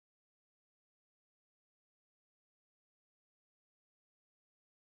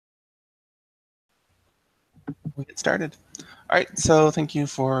we get started. All right, so thank you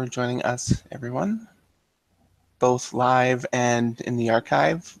for joining us, everyone, both live and in the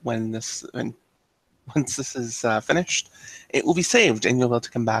archive. Once this is finished, it will be saved, and you'll be able to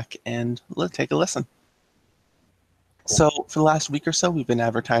come back and take a listen. Cool. So for the last week or so, we've been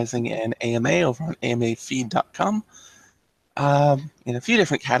advertising an AMA over on AMAFeed.com in a few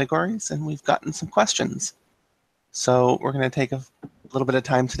different categories, and we've gotten some questions. So we're going to take a little bit of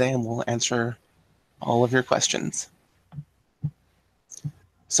time today, and we'll answer all of your questions.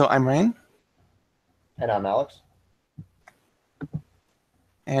 So I'm Rain. And I'm Alex.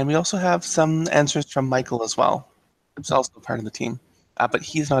 And we also have some answers from Michael as well, who's also part of the team. But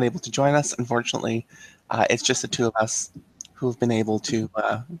he's not able to join us, unfortunately. It's just the two of us who have been able to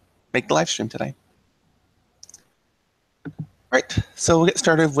make the live stream today. Right, so we'll get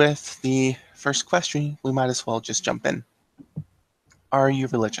started with the first question. We might as well just jump in. Are you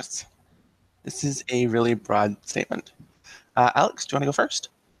religious? This is a really broad statement. Alex, do you want to go first?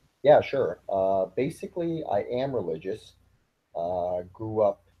 Yeah, sure. Basically, I am religious. Grew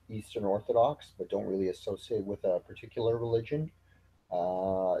up Eastern Orthodox, but don't really associate with a particular religion.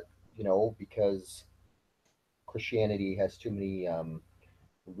 Uh, because Christianity has too many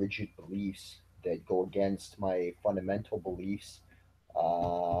rigid beliefs that go against my fundamental beliefs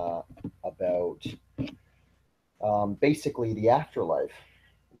uh, about basically the afterlife,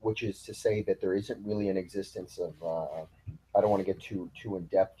 which is to say that there isn't really an existence of. I don't want to get too in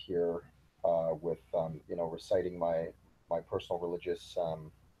depth here with reciting my personal religious.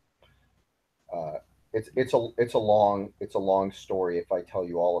 Uh, it's a long story if I tell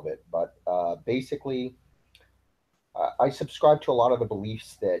you all of it, but basically, I subscribe to a lot of the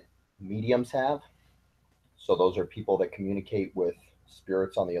beliefs that mediums have. So those are people that communicate with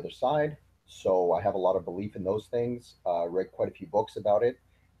spirits on the other side. So I have a lot of belief in those things. Read quite a few books about it,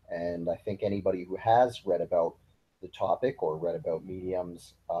 and I think anybody who has read about the topic or read about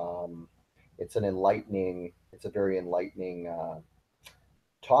mediums, it's a very enlightening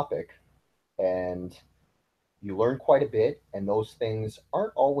topic, and you learn quite a bit. And those things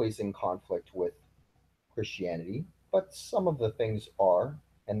aren't always in conflict with Christianity, but some of the things are.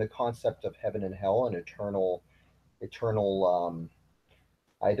 And the concept of heaven and hell and eternal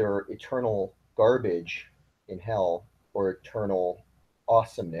either eternal garbage in hell or eternal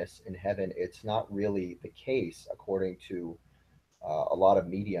awesomeness in heaven, it's not really the case according to a lot of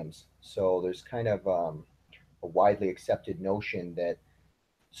mediums. So there's kind of a widely accepted notion that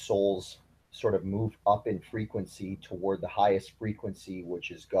souls sort of move up in frequency toward the highest frequency,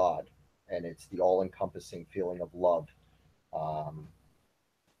 which is God. And it's the all encompassing feeling of love um,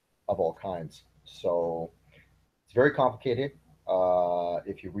 of all kinds. So it's very complicated.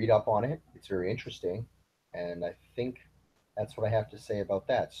 If you read up on it, it's very interesting. And I think that's what I have to say about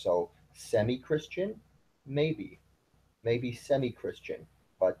that. So, semi Christian, maybe, maybe semi Christian.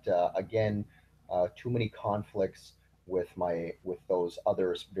 But again, too many conflicts with those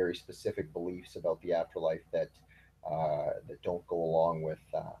other very specific beliefs about the afterlife that don't go along with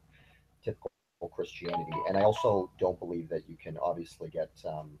typical Christianity. And I also don't believe that you can obviously get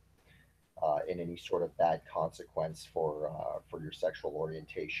in any sort of bad consequence for your sexual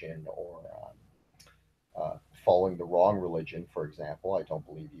orientation or following the wrong religion, for example. I don't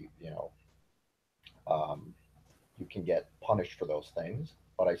believe um, you can get punished for those things.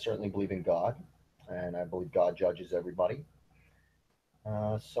 But I certainly believe in God, and I believe God judges everybody.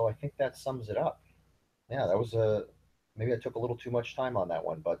 So I think that sums it up. Yeah, that was a maybe I took a little too much time on that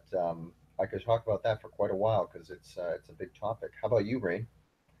one, but I could talk about that for quite a while because it's a big topic. How about you, Rain?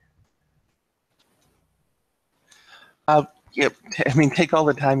 Uh, yeah, I mean, take all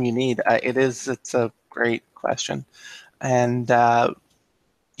the time you need. It's a great question. And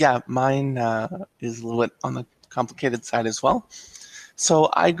yeah, mine is a little bit on the complicated side as well. So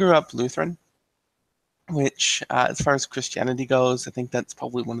I grew up Lutheran, which, as far as Christianity goes, I think that's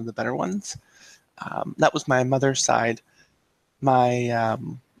probably one of the better ones. That was my mother's side. My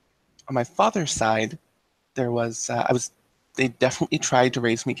On my father's side, there was they definitely tried to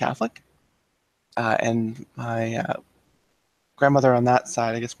raise me Catholic, and my grandmother on that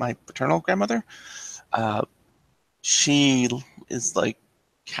side, I guess my paternal grandmother, uh, she is like,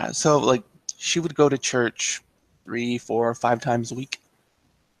 so like she would go to church 3, 4, 5 times a week.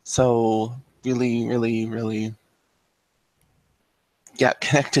 So really, really, really get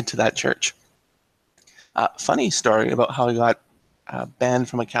connected to that church. Funny story about how I got banned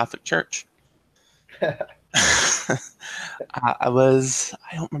from a Catholic church. I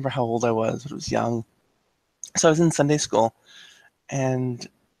don't remember how old I was, but I was young. So I was in Sunday school and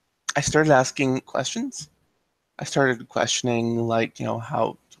I started asking questions. I started questioning, like,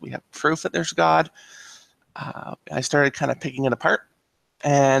 how do we have proof that there's God? I started kind of picking it apart,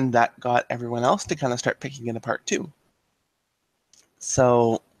 and that got everyone else to kind of start picking it apart too.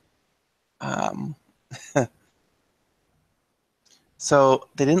 So, um, so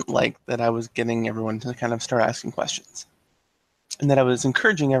they didn't like that I was getting everyone to kind of start asking questions, and that I was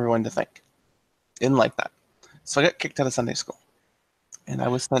encouraging everyone to think. Didn't like that, so I got kicked out of Sunday school, and I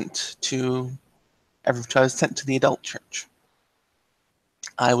was sent to the adult church.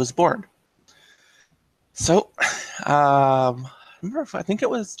 I was bored, so I think it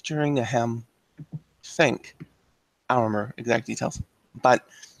was during a hymn. Think I don't remember exact details, but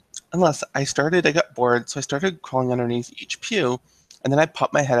I got bored, so I started crawling underneath each pew, and then I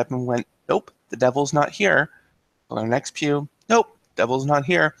popped my head up and went, "Nope, the devil's not here." On the next pew, "Nope, devil's not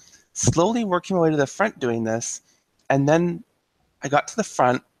here." Slowly working my way to the front doing this, and then I got to the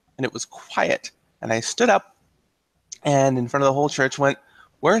front, and it was quiet, and I stood up, and in front of the whole church went,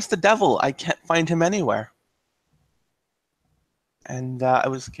 "Where's the devil? I can't find him anywhere." And I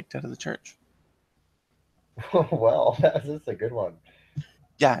was kicked out of the church. Well, that's a good one.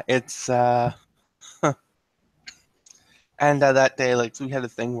 Yeah, it's and that day, like we had a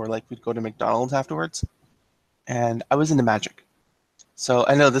thing where like we'd go to McDonald's afterwards, and I was into magic. So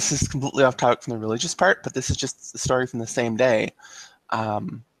I know this is completely off topic from the religious part, but this is just the story from the same day.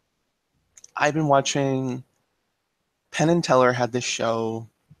 Um, I've been watching Penn and Teller had this show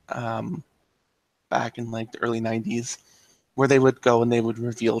um, back in like the early 90s where they would go and they would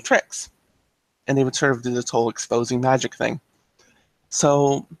reveal tricks and they would sort of do this whole exposing magic thing.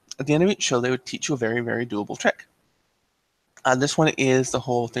 So at the end of each show, they would teach you a very, very doable trick. This one is the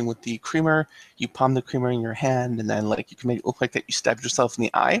whole thing with the creamer. You palm the creamer in your hand, and then like you can make it look like that you stabbed yourself in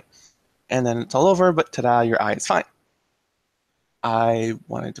the eye, and then it's all over. But ta-da, your eye is fine. I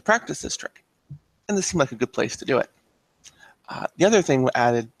wanted to practice this trick, and this seemed like a good place to do it. The other thing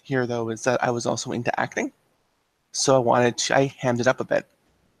added here, though, is that I was also into acting, so I hammed it up a bit.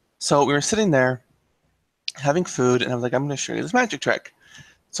 So we were sitting there having food, and I was like, I'm going to show you this magic trick.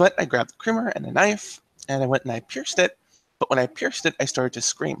 So I grabbed the creamer and a knife, and I went and I pierced it. But when I pierced it, I started to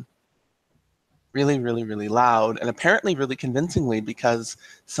scream really, really, really loud, and apparently really convincingly because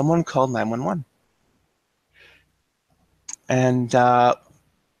someone called 911. And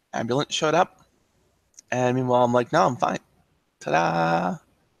ambulance showed up, and meanwhile, I'm like, no, I'm fine. Ta-da!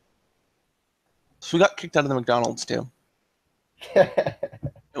 So we got kicked out of the McDonald's too.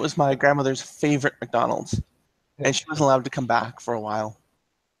 It was my grandmother's favorite McDonald's, and she wasn't allowed to come back for a while.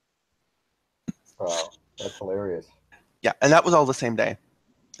 Wow, that's hilarious. Yeah, and that was all the same day.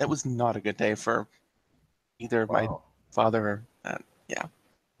 It was not a good day for either my Wow. father or yeah.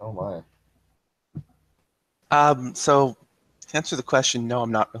 Oh my. So to answer the question, no,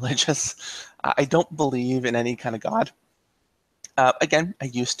 I'm not religious. I don't believe in any kind of God. Again, I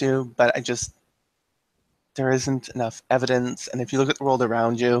used to, but there isn't enough evidence. And if you look at the world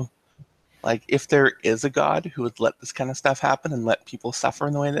around you, like if there is a God who would let this kind of stuff happen and let people suffer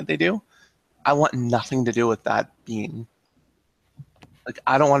in the way that they do, I want nothing to do with that being. Like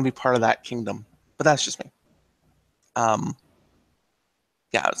I don't want to be part of that kingdom. But that's just me. Um,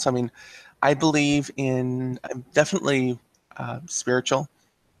 yeah. So I mean, I'm definitely spiritual.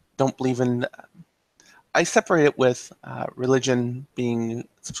 Don't believe in. I separate it with religion being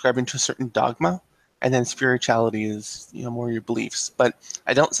subscribing to a certain dogma, and then spirituality is more your beliefs. But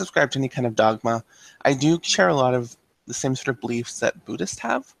I don't subscribe to any kind of dogma. I do share a lot of the same sort of beliefs that Buddhists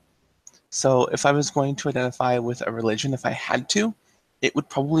have. So if I was going to identify with a religion, if I had to, it would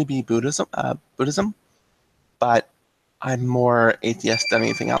probably be Buddhism. Buddhism, but I'm more atheist than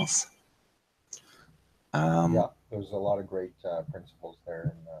anything else. Um, Yeah, there's a lot of great principles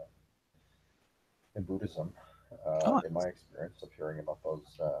there in Buddhism, oh, in my experience of hearing about those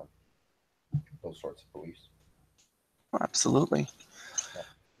sorts of beliefs. absolutely. Yeah.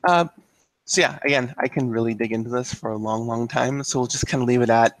 Uh, so yeah, again, I can really dig into this for a long, long time. So we'll just kind of leave it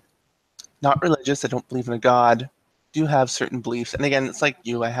at not religious. I don't believe in a God. Do have certain beliefs, and again, it's like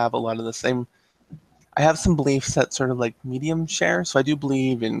you. I have a lot of the same. I have some beliefs that sort of like medium share. So I do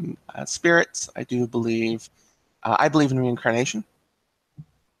believe in spirits. I believe in reincarnation,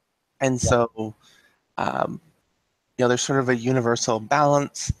 and Yeah. so um, there's sort of a universal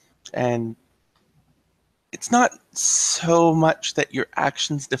balance, and it's not so much that your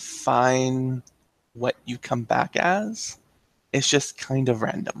actions define what you come back as. It's just kind of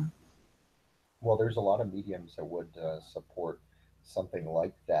random. Well, there's a lot of mediums that would support something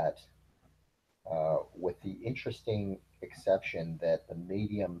like that, with the interesting exception that the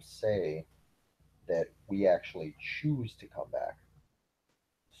mediums say that we actually choose to come back.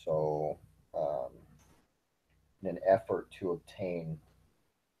 So, um, in an effort to obtain,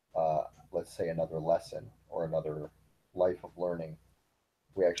 let's say, another lesson or another life of learning,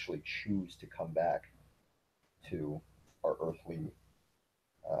 we actually choose to come back to our earthly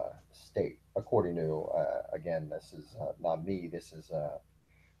state. According to again, this is not me. This is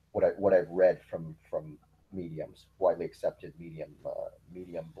what I've read from mediums, widely accepted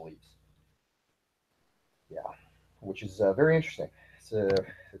medium beliefs. Yeah, which is very interesting. It's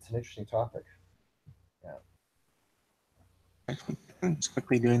an interesting topic. Yeah. I'm just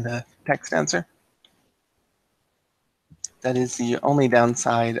quickly doing the text answer. That is the only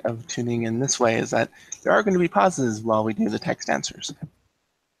downside of tuning in this way, is that there are going to be pauses while we do the text answers.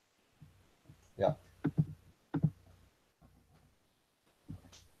 Yeah.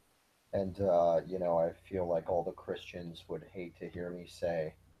 And I feel like all the Christians would hate to hear me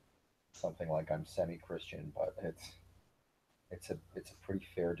say something like I'm semi-Christian, but it's a pretty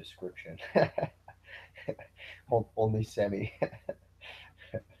fair description. Only semi.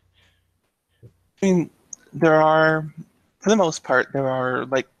 I mean, there are, for the most part, there are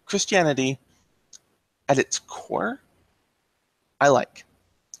like Christianity at its core. I like,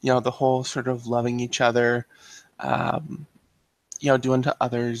 the whole sort of loving each other, um, doing to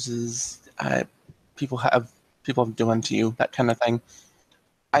others is people have people doing to you, that kind of thing.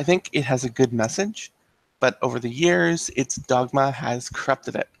 I think it has a good message, but over the years, its dogma has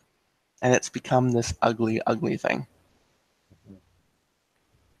corrupted it, and it's become this ugly, ugly thing.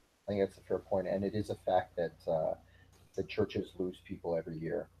 I think that's a fair point, and it is a fact that the churches lose people every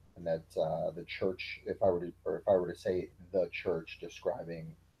year, and that the church, if I were to say the church,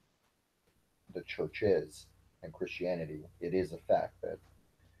 describing the churches and Christianity, it is a fact that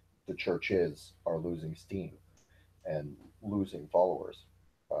the churches are losing steam and losing followers,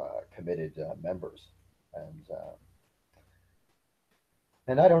 committed members, and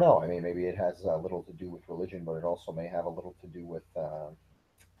and I don't know. I mean, maybe it has little to do with religion, but it also may have a little to do with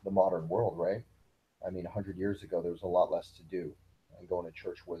the modern world, right? I mean, 100 years ago, there was a lot less to do, and going to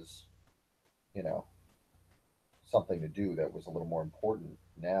church was, you know, something to do that was a little more important.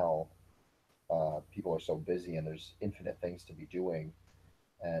 Now, people are so busy, and there's infinite things to be doing,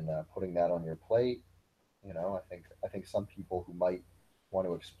 and putting that on your plate, I think some people who might want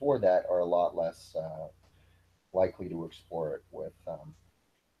to explore that are a lot less likely to explore it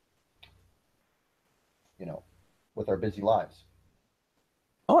you know, with our busy lives.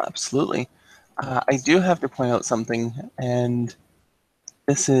 Oh, absolutely. I do have to point out something, and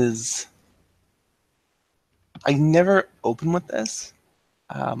this is, I never open with this,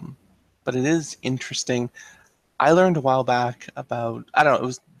 um, but it is interesting. I learned a while back about, I don't know, it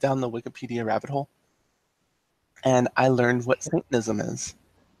was down the Wikipedia rabbit hole, and I learned what Satanism is,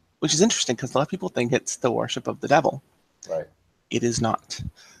 which is interesting because a lot of people think it's the worship of the devil. Right. It is not.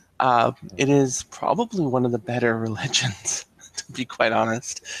 Mhm. It is probably one of the better religions, to be quite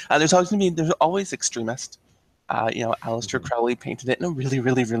honest. There's always extremists. Aleister Mhm. Crowley painted it in a really,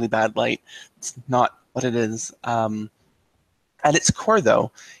 really, really bad light. It's not what it is. At its core,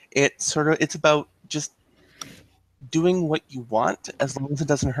 though, it's about just doing what you want as long as it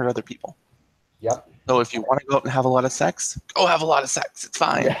doesn't hurt other people. Yep. So if you want to go out and have a lot of sex, go have a lot of sex. It's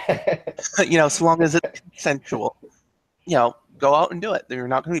fine. Yeah. So long as it's consensual, go out and do it. You're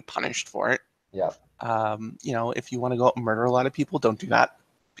not going to be punished for it. Yep. If you want to go out and murder a lot of people, don't do that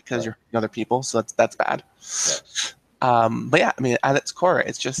because Right. you're hurting other people. So that's bad. Yep. But yeah, I mean, at its core,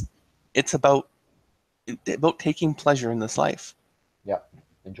 it's about taking pleasure in this life. Yep.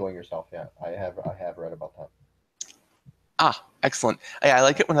 Enjoying yourself. Yeah. I have read about that. Ah, excellent. I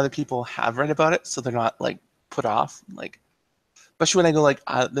like it when other people have read about it, so they're not like put off. Like, especially when I go like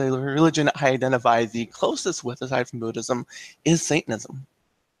the religion I identify the closest with, aside from Buddhism, is Satanism,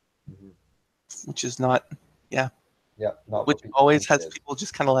 Hmm. which is not, yeah, Yep. Not which what people always think it has is. people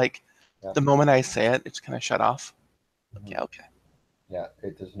just kind of like Yeah. the moment I say it, it's kind of shut off. Like, Hmm. yeah, okay, Yeah.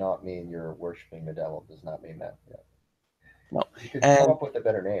 It does not mean you're worshiping the devil. It does not mean that. Yeah. no, You could come and up with a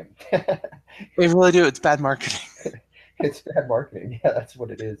better name. they really do. It's bad marketing. It's bad marketing. Yeah, that's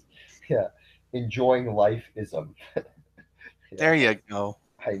what it is. Yeah. Enjoying life ism. Yeah. There you go.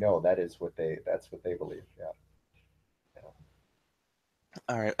 I know that's what they believe. Yeah. Yeah.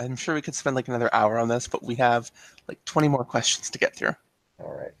 All right, I'm sure we could spend like another hour on this, but we have like 20 more questions to get through.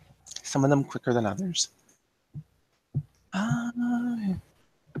 All right. Some of them quicker than others. Uh,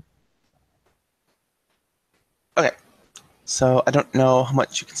 okay, so I don't know how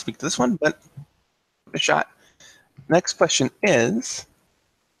much you can speak to this one, but give it a shot. Next question is,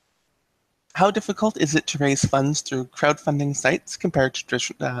 how difficult is it to raise funds through crowdfunding sites compared to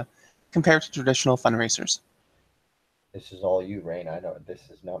traditional fundraisers? This is all you, Rain. I know this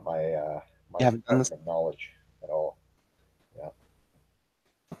is not my You haven't done this? department of knowledge at all. Yeah.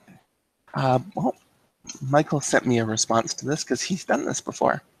 Well, Michael sent me a response to this because he's done this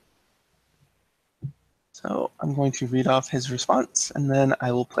before. So I'm going to read off his response, and then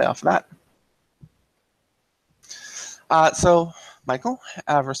I will play off of that. So Michael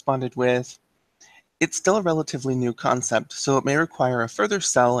responded with, "It's still a relatively new concept, so it may require a further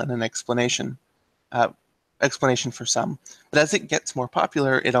sell and an explanation for some. But as it gets more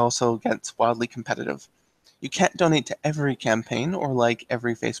popular, it also gets wildly competitive. You can't donate to every campaign or like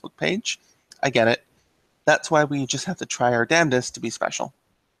every Facebook page. I get it. That's why we just have to try our damnedest to be special."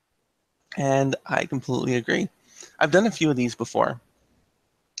 And I completely agree. I've done a few of these before,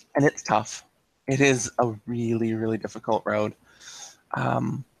 and it's tough. It is a really, really difficult road.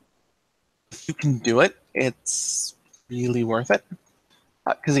 Um, if you can do it, it's really worth it.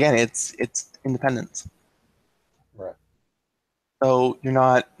 Because again, it's independence. Right. So you're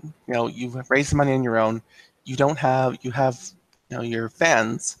not, you've raised the money on your own. You have, your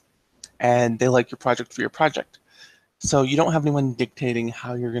fans, and they like your project for your project. So you don't have anyone dictating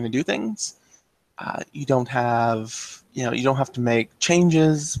how you're going to do things. You don't have, you don't have to make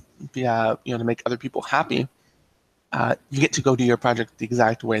changes, to make other people happy. You get to go do your project the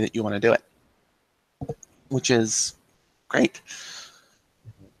exact way that you want to do it, which is great.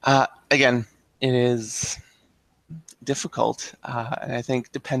 Again, it is difficult, and I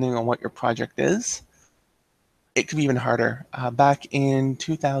think depending on what your project is, it could be even harder. Back in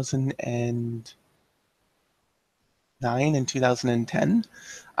 2009 and 2010,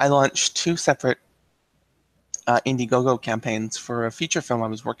 I launched two separate Indiegogo campaigns for a feature film I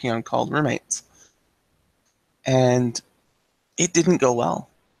was working on called Roommates, and it didn't go well.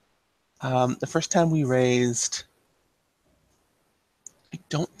 The first time we raised, I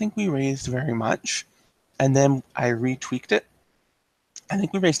don't think we raised very much, and then I retweaked it. I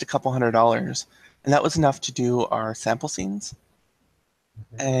think we raised a couple $100, and that was enough to do our sample scenes.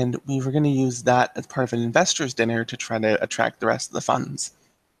 Mhm. And we were going to use that as part of an investors dinner to try to attract the rest of the funds.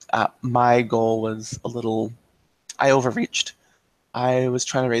 My goal was I overreached. I was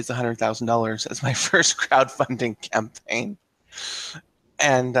trying to raise $100,000 as my first crowdfunding campaign,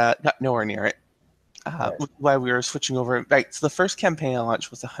 and got nowhere near it. Right. Why we were switching over. Right, so the first campaign I launched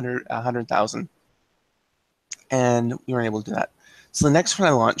was 100,000, and we weren't able to do that. So the next one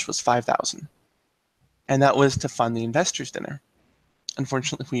I launched was 5,000, and that was to fund the investors dinner.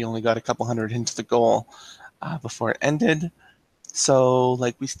 Unfortunately, we only got a couple hundred into the goal before it ended. So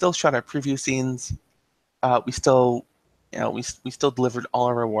we still shot our preview scenes. We still, we still delivered all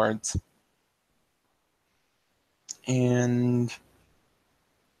our rewards, and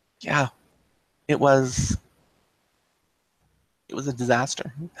yeah, it was a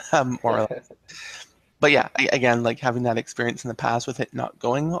disaster, more or less. But yeah, again, having that experience in the past with it not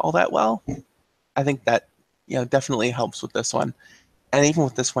going all that well, I think that definitely helps with this one. And even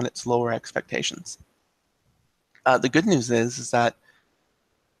with this one, it's lower expectations. The good news is that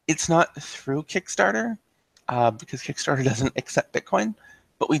it's not through Kickstarter, because Kickstarter doesn't accept Bitcoin,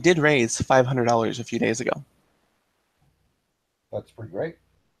 but we did raise $500 a few days ago. That's pretty great.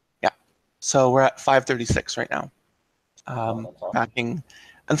 Yeah, so we're at 536 right now. Oh, that's awesome. Backing.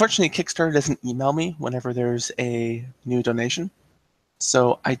 Unfortunately, Kickstarter doesn't email me whenever there's a new donation,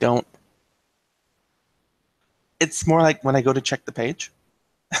 so I don't. It's more like when I go to check the page,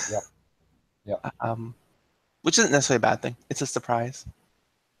 Yep. Yep. which isn't necessarily a bad thing. It's a surprise,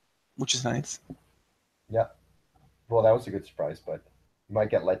 which is nice. Yep. Well, that was a good surprise, but you might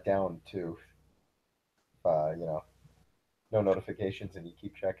get let down too. No notifications and you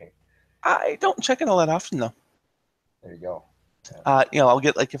keep checking. I don't check it all that often though. There you go. Yeah. I'll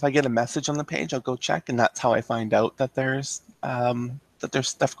get if I get a message on the page, I'll go check, and that's how I find out that there's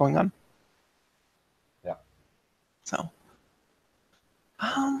stuff going on. Yeah. So,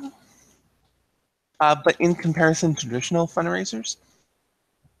 um, but in comparison to traditional fundraisers,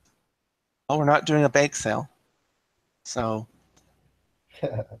 well, we're not doing a bake sale, so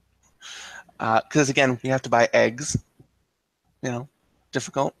because again, we have to buy eggs.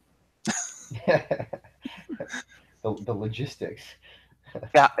 Difficult. The logistics.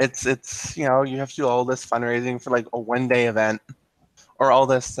 Yeah, it's you have to do all this fundraising for a 1 day event, or all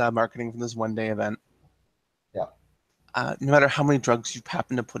this marketing for this 1 day event. Yeah. No matter how many drugs you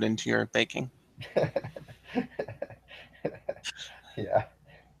happen to put into your baking. Yeah.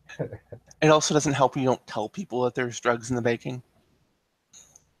 It also doesn't help you don't tell people that there's drugs in the baking.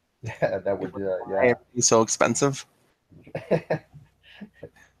 Yeah, that would Why yeah. everything's so expensive?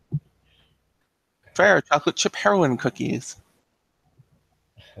 Try our chocolate chip heroin cookies.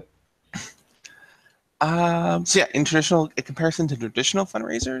 So yeah, in comparison to traditional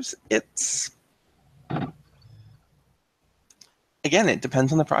fundraisers, it's again, it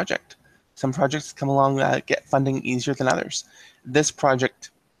depends on the project. Some projects come along that get funding easier than others. This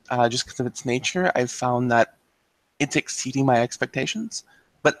project, just because of its nature, I've found that it's exceeding my expectations,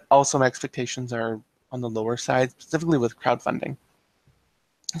 but also my expectations are on the lower side, specifically with crowdfunding.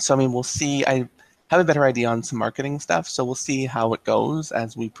 So, I mean, we'll see. I have a better idea on some marketing stuff, so we'll see how it goes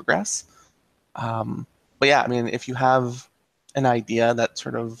as we progress. Um, but yeah, I mean, if you have an idea that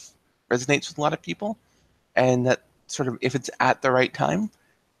sort of resonates with a lot of people, and that sort of, if it's at the right time,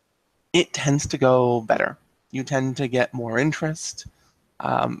 it tends to go better. You tend to get more interest.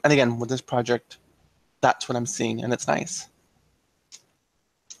 And again, with this project, that's what I'm seeing, and it's nice.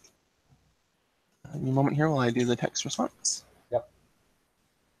 Give me a moment here while I do the text response. Yep.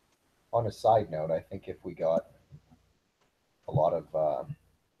 On a side note, I think if we got a lot of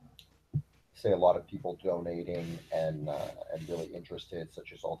say a lot of people donating and really interested,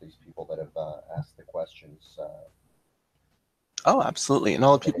 such as all these people that have asked the questions. Oh, absolutely. And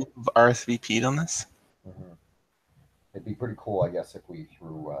all the Then people who've RSVP'd on this. mhm. It'd be pretty cool, I guess, if we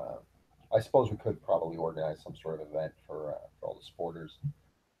threw. I suppose we could probably organize some sort of event for all the supporters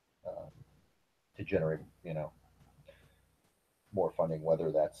um, to generate, more funding,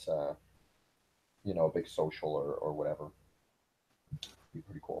 whether that's a big social or whatever. It'd be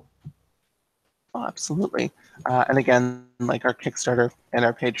pretty cool. Oh, absolutely. And again, like our Kickstarter and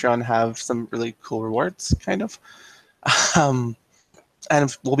our Patreon have some really cool rewards, kind of. Um,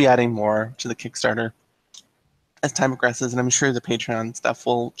 and we'll be adding more to the Kickstarter as time progresses, and I'm sure the Patreon stuff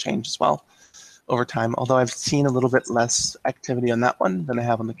will change as well over time. Although I've seen a little bit less activity on that one than I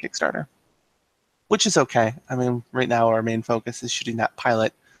have on the Kickstarter, which is okay. I mean, right now our main focus is shooting that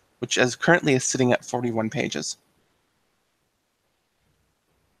pilot, which as currently is sitting at 41 pages.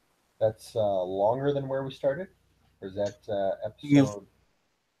 That's longer than where we started, or is that You've episode?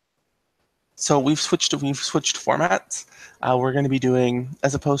 So we've switched formats. We're going to be doing,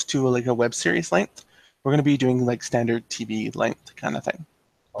 as opposed to like a web series length, we're going to be doing like standard TV length kind of thing.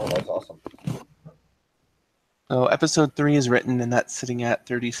 Oh, that's awesome. So episode 3 is written, and that's sitting at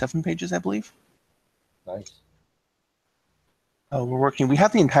 37 pages, I believe. Nice. We're working. We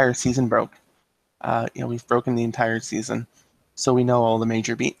have the entire season broke. We've broken the entire season, so we know all the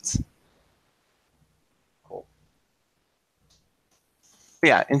major beats. Cool. But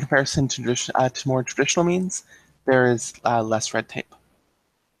yeah, in comparison to more traditional means, there is less red tape.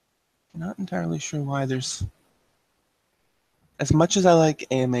 I'm not entirely sure why there's. As much as I like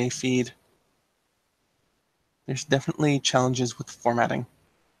AMAFeed, there's definitely challenges with formatting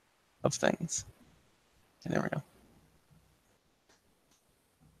of things. Okay, there we go.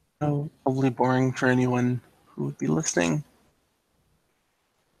 Oh, probably boring for anyone who would be listening.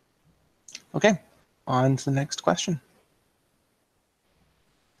 Okay, on to the next question.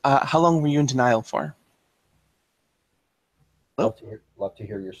 How long were you in denial for? Hello? Love to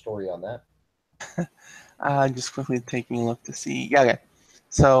hear your story on that. Just quickly taking a look to see. Yeah, okay.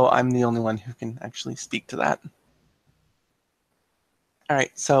 So I'm the only one who can actually speak to that. All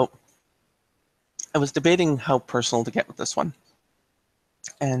right, so I was debating how personal to get with this one,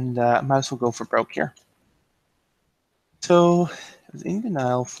 and I might as well go for broke here. So I was in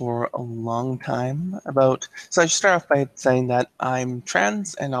denial for a long time so I should start off by saying that I'm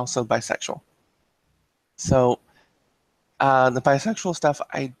trans and also bisexual. So the bisexual stuff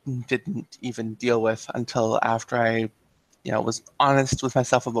I didn't even deal with until after I, was honest with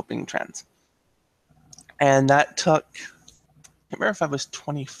myself about being trans. And that took, I can't remember if I was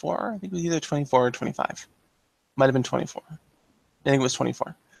 24. I think it was either 24 or 25. Might have been 24. I think it was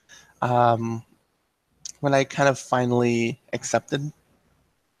 24. Um, when I kind of finally accepted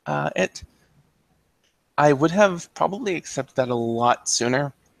it, I would have probably accepted that a lot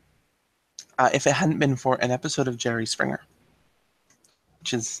sooner if it hadn't been for an episode of Jerry Springer,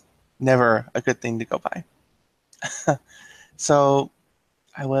 which is never a good thing to go by. So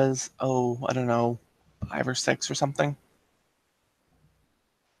I was, I don't know, 5 or 6 or something.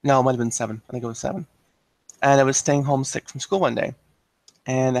 No, it might have been 7. I think it was 7. And I was staying home sick from school one day.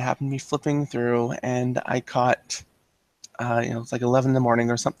 And I happened to be flipping through, and I caught, it's like 11 in the morning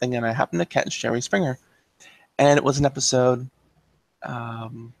or something, and I happened to catch Jerry Springer. And it was an episode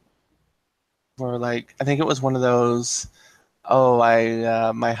um, where, like, I think it was one of those,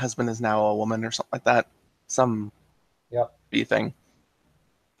 my husband is now a woman or something like that. Some Yep. thing.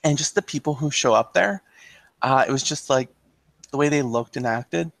 And just the people who show up there, it was just like the way they looked and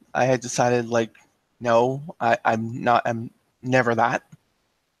acted. I had decided, like, no, I'm never that.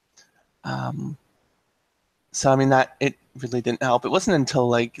 Um, so I mean that it really didn't help. It wasn't until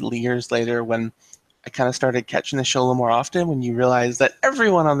like years later when I kind of started catching the show a little more often when you realize that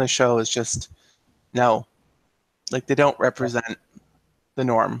everyone on the show is just no, like they don't Yep. represent the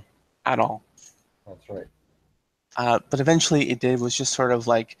norm. at all. That's right. But eventually it did was just sort of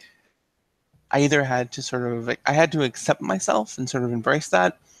like I either had to sort of like, I had to accept myself and sort of embrace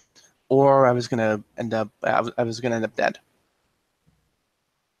that, or I was gonna end up dead.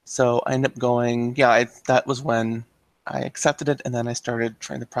 So I ended up going, yeah, that was when I accepted it, and then I started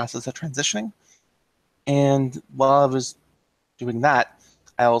trying the process of transitioning. And while I was doing that,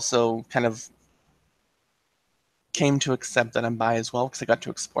 I also kind of came to accept that I'm bi as well because I got to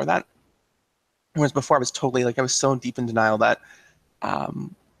explore that. Whereas before I was totally like I was so deep in denial that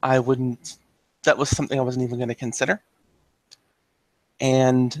I wouldn't. That was something I wasn't even going to consider.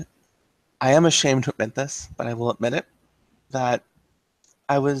 And I am ashamed to admit this, but I will admit it that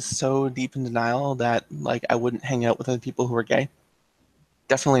I was so deep in denial that like I wouldn't hang out with other people who were gay.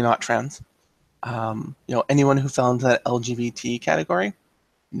 Definitely not trans. Anyone who fell into that LGBT category,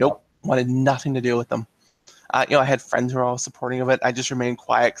 Yep. nope, wanted nothing to do with them. I had friends who were all supporting of it. I just remained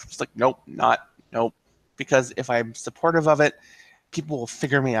quiet. 'Cause I was like, nope, not, nope. Because if I'm supportive of it, people will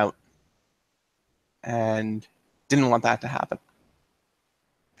figure me out, and didn't want that to happen.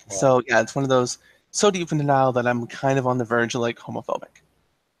 Wow. So yeah, it's one of those so deep in denial that I'm kind of on the verge of like homophobic.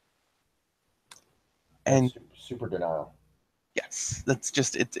 That's And super, super denial. yes, that's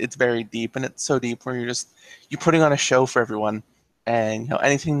just it's very deep, and it's so deep where you're putting on a show for everyone, and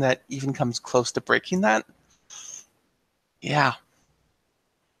anything that even comes close to breaking that, yeah,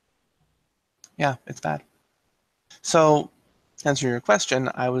 yeah, it's bad. So to answer your question,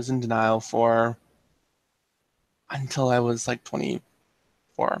 I was in denial for until I was like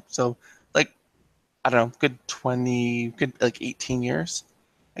 24. So like I don't know, good like 18 years,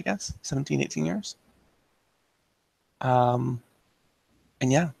 I guess, 17, 18 years. Um,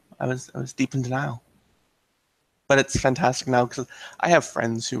 and yeah, I was deep in denial. But it's fantastic now because I have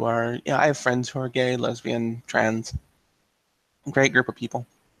friends who are gay, lesbian, trans, great group of people.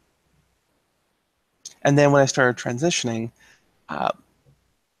 And then when I started transitioning, uh,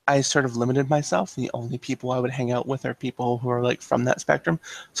 I sort of limited myself. The only people I would hang out with are people who are like from that spectrum.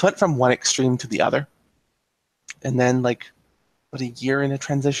 So I went from one extreme to the other. And then like about a year in a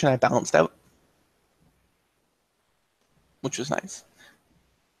transition, I balanced out, which was nice.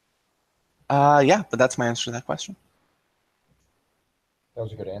 Yeah, but that's my answer to that question. That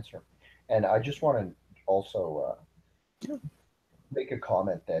was a good answer. And I just want to also Yeah. make a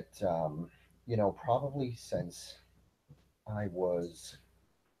comment that, probably since I was,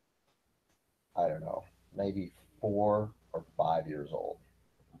 I don't know, maybe 4 or 5 years old,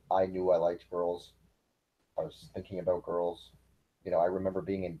 I knew I liked girls. I was thinking about girls. I remember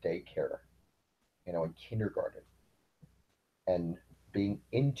being in daycare, in kindergarten, and being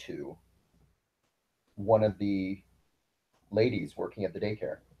into one of the ladies working at the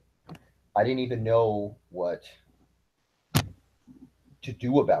daycare. I didn't even know what to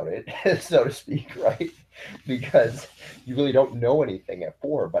do about it, so to speak, right? Because you really don't know anything at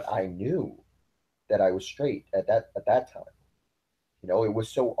 4, but I knew that I was straight at that time. It was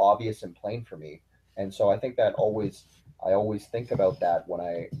so obvious and plain for me. And so I think that I always think about that when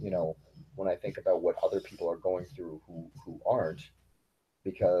I think about what other people are going through who aren't,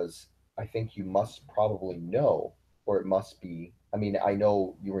 because I think you must probably know, or it must be. I mean, I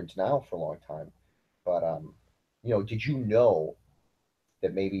know you were in denial for a long time, but did you know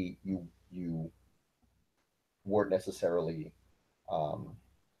that maybe you weren't necessarily um,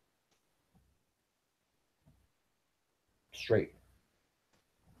 straight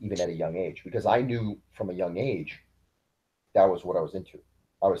even at a young age? Because I knew from a young age that was what I was into.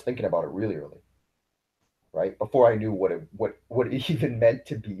 I was thinking about it really early, right? Before I knew what it even meant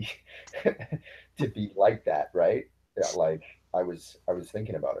to be to be like that, right? Yeah, like I was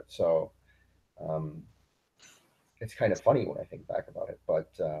thinking about it. So um, it's kind of funny when I think back about it.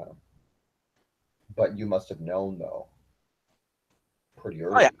 But you must have known though pretty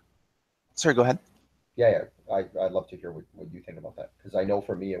Oh yeah. early. Sorry, go ahead. Yeah, yeah. I'd love to hear what you think about that, because I know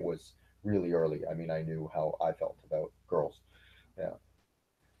for me it was really early. I mean, I knew how I felt about girls. Yeah.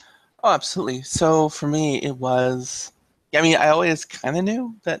 Oh, absolutely. So for me, it was, yeah, I mean, I always kind of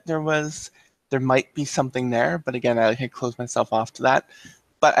knew that there might be something there, but again, I had closed myself off to that.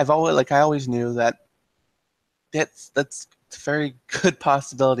 But I always knew that that's a very good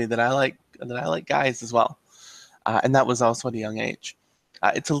possibility that I like guys as well, and that was also at a young age.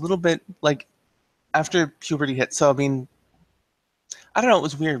 It's a little bit like after puberty hit. So I mean, I don't know. It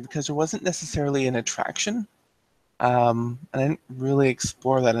was weird because there wasn't necessarily an attraction, and I didn't really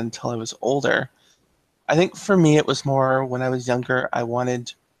explore that until I was older. I think for me, it was more when I was younger. It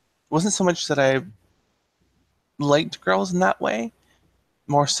wasn't so much that I liked girls in that way,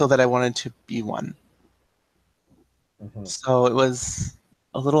 more so that I wanted to be one. Hmm. So it was.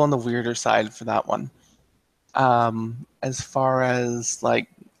 a little on the weirder side for that one. As far as like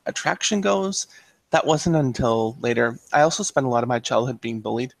attraction goes, that wasn't until later. I also spent a lot of my childhood being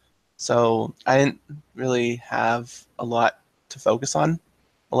bullied, so I didn't really have a lot to focus on,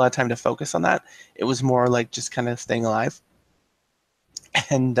 a lot of time to focus on that. It was more like just kind of staying alive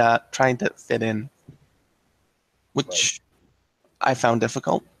and trying to fit in, Right. which I found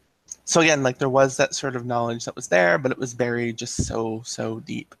difficult. So again, like there was that sort of knowledge that was there, but it was buried just so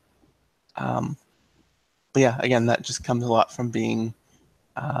deep. Um, but yeah, again, that just comes a lot from being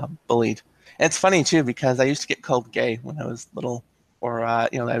bullied. And it's funny too because I used to get called gay when I was little, or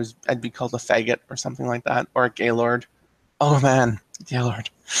I'd be called a faggot or something like that, or a gaylord. Oh man, gaylord.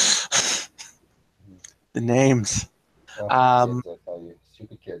 Mhm. The names. Well, Um, kids, I tell you,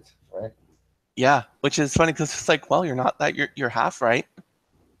 stupid kids, right? yeah, which is funny because it's like, well, you're not that. You're half right.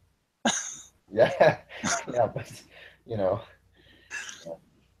 Yeah, yeah, but you know, uh,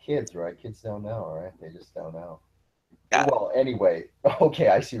 kids, right? Kids don't know, right? They just don't know. Yeah, Well, anyway, okay,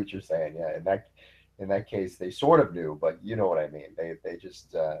 I see what you're saying. Yeah, in that case, they sort of knew, but you know what I mean. They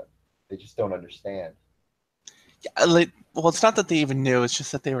just don't understand. yeah. Like, well, it's not that they even knew. It's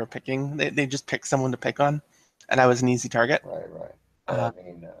just that they were picking. They just picked someone to pick on, and I was an easy target. Right, right. But Uh, I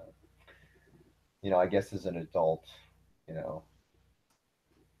mean, I guess as an adult, you know,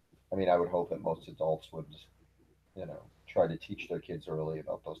 I mean, I would hope that most adults would, try to teach their kids early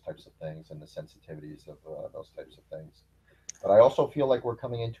about those types of things and the sensitivities of those types of things. But I also feel like we're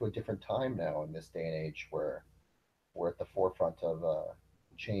coming into a different time now in this day and age where we're at the forefront of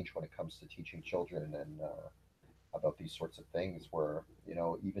change when it comes to teaching children and about these sorts of things. Where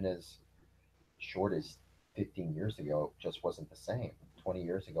even as short as 15 years ago, it just wasn't the same. 20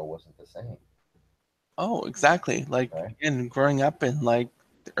 years ago wasn't the same, oh, exactly. Like right? again, growing up in like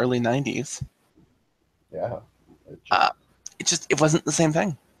the early '90s, Yeah, it just uh, it wasn't the same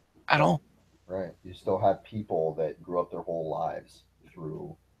thing at right, all. right. You still have people that grew up their whole lives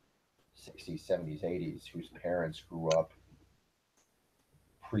through 60s, 70s, 80s, whose parents grew up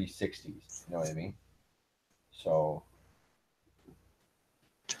pre 60s. You know what I mean? So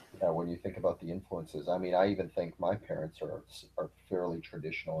yeah, when you think about the influences, I mean, I even think my parents are fairly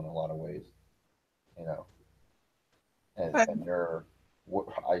traditional in a lot of ways, you know, and they're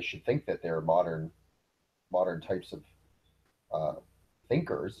I should think that they're modern types of uh,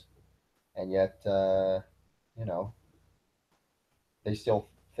 thinkers, and yet you know they still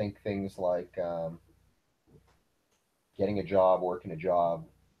think things like getting a job, working a job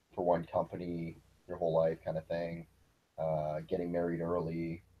for one company your whole life, kind of thing, getting married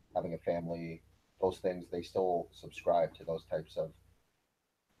early, having a family, those things. They still subscribe to those types of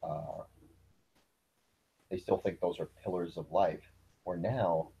uh, they still think those are pillars of life. Where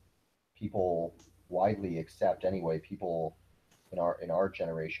now people widely accept anyway, people in our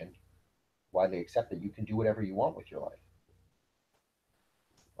generation widely accept that you can do whatever you want with your life,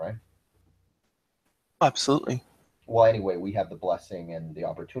 right? Absolutely. Well, anyway, we have the blessing and the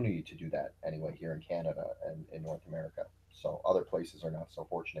opportunity to do that anyway here in Canada and in North America. So other places are not so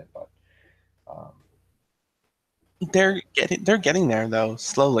fortunate, but um, They're getting there though,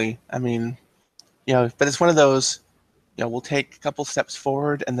 slowly. I mean, but it's one of those, we'll take a couple steps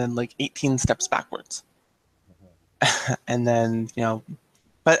forward and then like 18 steps backwards. mhm, And then,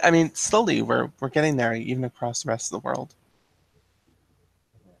 but I mean, slowly we're getting there even across the rest of the world.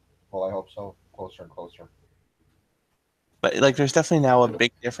 mhm. Well, I hope so. Closer and closer. But like there's definitely now a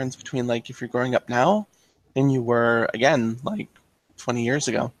big difference between like if you're growing up now than you were again like 20 years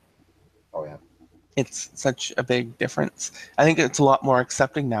ago. Oh yeah. It's such a big difference. I think it's a lot more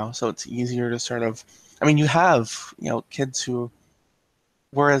accepting now, so it's easier to sort of, I mean, you have, kids who,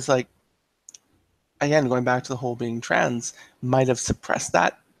 whereas like, again, going back to the whole being trans, might have suppressed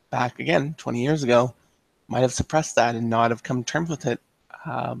that back again 20 years ago, might have suppressed that and not have come to terms with it,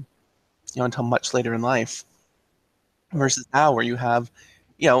 um, until much later in life. Right. Versus now, where you have,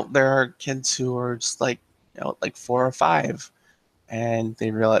 there are kids who are just like 4 or 5, and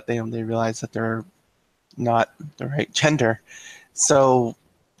they realize that they're not the right gender. So,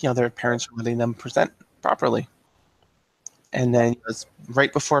 their Right. parents are letting them present properly. And Yep. then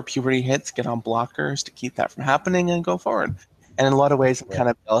right before puberty hits, get on blockers to keep that from happening and go forward. And in a lot of ways, I'm Right. kind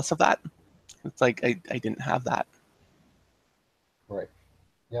of jealous of that. It's like I didn't have that. Right.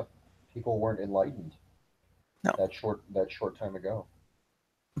 Yep. People weren't enlightened No. that short time ago.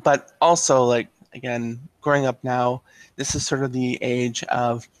 But also, like, again, growing up now, this is sort of the age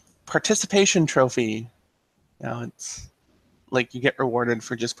of participation trophy. It's like you get rewarded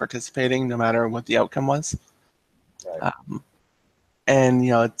for just participating no matter what the outcome was. Right. Um, and,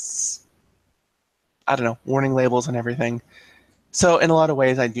 it's, I don't know, warning labels and everything. So in a lot of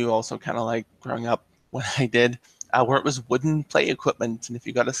ways, I do also kind of like growing up when I did, where it was wooden play equipment, and if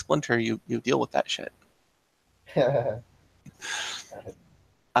you got a splinter, you deal with that shit.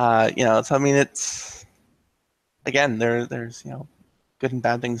 So I mean, it's again there's good and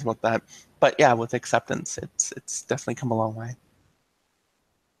bad things about that, but yeah, with acceptance, it's definitely come a long way.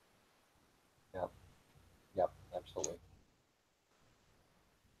 Yep, yep, absolutely.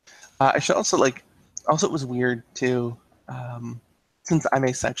 I should also also it was weird too, um, since I'm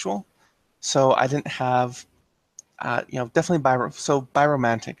asexual, so I didn't have definitely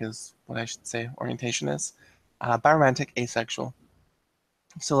biromantic is what I should say orientation is, biromantic asexual.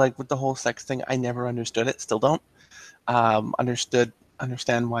 So like with the whole sex thing, I never understood it, still don't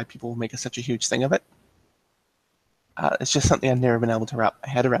understand why people make such a huge thing of it. It's just something I've never been able to wrap my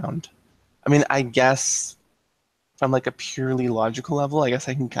head around. I mean, I guess from like a purely logical level, I guess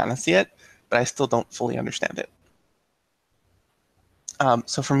I can kind of see it, but I still don't fully understand it.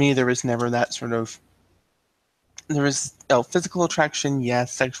 So for me, there was never that sort of there was physical attraction,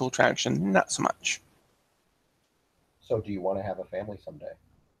 yes, sexual attraction, not so much. So, do you want to have a family someday?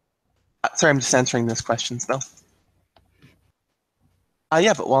 Sorry, I'm just answering this question still.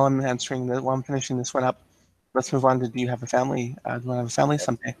 Yeah, but while I'm finishing this one up, let's move on to do you have a family? Do you want to have a family That's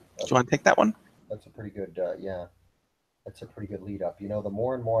someday? Do you that's want to take that one? that's a pretty good yeah. That's a pretty good lead up. The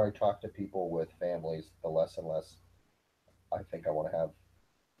more and more I talk to people with families, the less and less I think I want to have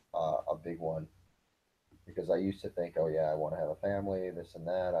a big one because I used to think, oh yeah, I want to have a family, this and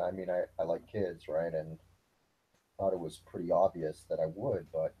that. I mean, I like kids, right? And thought it was pretty obvious that I would,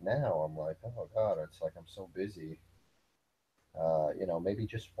 but now I'm like, oh God, it's like I'm so busy. Maybe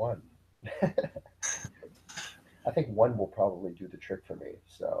just one. I think one will probably do the trick for me.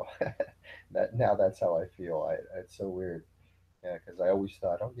 So that now that's how I feel. It's so weird. Yeah, because I always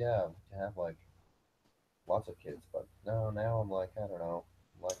thought, oh yeah, to have like lots of kids, but no, now I'm like, I don't know.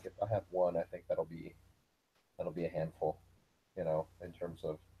 Like if I have one, I think that'll be a handful. In terms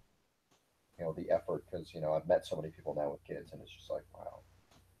of the effort, because I've met so many people now with kids, and it's just like, wow,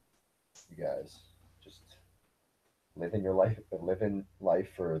 you guys just living life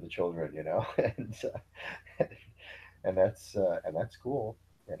for the children, and and that's cool,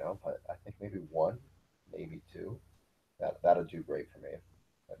 But I think maybe one, maybe two, that'll do great for me.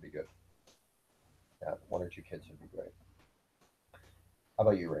 That'd be good. Yeah, one or two kids would be great. How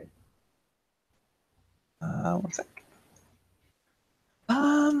about you, Ray? One sec.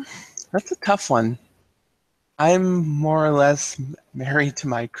 Um, that's a tough one. I'm more or less married to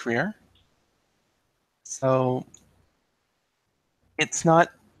my career, so it's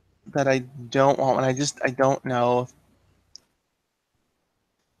not that I don't want one. I don't know.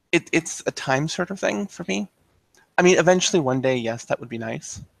 It's a time sort of thing for me. I mean, eventually one day, yes, that would be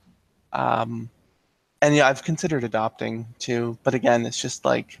nice. Um, and yeah, I've considered adopting too, but again, it's just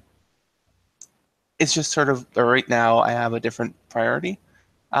sort of right now I have a different priority.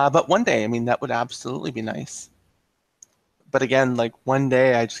 But one day, I mean, that would absolutely be nice. But again, like one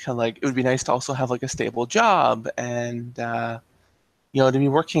day, I just kind of like it would be nice to also have like a stable job and to be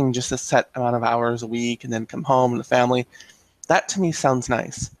working just a set amount of hours a week and then come home and the family. That to me sounds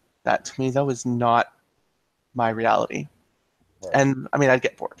nice. That to me, that was not my reality. Right, And I mean, I'd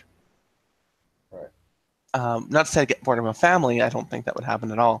get bored. right. Not to say I'd get bored of a family. I don't think that would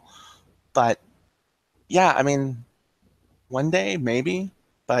happen at all. But yeah, I mean, one day maybe,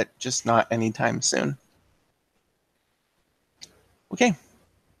 but just not anytime soon. Okay,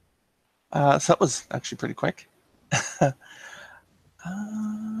 so that was actually pretty quick.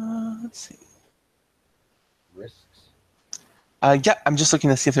 Let's see. Risks. Yeah, I'm just looking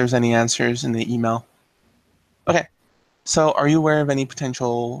to see if there's any answers in the email. Okay, so are you aware of any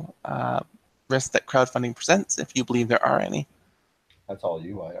potential risks that crowdfunding presents, if you believe there are any? That's all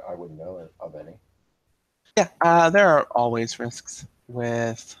you. I wouldn't know of any. Yeah, there are always risks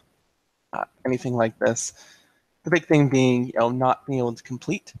with anything like this. The big thing being, not being able to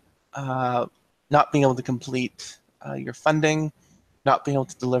complete, uh, not being able to complete your funding, not being able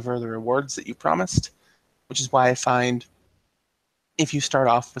to deliver the rewards that you promised, which is why I find if you start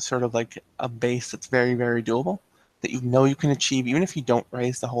off with sort of like a base that's very, very doable, that you know you can achieve, even if you don't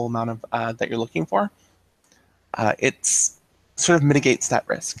raise the whole amount of that you're looking for, it's sort of mitigates that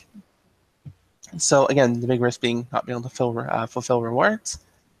risk. So again, the big risk being not being able to fulfill rewards.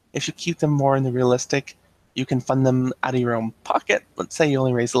 If you keep them more in the realistic, you can fund them out of your own pocket. Let's say you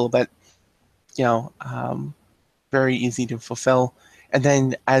only raise a little bit, you know, um, very easy to fulfill. And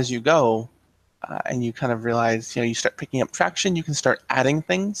then as you go, and you kind of realize, you start picking up traction, you can start adding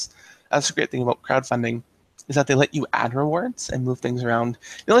things. That's the great thing about crowdfunding is that they let you add rewards and move things around.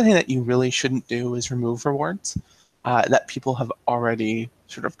 The only thing that you really shouldn't do is remove rewards. that people have already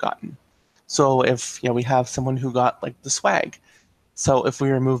sort of gotten. So if we have someone who got like the swag, so if we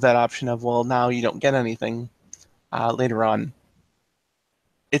remove that option of, well, now you don't get anything later on,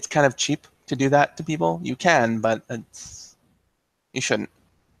 it's kind of cheap to do that to people. You can, but you shouldn't.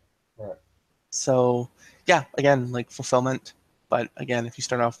 Right. So yeah, again, like fulfillment. But again, if you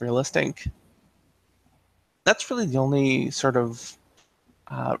start off realistic, that's really the only sort of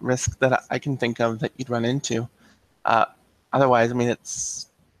risk that I can think of that you'd run into. Uh, Otherwise, I mean, it's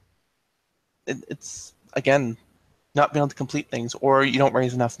again not being able to complete things, or you don't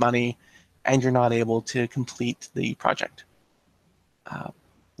raise enough money, and you're not able to complete the project. Uh,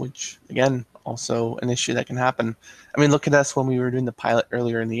 which again, also an issue that can happen. I mean, look at us when we were doing the pilot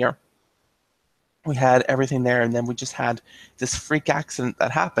earlier in the year. We had everything there, and then we just had this freak accident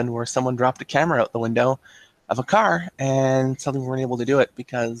that happened where someone dropped a camera out the window of a car, and suddenly we weren't able to do it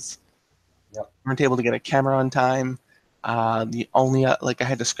because Yep. we weren't able to get a camera on time. The only like I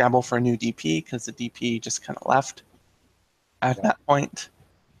had to scramble for a new DP because the DP just kind of left at Yep. that point.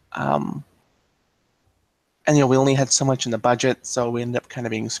 Um, and we only had so much in the budget, so we ended up kind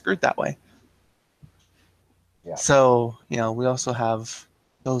of being screwed that way. Yeah. So we also have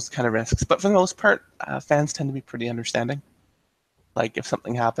those kind of risks, but for the most part, fans tend to be pretty understanding. Like if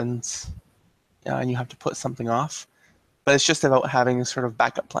something happens, and you have to put something off, but it's just about having sort of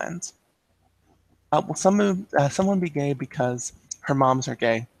backup plans. Will someone be gay because her moms are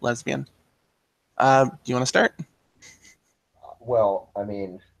gay, lesbian? Do you want to start? Well, I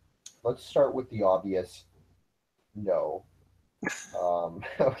mean, let's start with the obvious. No.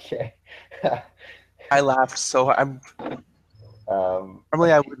 Okay. I laughed so I'm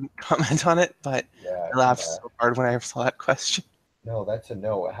normally I Okay. wouldn't comment on it, but Yeah. I laughed Yeah. so hard when I saw that question. No, that's a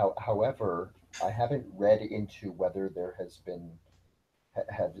no. However, I haven't read into whether there has been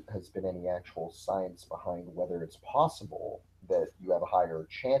any actual science behind whether it's possible that you have higher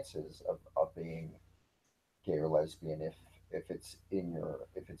chances of being gay or lesbian if it's in your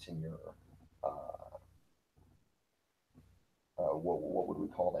uh, what would we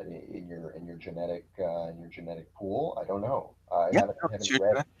call that in your genetic pool. I don't know. I Yeah, haven't no, I it's haven't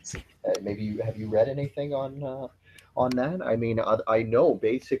your read. genetics. Maybe have you read anything on that? I mean, I know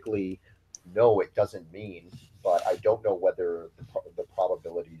basically, no, it doesn't mean, but I don't know whether the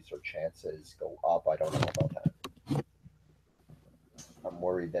probabilities or chances go up. I don't know about that. I'm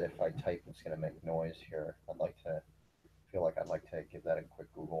worried that if I type, it's going to make noise here. I'd like to give that a quick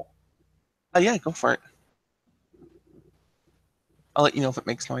Google. Yeah, go for it. I'll let you know if it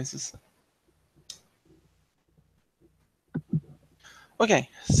makes noises. Okay,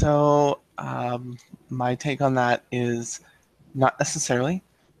 so my take on that is not necessarily.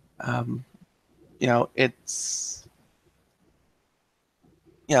 Um, it's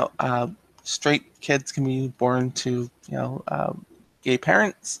you know, uh, straight kids can be born to gay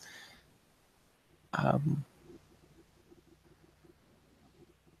parents. Um,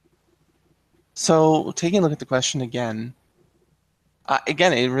 so taking a look at the question again,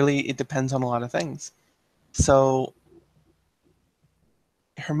 it depends on a lot of things. So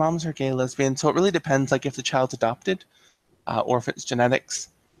her moms are gay, lesbian, so it really depends, like if the child's adopted or if it's genetics.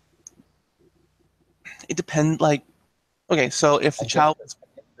 It depends, like okay, so if the child was I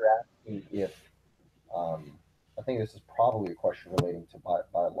think you're asking if um, I think this is probably a question relating to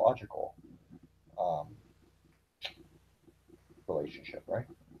biological um, relationship, right?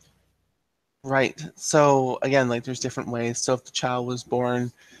 right, so again, like there's different ways. So if the child was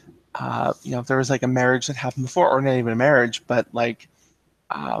born, if there was like a marriage that happened before, or not even a marriage, but like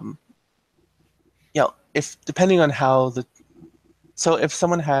um, if depending on how the so if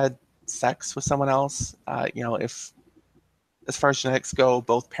someone had sex with someone else, if as far as genetics go,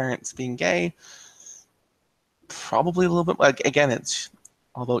 both parents being gay, probably a little bit. Like again, it's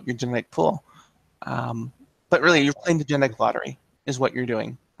all about your genetic pool. Um, but really, Right. you're playing the genetic lottery is what you're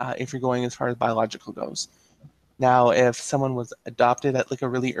doing if you're going as far as biological goes. Now, if someone was adopted at like a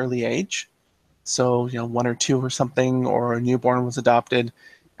really early age, so one or two or something, or a newborn was adopted,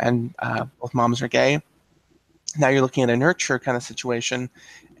 and both moms are gay, now you're looking at a nurture kind of situation,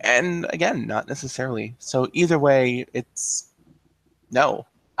 and again, not necessarily. So either way, it's no.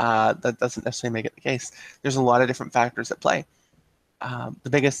 That doesn't necessarily make it the case. There's a lot of different factors at play. The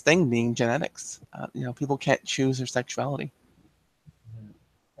biggest thing being genetics. People can't choose their sexuality. Mhm.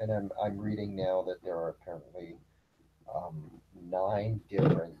 And I'm reading now that there are apparently nine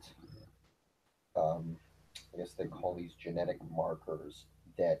different I guess they call these genetic markers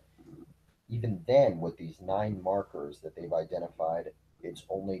that even then with these nine markers that they've identified, it's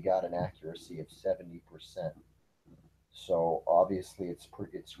only got an accuracy of 70%. So obviously, it's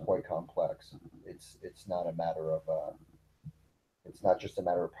quite complex. It's not a matter of it's not just a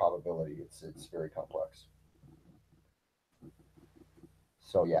matter of probability. It's very complex.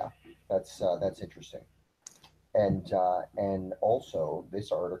 So yeah, that's interesting. And also,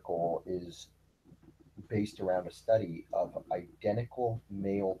 this article is based around a study of identical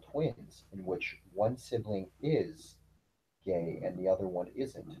male twins in which one sibling is gay and the other one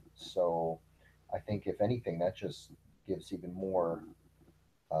isn't. So I think, if anything, that just gives even more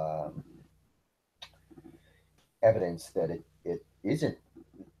um, evidence that it isn't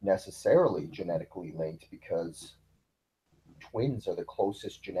necessarily genetically linked, because twins are the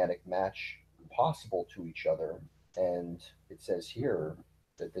closest genetic match possible to each other. And it says here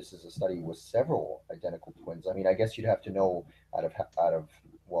that this is a study with several identical twins. I mean, I guess you'd have to know out of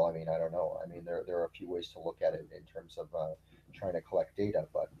well, I mean, I don't know. I mean, there are a few ways to look at it in terms of trying to collect data.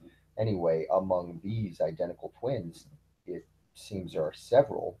 But anyway, among these identical twins, it seems there are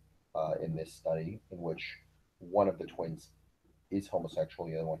several in this study in which one of the twins is homosexual,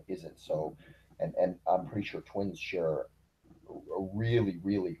 the other one isn't. So, and I'm pretty sure twins share a really,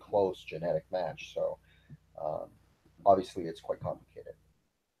 really close genetic match. So um, obviously, it's quite complicated.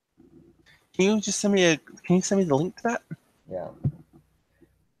 Can you send me the link to that? Yeah,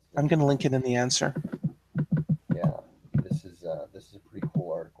 I'm gonna link it in the answer. yeah. This is a pretty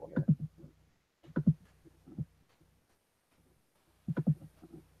cool article here.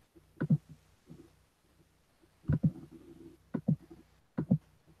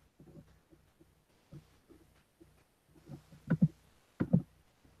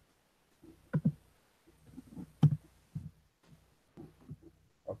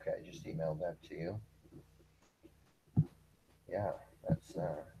 Okay, I just emailed that to you. Yeah, that's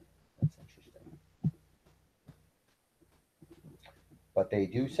interesting. But they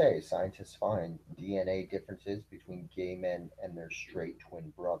do say scientists find DNA differences between gay men and their straight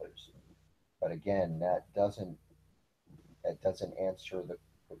twin brothers. But again, that doesn't answer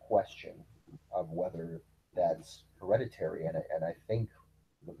the question of whether that's hereditary. And I think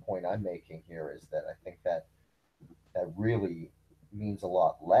the point I'm making here is that I think that really means a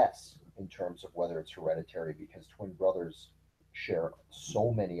lot less in terms of whether it's hereditary, because twin brothers share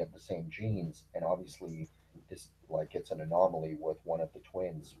so many of the same genes, and obviously this, like, it's an anomaly with one of the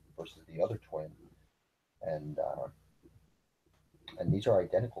twins versus the other twin, and and these are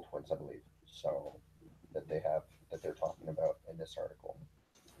identical twins, I believe. So that they have that they're talking about in this article,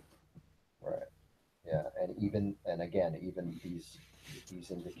 right? Yeah, and again, even these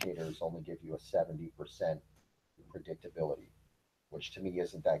indicators only give you a 70% predictability, which to me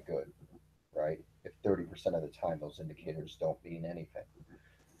isn't that good, right? If 30% of the time those indicators don't mean anything.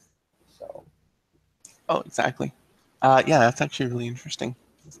 So Oh, exactly. Yeah, that's actually really interesting.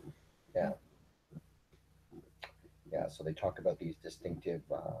 yeah, yeah. So they talk about these distinctive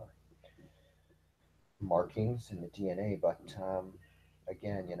markings in the DNA, but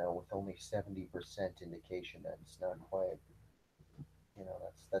again, with only 70% indication, that's not quite,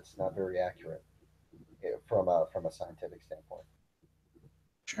 that's not very accurate, from a scientific standpoint.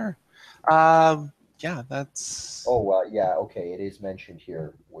 Sure. Yeah, that's Oh, yeah, okay. It is mentioned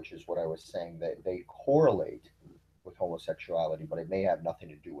here, which is what I was saying, that they correlate with homosexuality, but it may have nothing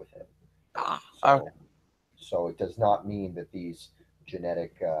to do with it. okay. So, so it does not mean that these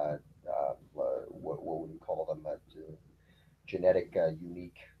genetic, what would you call them? Genetic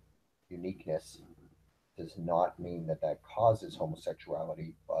uniqueness does not mean that that causes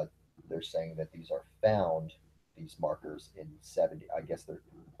homosexuality, but they're saying that these markers in 70. I guess their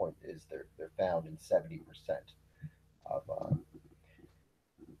point is they're found in 70%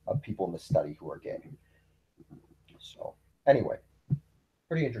 of people in the study who are gay. So anyway,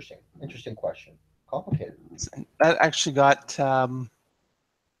 pretty interesting question. Complicated. That actually got a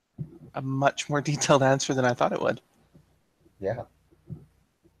much more detailed answer than I thought it would. Yeah,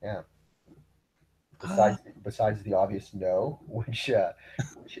 yeah. Uh, Besides the obvious no,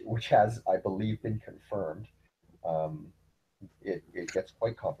 which has, I believe, been confirmed. Um, it gets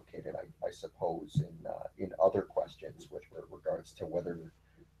quite complicated, I suppose, in other questions with regards to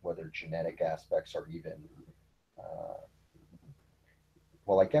whether genetic aspects are even. Uh,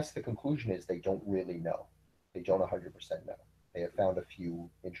 well, I guess the conclusion is they don't really know. They don't 100% know. They have found a few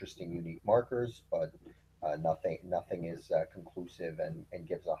interesting, unique markers, but nothing is conclusive and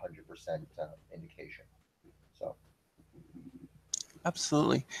gives 100% indication. So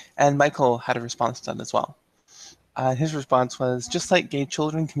Absolutely. And Michael had a response to that as well. His response was, just like gay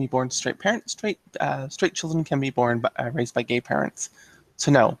children can be born to straight parents, straight children can be raised by gay parents.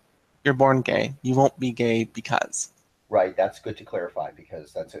 So no, you're born gay. You won't be gay because. right, that's good to clarify,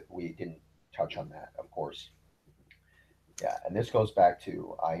 because that's it. We didn't touch on that, of course. Yeah, and this goes back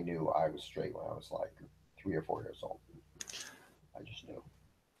to I knew I was straight when I was like 3 or 4 years old. I just knew.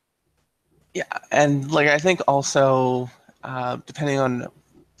 Yeah, and like I think also, depending on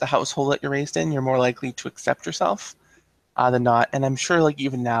the household that you're raised in, you're more likely to accept yourself than not. And I'm sure, like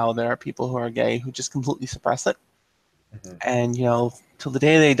even now, there are people who are gay who just completely suppress it, Hmm. and till the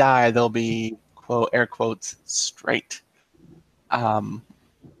day they die, they'll be quote air quotes straight. Um,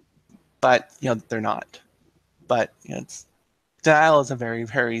 but they're not. But it's denial is a very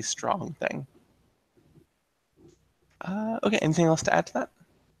very strong thing. Okay, anything else to add to that?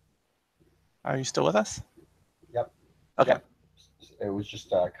 Are you still with us? Yep, Okay. yep. It was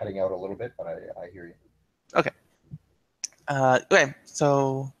just cutting out a little bit, but I hear you. Okay. Okay.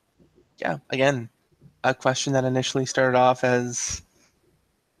 So yeah, again, a question that initially started off as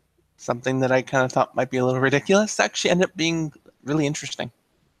something that I kind of thought might be a little ridiculous actually ended up being really interesting.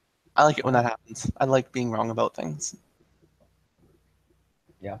 I like it when Well, that happens. I like being wrong about things.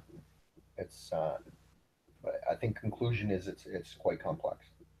 yeah, it's. But I think conclusion is it's quite complex.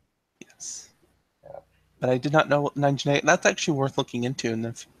 Yes. Yeah, But I did not know what 1998. That's actually worth looking into, and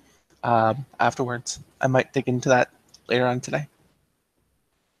if afterwards, I might dig into that later on today.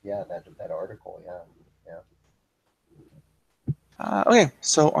 yeah. That article. Yeah, yeah. Okay,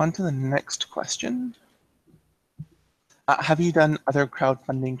 so on to the next question. Have you done other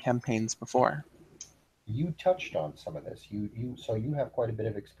crowdfunding campaigns before? You touched on some of this. So you have quite a bit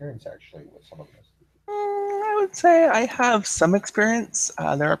of experience actually with some of this. I would say I have some experience.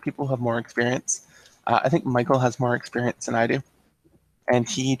 There are people who have more experience. I think Michael has more experience than I do, and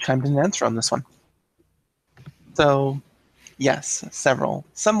he chimed in an answer on this one. So, yes, several.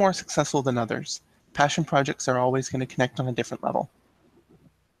 Some more successful than others. Passion projects are always going to connect on a different level.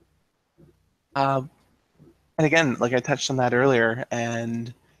 Uh, and again, like I touched on that earlier,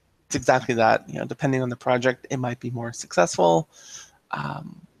 and it's exactly that. Depending on the project, it might be more successful.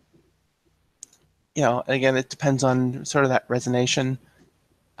 Um, again, it depends on sort of that resonation.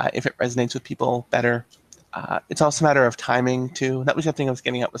 If it resonates with people better. It's also a matter of timing too. That was the thing I was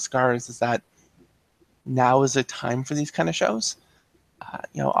getting at with Scars is that now is a time for these kind of shows.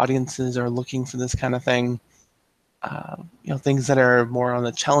 Audiences are looking for this kind of thing. Things that are more on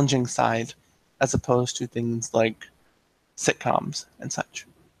the challenging side, as opposed to things like sitcoms and such.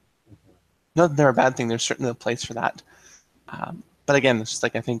 Hmm. Not that they're a bad thing. There's certainly a place for that. But again, it's just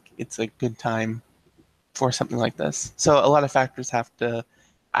like I think it's a good time for something like this. So a lot of factors have to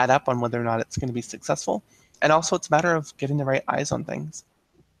add up on whether or not it's going to be successful. And also, it's a matter of getting the right eyes on things.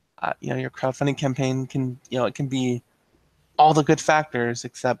 Your crowdfunding campaign can, it can be all the good factors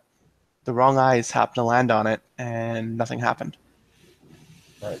except the wrong eyes happen to land on it and nothing happened.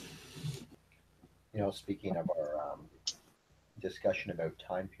 Right. Speaking of our discussion about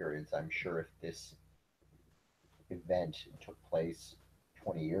time periods, I'm sure if this event took place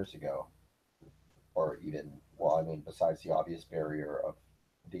 20 years ago, or even, well, I mean, besides the obvious barrier of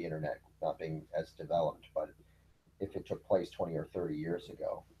the internet not being as developed, but if it took place 20 or 30 years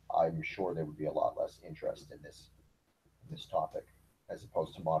ago, I'm sure there would be a lot less interest in this topic as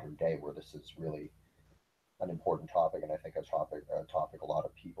opposed to modern day where this is really an important topic, and I think a topic a lot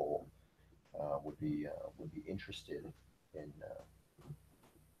of people would be interested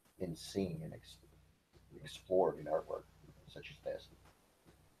in seeing and explored in artwork such as this.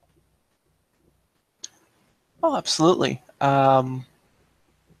 Oh, absolutely.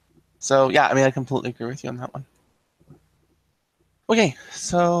 So yeah, I mean, I completely agree with you on that one. Okay,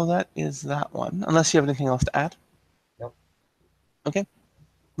 so that is that one. Unless you have anything else to add. Nope. Okay,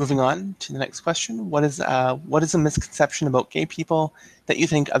 moving on to the next question. What is a misconception about gay people that you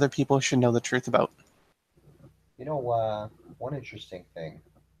think other people should know the truth about? One interesting thing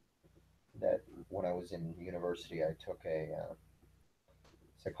that when I was in university, I took a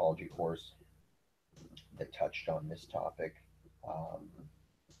psychology course that touched on this topic, um,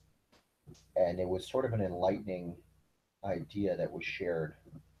 and it was sort of an enlightening idea that was shared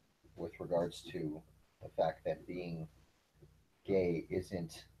with regards to the fact that being gay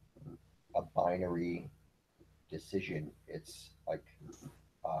isn't a binary decision. It's like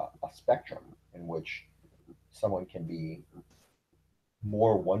a spectrum in which someone can be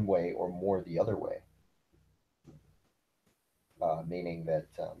more one way or more the other way, meaning that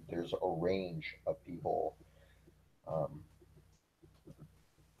there's a range of people, um,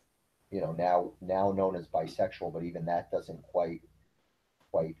 now known as bisexual, but even that doesn't quite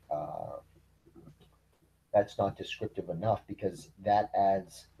that's not descriptive enough because that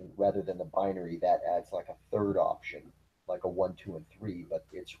adds, rather than the binary, that adds like a third option, like a one, two, and three, but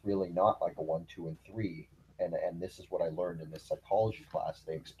it's really not like a one, two, and three. And this is what I learned in this psychology class.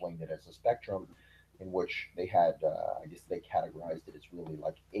 They explained it as a spectrum. in which they had, I guess they categorized it as really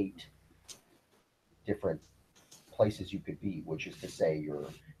like 8 different places you could be, which is to say you're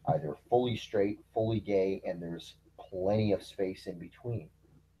either fully straight, fully gay, and there's plenty of space in between.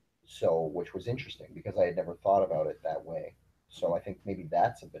 So, which was interesting because I had never thought about it that way. So I think maybe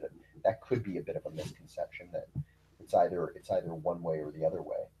that could be a bit of a misconception that it's either one way or the other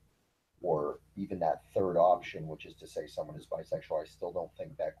way, or even that third option, which is to say someone is bisexual. I still don't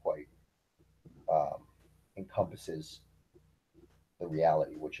think that quite um, encompasses the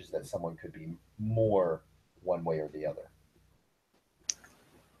reality, which is that someone could be more one way or the other.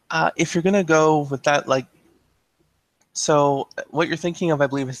 If you're gonna go with that, like, so what you're thinking of, I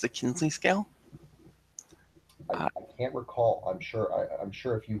believe, is the Kinsey scale. Uh, I can't recall. I'm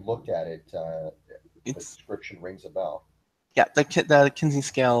sure if you looked at it, the it's description rings a bell. Yeah, the Kinsey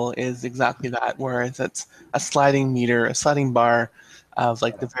scale is exactly that, whereas it's a sliding meter, a sliding bar of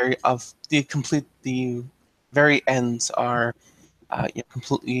like the very ends are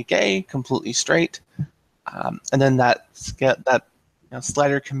completely gay, completely straight, and then that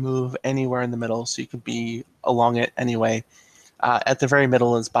slider can move anywhere in the middle, so you could be along it anyway. At the very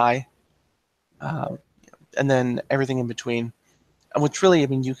middle is bi, um, Right. and then everything in between. And which really, I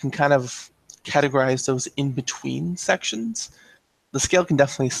mean, you can kind of categorize those in between sections. The scale can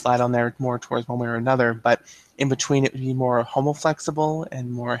definitely slide on there more towards one way or another, but in between it would be more homoflexible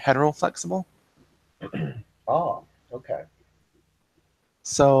and more heteroflexible. Ah, okay.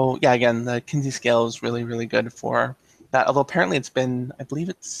 So yeah, again, the Kinsey scale is really, really good for that. Although apparently I believe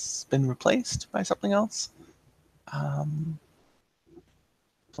it's been replaced by something else. Um,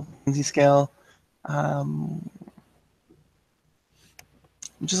 Kinsey scale. Um,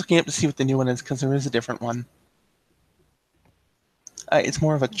 I'm just looking up to see what the new one is because there is a different one. It's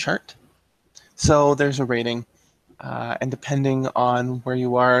more of a chart. So there's a rating, and depending on where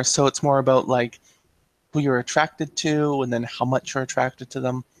you are, so it's more about like who you're attracted to and then how much you're attracted to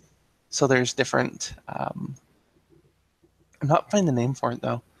them. So there's different. I'm not finding the name for it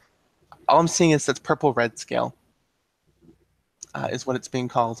though. All I'm seeing is that purple red scale is what it's being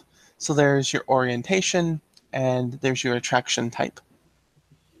called. So there's your orientation and there's your attraction type.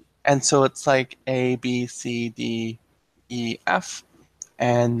 And so it's like A, B, C, D, E, F,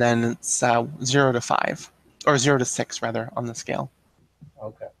 and then it's 0 to 5, or 0 to 6 rather, on the scale.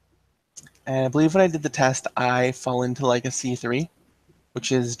 Okay. And I believe when I did the test, I fall into like a C3,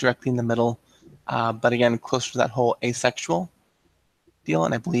 which is directly in the middle, but again, closer to that whole asexual deal.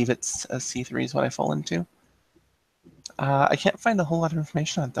 And I believe it's a C3 is what I fall into. I can't find a whole lot of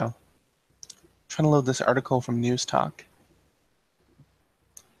information on it though. I'm trying to load this article from News Talk.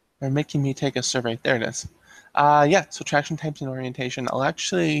 They're making me take a survey. There it is. Yeah, so traction types and orientation. I'll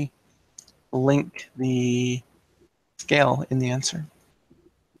actually link the scale in the answer.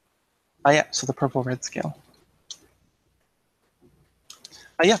 Yeah, so the purple red scale.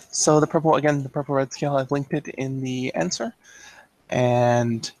 Yeah, so the purple red scale, I've linked it in the answer.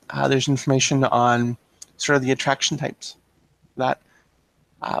 And there's information on sort of the attraction types for that.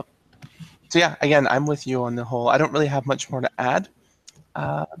 Uh, so yeah, again, I'm with you on the whole. I don't really have much more to add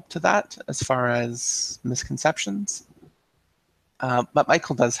to that as far as misconceptions. But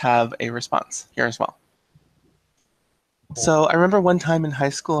Michael does have a response here as well. Cool. So I remember one time in high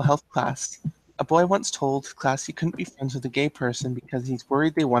school health class, a boy once told class he couldn't be friends with a gay person because he's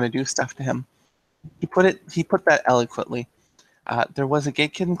worried they want to do stuff to him. He put that eloquently. There was a gay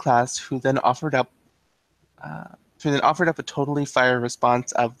kid in class uh, who then offered up a totally fire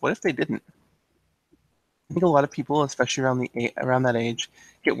response of, "What if they didn't?" I think a lot of people, especially around that age,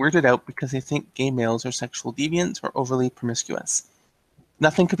 get weirded out because they think gay males are sexual deviants or overly promiscuous.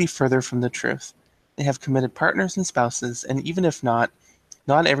 Nothing could be further from the truth. They have committed partners and spouses, and even if not,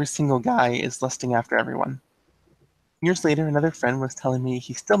 not every single guy is lusting after everyone. Years later, another friend was telling me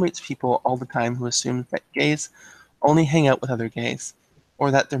he still meets people all the time who assume that gays only hang out with other gays,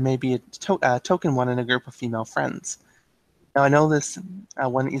 or that there may be a token one in a group of female friends. Now, I know this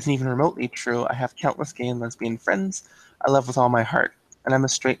one isn't even remotely true. I have countless gay and lesbian friends I love with all my heart, and I'm a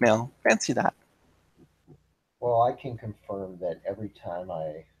straight male. Fancy that. Well, I can confirm that every time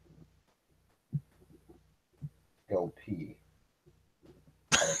I go pee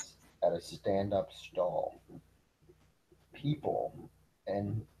at a stand-up stall, people,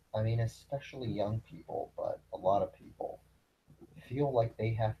 and I mean especially young people, but a lot of people feel like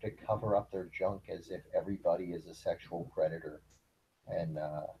they have to cover up their junk as if everybody is a sexual predator and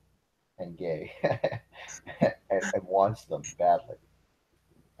gay and wants them badly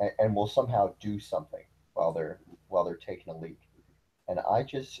and will somehow do something while they're taking a leak. And I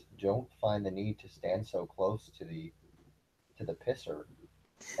just don't find the need to stand so close to the pisser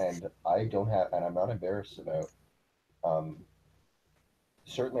and I don't have, and I'm not embarrassed about. Um,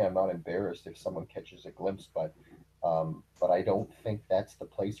 Certainly, I'm not embarrassed if someone catches a glimpse, but I don't think that's the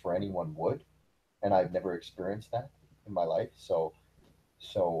place where anyone would, and I've never experienced that in my life. So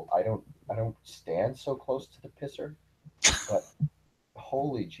I don't stand so close to the pisser, but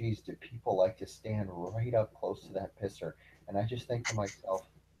holy jeez, do people like to stand right up close to that pisser? And I just think to myself,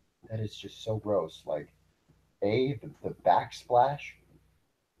 that is just so gross. Like, the backsplash,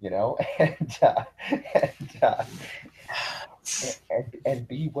 and and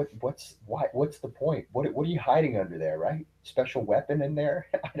B, what's the point? What are you hiding under there, right? Special weapon in there?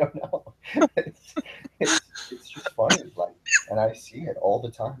 I don't know. It's it's just funny, like, and I see it all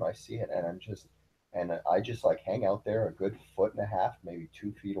the time. I see it, and I just like hang out there a good foot and a half, maybe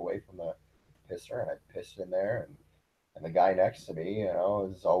 2 feet away from the pisser, and I piss in there, and the guy next to me,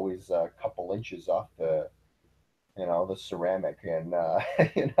 is always a couple inches off the ceramic, and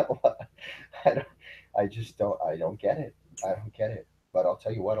I don't, I don't get it. I don't get it. But I'll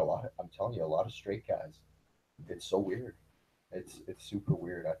tell you what, I'm telling you, a lot of straight guys, it's so weird. It's super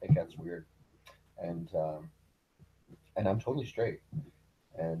weird. I think that's weird, and I'm totally straight,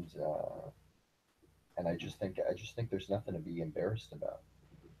 and I just think there's nothing to be embarrassed about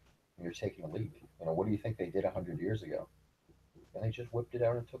when you're taking a leak. What do you think they did 100 years ago? And they just whipped it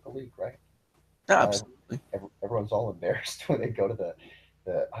out and took a leak, right? No, Now absolutely. everyone's all embarrassed when they go to the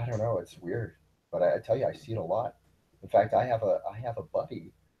I don't know, it's weird, but I tell you, I see it a lot. In fact, I have a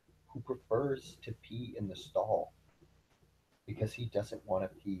buddy who prefers to pee in the stall because he doesn't want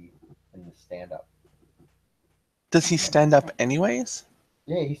to pee in the stand up. Does he stand up anyways?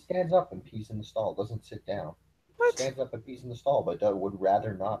 Yeah, he stands up and pees in the stall, doesn't sit down. What? Stands up and pees in the stall, but would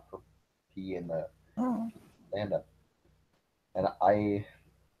rather not pee in the Oh. stand up. And I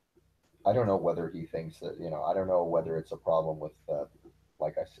don't know whether he thinks that, I don't know whether it's a problem with,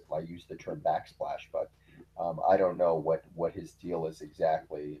 like I use the term backsplash, but I don't know what his deal is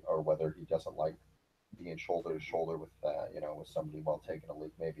exactly, or whether he doesn't like being shoulder to shoulder with somebody while taking a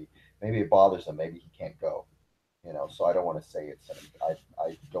leak. Maybe it bothers him. Maybe he can't go. So I don't want to say I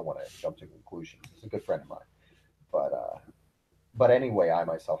don't want to jump to conclusions. He's a good friend of mine, but anyway, I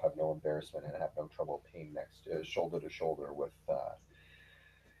myself have no embarrassment and have no trouble peeing next shoulder to shoulder with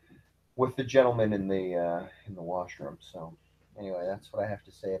the gentleman in the washroom. So anyway, that's what I have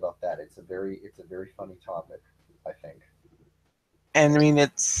to say about that. It's a very funny topic, I think. And I And mean,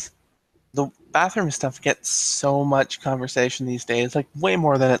 it's the bathroom stuff gets so much conversation these days, like way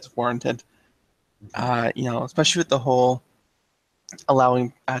more than it's warranted. mhm, Especially with the whole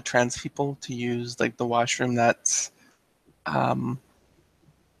allowing trans people to use like the washroom that's um,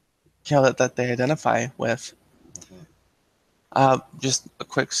 that they identify with. mhm, Just a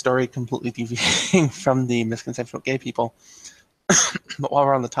quick story, completely deviating from the misconception of gay people. But while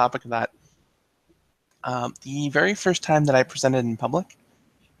we're on the topic of that, the very first time that I presented in public,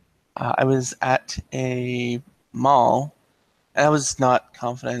 I was at a mall, and I was not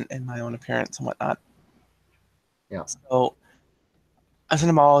confident in my own appearance and whatnot. yeah, So I was in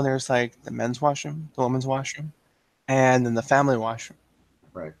a mall, and there's like the men's washroom, the women's washroom, and then the family washroom.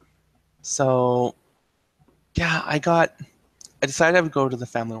 right, So yeah, I decided I would go to the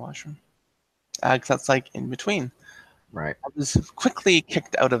family washroom because that's like in between. right. I was quickly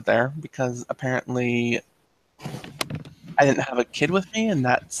kicked out of there because apparently I didn't have a kid with me, and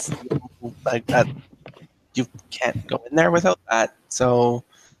that's like that you can't go in there without that. So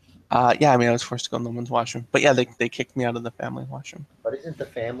yeah, I mean I was forced to go in the women's washroom, but yeah, they kicked me out of the family washroom. But isn't the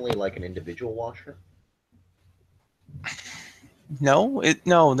family like an individual washroom? No,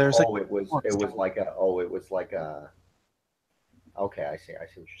 there's like Oh, it was four it was stalls. like a oh it was like a okay, I see what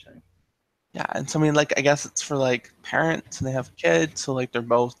you're saying. Yeah, and so I mean like I guess it's for like parents and they have kids, so like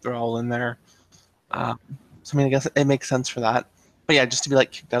they're all in there. Right. Um, so I mean I guess it makes sense for that. But yeah, just to be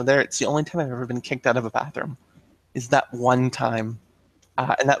like kicked out of there, it's the only time I've ever been kicked out of a bathroom. Is that one time.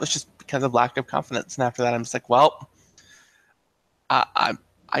 And that was just because of lack of confidence. And after that, I'm just like, well, I, I,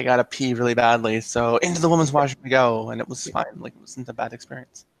 I gotta pee really badly. So into the women's washroom we go. And it was fine. Like, it wasn't a bad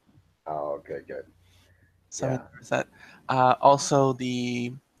experience. Oh, good, good. So, I mean, Yeah, there was that. Also,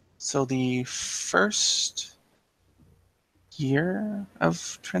 the first year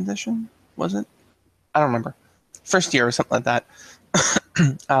of transition, was it? I don't remember. First year or something like that.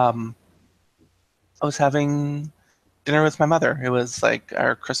 um, I was having dinner with my mother. It was like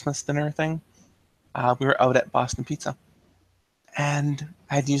our Christmas dinner thing. We were out at Boston Pizza. And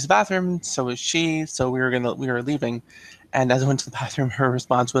I had to use the bathroom, so was she. So we were leaving, and as I went to the bathroom, her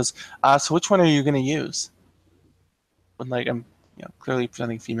response was, "So which one are you gonna use?" When like I'm, clearly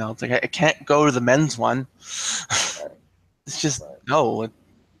presenting female, it's like I can't go to the men's one. right, It's just right. no.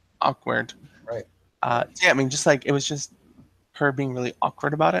 awkward. Right. Right. So yeah, I mean, just like it was just her being really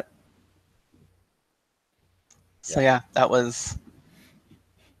awkward about it. So Yeah. yeah, that was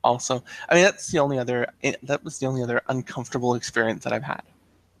also. I mean, that was the only other uncomfortable experience that I've had,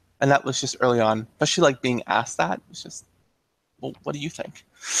 and that was just early on. Especially like being asked that. It's just, well, what do you think?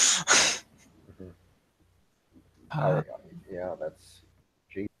 Hmm. Uh, I, yeah, that's,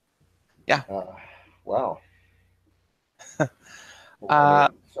 gee. yeah. Uh, wow. Well, I Uh,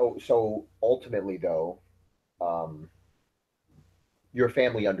 mean, so ultimately, though, um, your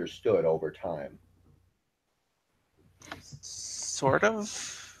family understood over time. Sort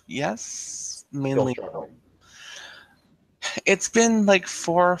of. Yes. Still Mainly no. struggling. It's been like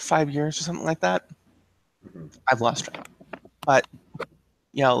 4 or 5 years or something like that. Hmm. I've lost track. But,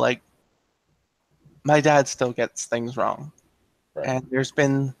 like my dad still gets things wrong. Right. And there's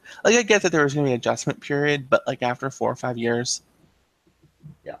been, like, I get that there was going to be an adjustment period, but like after 4 or 5 years,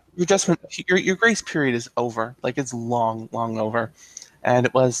 Yeah. your I get adjustment, that. your grace period is over. Like it's long, long over. And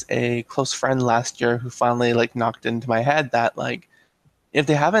it was a close friend last year who finally like knocked into my head that like if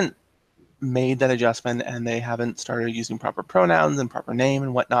they haven't made that adjustment and they haven't started using proper pronouns and proper name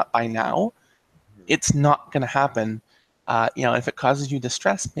and whatnot by now, Mhm. it's not going to happen. If it causes you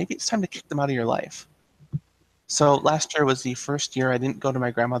distress, maybe it's time to kick them out of your life. So last year was the first year I didn't go to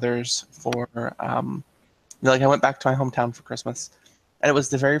my grandmother's for, like I went back to my hometown for Christmas, and it was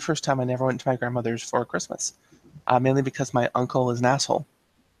the very first time I never went to my grandmother's for Christmas, mainly because my uncle is an asshole,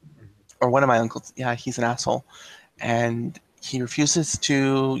 or one of my uncles. Yeah, he's an asshole, and he refuses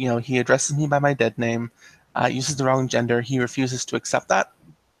to, he addresses me by my dead name, uses the wrong gender. He refuses to accept that.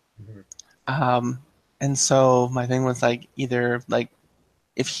 Mhm. Um, and so my thing was like, either like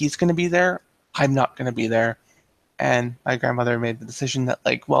if he's going to be there, I'm not going to be there. And my grandmother made the decision that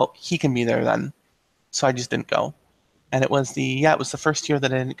like, well, he can be there then. So I just didn't go. And it was the first year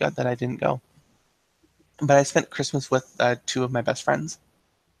that I didn't go. But I spent Christmas with two of my best friends.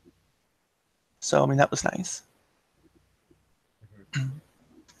 So I mean that was nice. Mhm.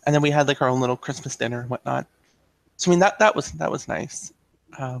 And then we had like our own little Christmas dinner and whatnot. So I mean that was nice.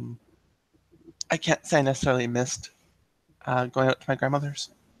 Um, I can't say I necessarily missed going out to my grandmother's,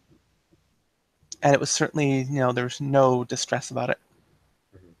 and it was certainly there was no distress about it.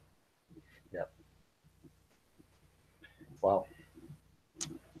 Mhm. Yeah. Wow.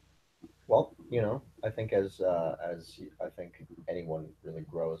 Well, I think as I think anyone really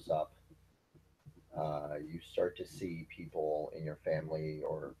grows up, you start to see people in your family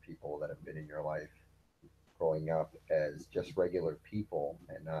or people that have been in your life growing up as just regular people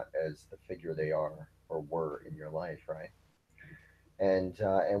and not as the figure they are or were in your life, right? And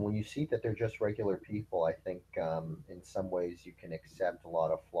when you see that they're just regular people, I think in some ways you can accept a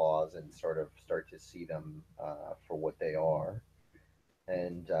lot of flaws and sort of start to see them for what they are,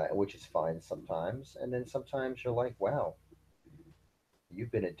 and which is fine sometimes. And then sometimes you're like, wow,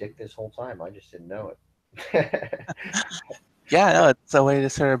 you've been a dick this whole time. I just didn't know it. Yeah, no, it's a way to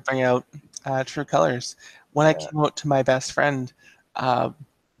sort of bring out true colors. When I Yeah. came out to my best friend, uh,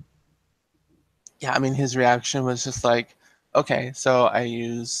 yeah, I mean his reaction was just like, okay, so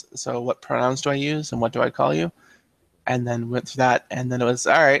what pronouns do I use and what do I call you? And then went through that, and then it was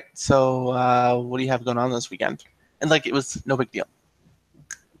all right. So what do you have going on this weekend? And like it was no big deal.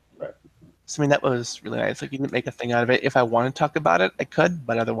 Right. So I mean that was really nice. Like you didn't make a thing out of it. If I want to talk about it, I could,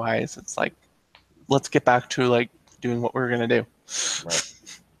 but otherwise, it's like let's get back to like doing what we are gonna do. Right.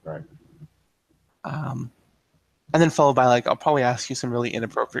 Right. Um, and then followed by like I'll probably ask you some really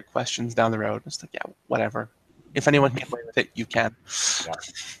inappropriate questions down the road. It's like yeah, whatever. If anyone can play with it, you can. Yeah.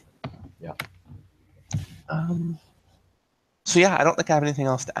 Yeah. Um, so yeah, I don't think I have anything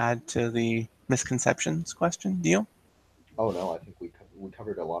else to add to the misconceptions question. Do you? Oh no, I think we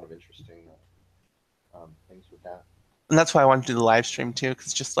covered a lot of interesting things with that. And that's why I wanted to do the live stream too,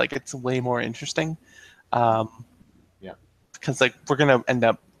 because just like it's way more interesting. Um, Yeah. because like we're gonna end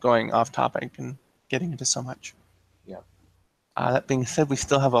up going off topic and getting into so much. Yeah. That being said, we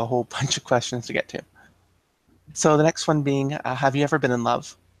still have a whole bunch of questions to get to. So the next one being, have you ever been in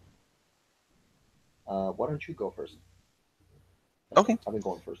love? Why don't you go first? Okay, I've been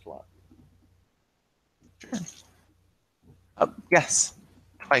going first a lot. sure. Yes,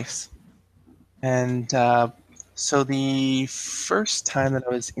 twice. And so the first time that I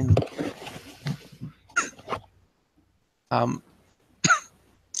was in, um,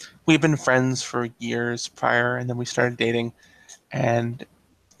 we've been friends for years prior, and then we started dating, and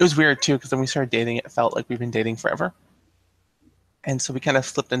it was weird too because then we started dating. It felt like we've been dating forever, and so we kind of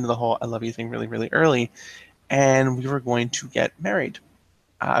slipped into the whole "I love you" thing really, really early, and we were going to get married.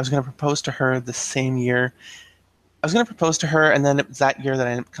 I was going to propose to her the same year I was going to propose to her, and then it was that year that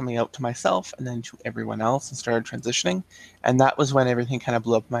I ended up coming out to myself and then to everyone else and started transitioning. And that was when everything kind of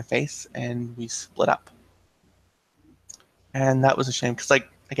blew up in my face and we split up. And that was a shame because, like,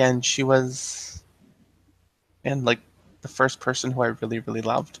 again, she was, and like, the first person who I really, really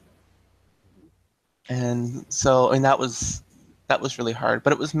loved. And so, and that was really hard,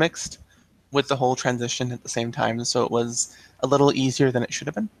 but it was mixed with the whole transition at the same time. So it was a little easier than it should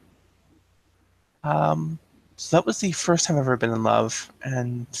have been. Um, so that was the first time I've ever been in love,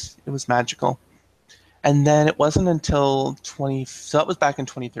 and it was magical. And then it wasn't until 20, so that was back in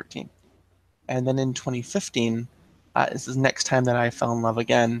 2013. And then in 2015, is the next time that I fell in love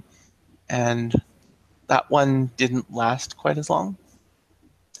again. And that one didn't last quite as long.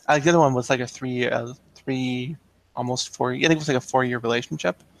 The other one was like a almost 4, I think it was like a 4-year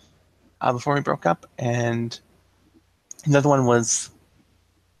relationship before we broke up. And another one was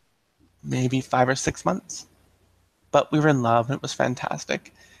maybe 5 or 6 months. But we were in love and it was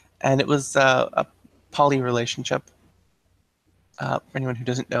fantastic. And it was a poly relationship. For anyone who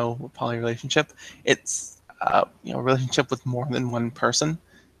doesn't know a poly relationship, it's a relationship with more than one person.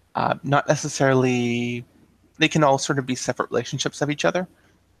 Not necessarily, they can all sort of be separate relationships of each other.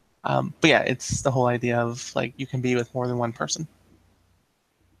 But yeah, it's the whole idea of like you can be with more than one person.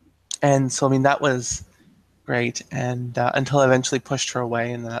 And so, I mean, that was great. And until I eventually pushed her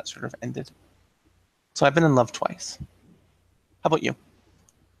away, and then that sort of ended. So I've been in love twice. How about you?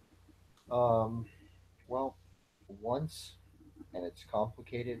 Um, well, once, and it's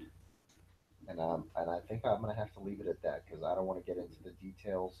complicated, and I think I'm gonna have to leave it at that because I don't want to get into the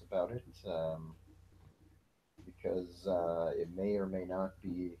details about it, because it may or may not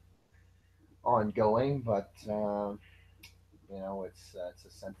be ongoing, but it's a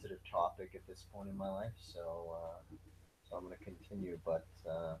sensitive topic at this point in my life, so I'm gonna continue, but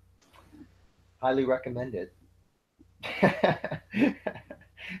highly recommend it.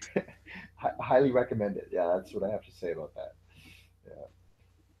 Highly recommend it. Yeah, that's what I have to say about that. Yeah,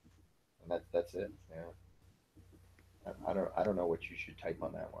 and that's it. Yeah, I don't know what you should type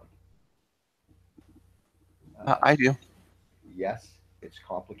on that one. Uh, I do. yes, it's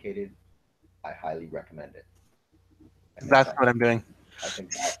complicated. I highly recommend it, and That's what I'm doing. I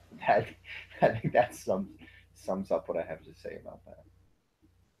think that I think that sums up what I have to say about that.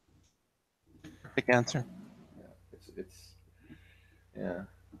 Perfect answer. Yeah, it's yeah.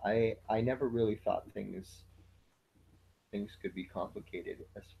 I never really thought things could be complicated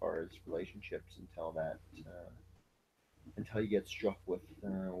as far as relationships until you get struck with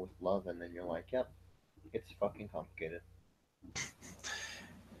love, and then you're like, yep, it's fucking complicated.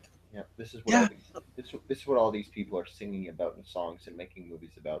 Yep, Yeah, this is what all these people are singing about in songs and making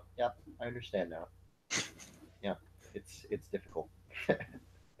movies about. Yep, I understand now. Yep, it's difficult.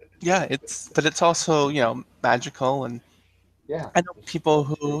 yeah. But it's also magical, and Yeah, I know there's people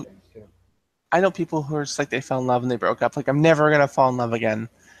such great who things too. I know people who are just like they fell in love and they broke up. Like I'm never gonna fall in love again.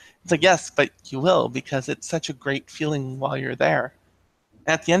 It's like yes, but you will because it's such a great feeling while you're there.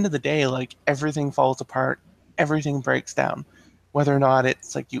 At the end of the day, like everything falls apart, everything breaks down, whether or not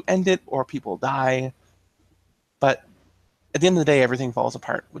it's like you end it or people die. But at the end of the day, everything falls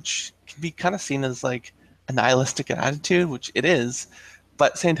apart, which can be kind of seen as like a nihilistic attitude, which it is. But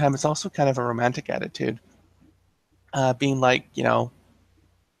at the same time, it's also kind of a romantic attitude, being like,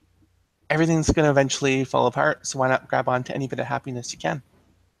 everything's going to eventually fall apart. So why not grab onto any bit of happiness you can?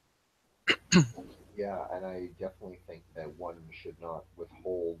 Yeah, and I definitely think that one should not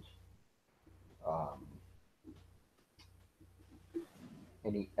withhold um,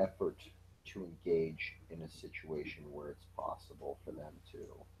 any effort to engage in a situation where it's possible for them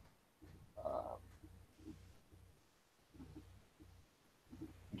to um,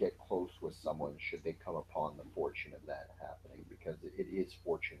 get close with someone should they come upon the fortune of that happening, because it is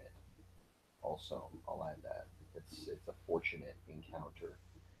fortunate. Also, I'll add that it's a fortunate encounter,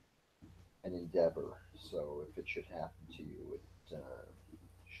 an endeavor. So if it should happen to you, it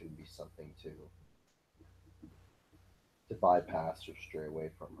shouldn't be something to bypass or stray away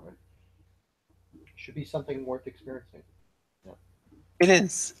from. Right? It should be something worth experiencing. Yeah, It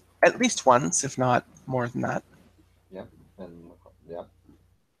is at least once, if not more than that. yeah, and yeah.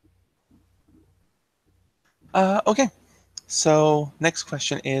 Okay, so next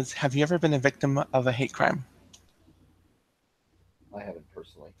question is: have you ever been a victim of a hate crime? I haven't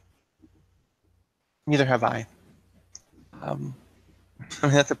personally. Neither have I. Um, I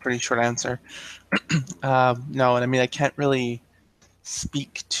mean, that's a pretty short answer. No, and I mean, I can't really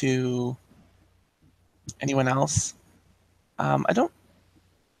speak to anyone else. I don't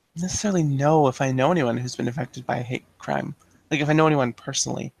necessarily know if I know anyone who's been affected by a hate crime. Like, if I know anyone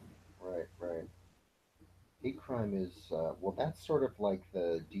personally. Right, right. hate crime is well, that's sort of like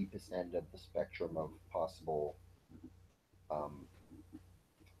the deepest end of the spectrum of possible. Um,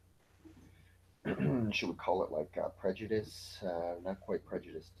 should we call it like prejudice? Not quite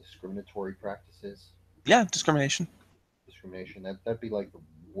prejudice, discriminatory practices, Yeah, discrimination. discrimination. That'd be like the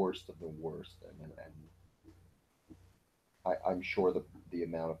worst of the worst, and I'm sure the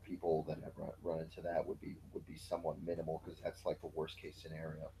amount of people that have run into that would be somewhat minimal because that's like the worst case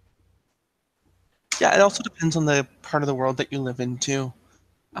scenario. Yeah, it also Uh, depends on the part of the world that you live in too.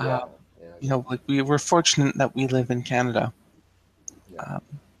 Uh, yeah, yeah, I guess. like we're fortunate that we live in Canada, Yeah, um,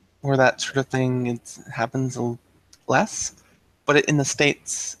 where that yeah. sort of thing happens less. But in the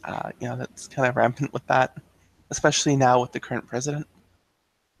States, that's kind of rampant with that, especially now with the current president.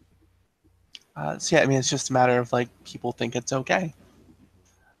 So yeah, I mean, it's just a matter of like people think it's okay,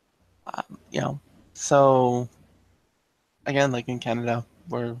 you know. So again, like in Canada,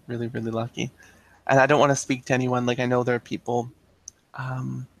 we're really, really lucky. And I don't want to speak to anyone. Like I know there are people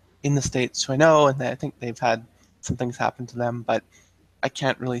um, in the States who I know, and I think they've had some things happen to them, but I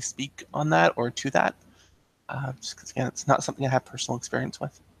can't really speak on that or to that, just because again, it's not something I have personal experience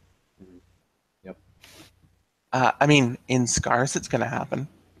with. Hmm. Yep. I mean, in Scars, it's going to happen.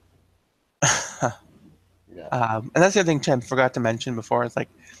 Yeah. And that's the other thing Tim forgot to mention before. Is like,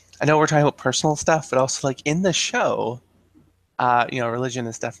 I know we're talking about personal stuff, but also like in the show, religion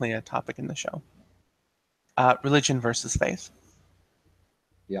is definitely a topic in the show. Religion versus faith,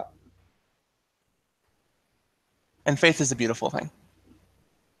 Yeah. and faith is a beautiful thing.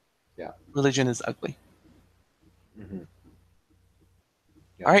 Yeah. Religion is ugly. Hmm.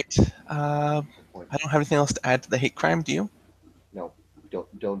 All Yep. right. Uh, Good point. I don't have anything else to add to the hate crime. Do you? No,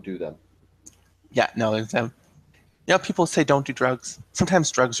 don't do them. Yeah, no. People say don't do drugs. Sometimes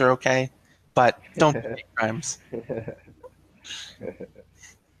drugs are okay, but don't do hate crimes.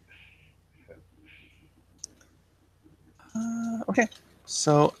 Okay.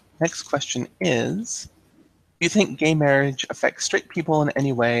 So next question is: do you think gay marriage affects straight people in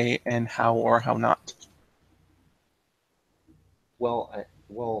any way, and how or how not?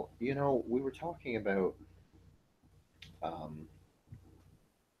 well, we were talking about. Um,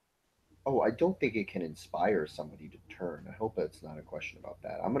 oh, I don't think it can inspire somebody to turn. I hope that's not a question about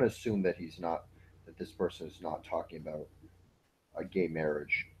that. I'm going to assume that he's not. That this person is not talking about a gay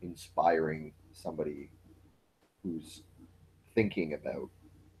marriage inspiring somebody who's thinking about.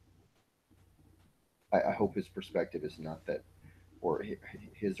 I hope his perspective is not that, or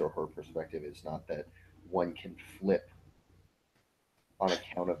his or her perspective is not that one can flip on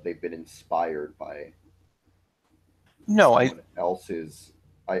account of they've been inspired by No, I someone else's.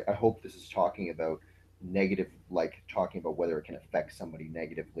 I hope this is talking about negative, like talking about whether it can affect somebody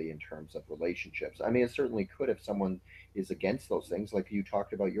negatively in terms of relationships. I mean, it certainly could if someone is against those things, like you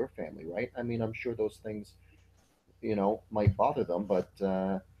talked about your family, right? I mean, I'm sure those things, might bother them, but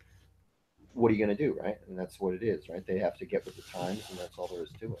what are you going to do, right? And that's what it is, right? They have to get with the times, and that's all there is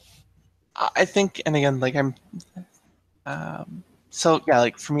to it. I think, and again, like um, so yeah,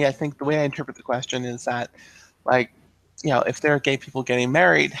 like for me, I think the way I interpret the question is that, like, if there are gay people getting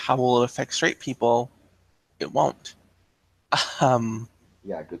married, how will it affect straight people? It won't. Um,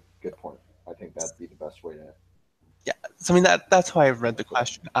 Yeah, good point. I think that'd be the best way to yeah, so I mean that's how I read the put it.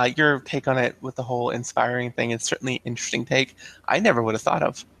 question. Your take on it with the whole inspiring thing is certainly an interesting take. I never would have thought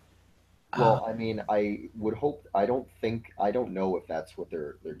of. Uh, Well, I mean, I would hope. I don't think. I don't know if that's what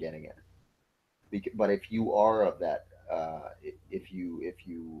they're getting at. But if you are of that, if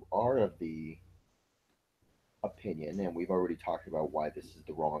you are of the opinion, and we've already talked about why this is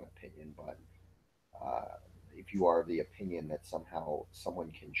the wrong opinion, but if you are of the opinion that somehow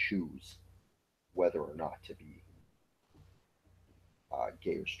someone can choose whether or not to be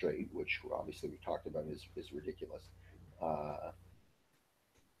gay or straight, which obviously we've talked about is ridiculous. Uh,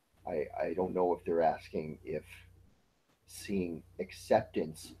 I don't know if they're asking if seeing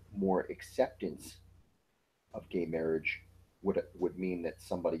more acceptance of gay marriage would mean that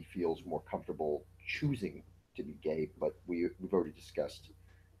somebody feels more comfortable choosing to be gay. But we've already discussed,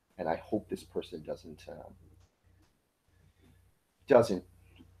 and I hope this person doesn't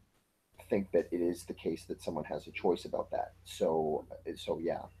think that it is the case that someone has a choice about that. So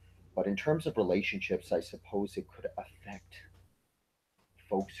yeah. But in terms of relationships, I suppose it could affect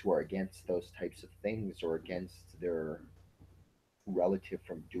folks who are against those types of things or against their relative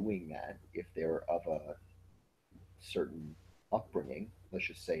from doing that if they're of a certain upbringing, let's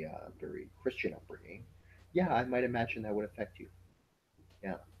just say a very Christian upbringing, yeah, I might imagine that would affect you.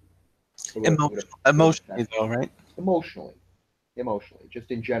 Yeah, it would Emotionally, affect though, right? emotionally, emotionally,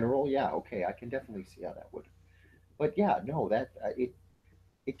 just in general. Yeah, okay, I can definitely see how that would. But yeah, no, that it.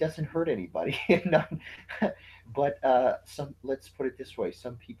 it doesn't hurt anybody. But some, let's put it this way: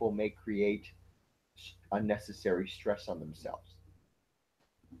 some people may create unnecessary stress on themselves,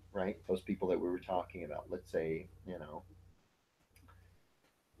 right? Those people that we were talking about. Let's say,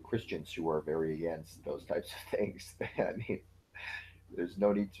 Christians who are very against those types of things. I mean, there's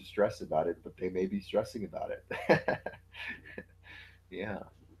no need to stress about it, but they may be stressing about it. Yeah,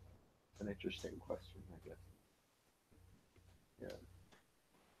 it's an interesting question, I guess.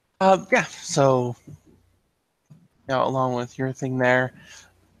 Yeah. Yeah. So, along with your thing there,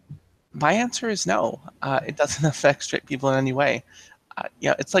 my answer is no. It doesn't affect straight people in any way.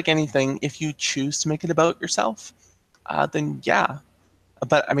 It's like anything. If you choose to make it about yourself, then yeah.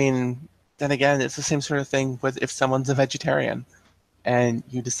 But I mean, then again, it's the same sort of thing with if someone's a vegetarian and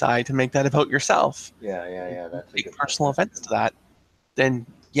you decide to make that about yourself, Yeah, yeah, and yeah. you That's a take good point. personal offense to that, then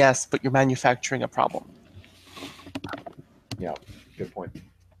yes, but you're manufacturing a problem. Yeah, good point.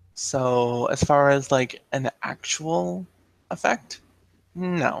 So as far as like an actual effect,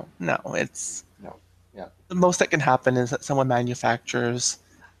 no, no. It's No, yeah, the most that can happen is that someone manufactures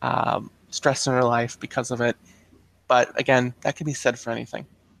stress in their life because of it. But again, that can be said for anything.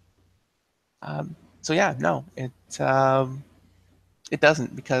 So yeah, no, it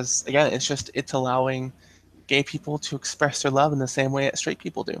doesn't because again, it's allowing gay people to express their love in the same way that straight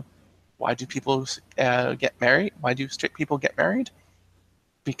people do. Why do people get married? Why do straight people get married?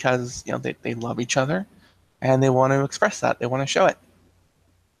 Because they love each other and they want to express that. They want to show it,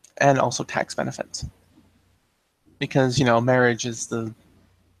 and also tax benefits because marriage is the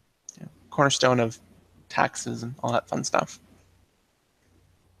cornerstone of taxes and all that fun stuff.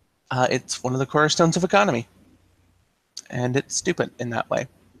 It's one of the cornerstones of economy, and it's stupid in that way.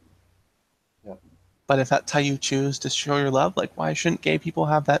 yeah. But if that's how you choose to show your love, like why shouldn't gay people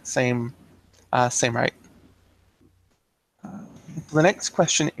have that same right? The next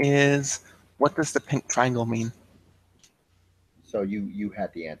question is, what does the pink triangle mean? So you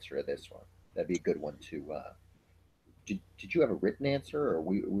had the answer to this one. That'd be a good one to. Did you have a written answer, or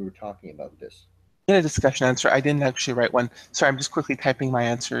we were talking about this? In a discussion answer, I didn't actually write one. Sorry, I'm just quickly typing my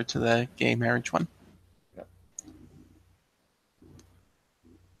answer to the gay marriage one. Yeah.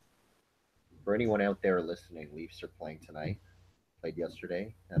 For anyone out there listening, Leafs are playing tonight. Played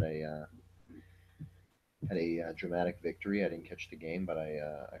yesterday. Had a dramatic victory. I didn't catch the game, but I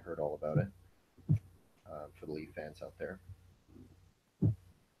heard all about it. For the Leaf fans out there.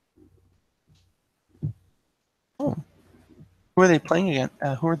 Oh, who are they playing against?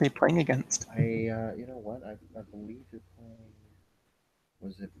 Who are they playing against? You know what? I believe they're playing.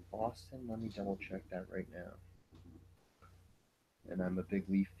 Was it Boston? Let me double check that right now. And I'm a big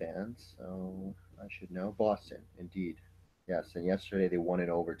Leaf fan, so I should know. Boston, indeed. Yes, and yesterday they won in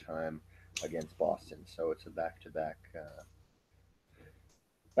overtime against Boston, so it's a back-to-back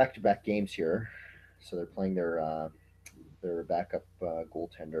games here. So they're playing their backup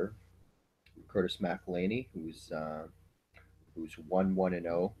goaltender Curtis McElhaney, who's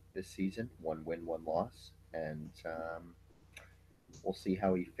 1-1-0 this season, 1 win, 1 loss, and we'll see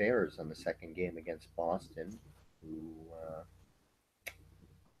how he fares on the second game against Boston, who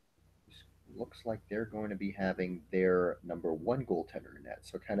looks like they're going to be having their number one goaltender in net.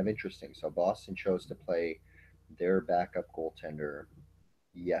 So kind of interesting. So Boston chose to play their backup goaltender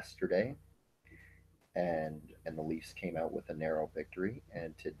yesterday, and the Leafs came out with a narrow victory.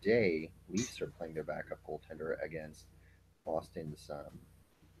 And today, Leafs are playing their backup goaltender against Boston's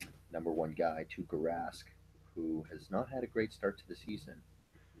number one guy, Tuukka Rask, who has not had a great start to the season.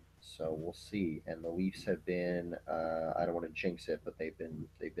 So we'll see. And the Leafs have been I don't want to jinx it, but they've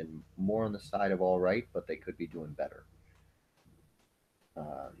been more on the side of all right, but they could be doing better.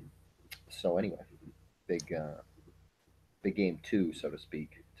 Um, so anyway, big big game two, so to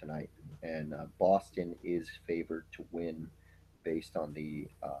speak, tonight, and Boston is favored to win based on the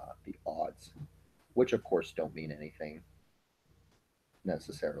odds, which of course don't mean anything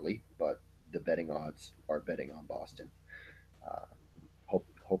necessarily, but the betting odds are betting on Boston. Uh,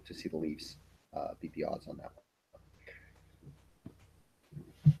 hope to see the Leafs beat the odds on that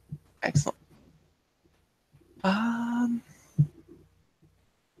one. Excellent. Um,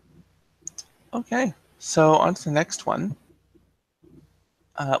 okay, so on to the next one.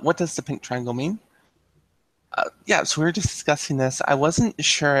 What does the pink triangle mean? Yeah, so we were just discussing this. I wasn't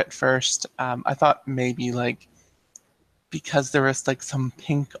sure at first. I thought maybe like because there was like some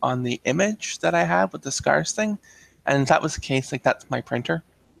pink on the image that I had with the scars thing, and if that was the case, like that's my printer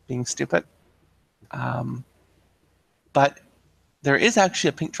being stupid. Um, but there is actually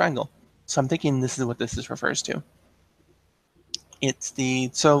a pink triangle, so I'm thinking this is what this is refers to. It's the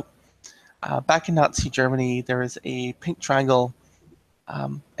so back in Nazi Germany, there was a pink triangle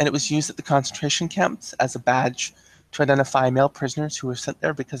And it was used at the concentration camps as a badge to identify male prisoners who were sent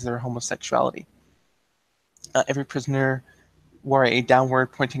there because of their homosexuality. Every prisoner wore a downward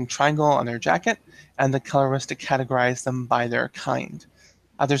pointing triangle on their jacket, and the color was to categorize them by their kind.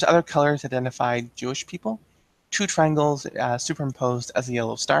 There's other colors that identified Jewish people, two triangles superimposed as a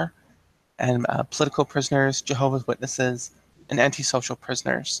yellow star, and political prisoners, Jehovah's Witnesses, and antisocial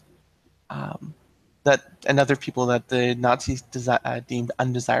prisoners, um, and other people that the Nazis deemed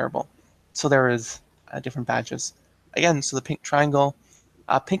undesirable. So there is different badges. Again, so the pink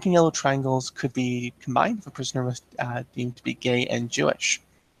and yellow triangles could be combined if a prisoner was deemed to be gay and Jewish.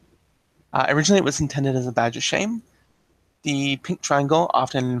 Originally, it was intended as a badge of shame. The pink triangle,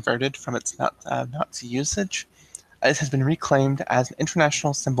 often inverted from its Nazi usage, has been reclaimed as an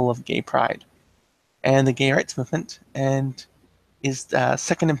international symbol of gay pride and the gay rights movement, and is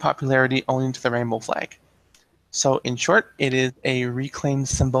second in popularity only to the rainbow flag. So, in short, it is a reclaimed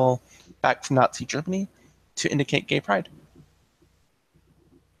symbol back from Nazi Germany to indicate gay pride.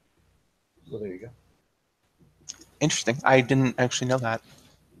 So there you go. Interesting. I didn't actually know that.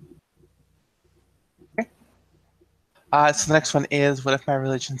 Okay. So the next one is, what if my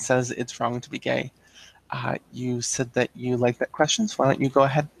religion says it's wrong to be gay? You said that you like that question, so why don't you go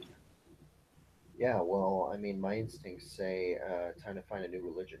ahead? Yeah, well, I mean, my instincts say time to find a new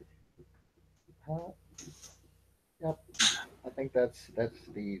religion. Huh? Yep. I think that's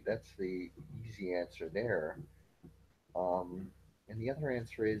the easy answer there. Um, and the other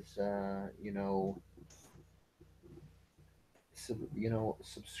answer is,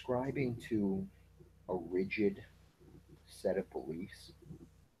 subscribing to a rigid set of beliefs.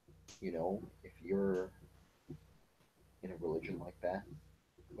 If you're in a religion like that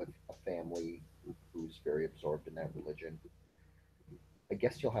with a family who's very absorbed in that religion, I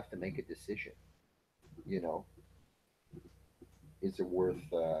guess you'll have to make a decision. You know, is it worth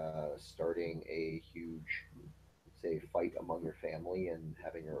starting a huge, say, fight among your family and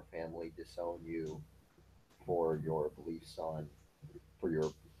having your family disown you for your beliefs on, for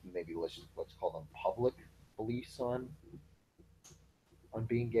your, maybe let's call them public beliefs on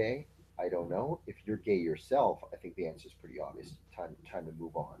being gay? I don't know. If you're gay yourself, I think the answer is pretty obvious. Time to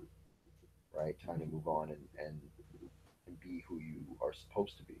move on, right? Time to move on and be who you are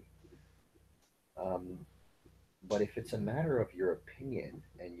supposed to be. Um, but if it's a matter of your opinion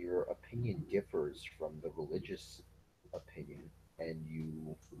and your opinion differs from the religious opinion and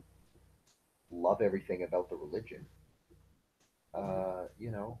you love everything about the religion, uh, you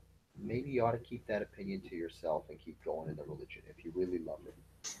know, maybe you ought to keep that opinion to yourself and keep going in the religion if you really love it.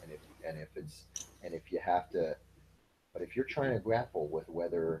 And if you have to, but if you're trying to grapple with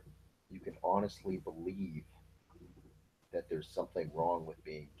whether you can honestly believe that there's something wrong with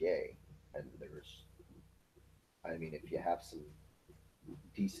being gay, and I mean, if you have some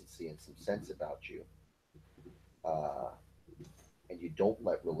decency and some sense about you, uh, and you don't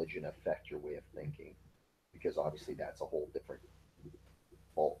let religion affect your way of thinking, because obviously that's a whole different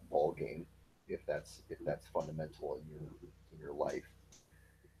ball game if that's fundamental in your life.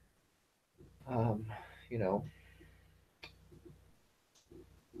 Um, you know,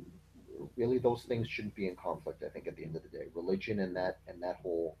 really, those things shouldn't be in conflict. I think at the end of the day, religion and that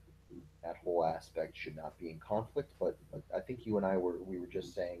whole aspect should not be in conflict. But I think you and we were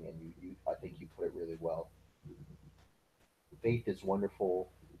just saying, and you I think you put it really well. Faith is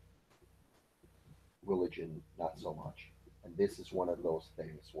wonderful, religion not so much. And this is one of those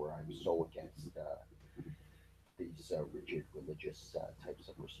things where I'm so against these rigid religious types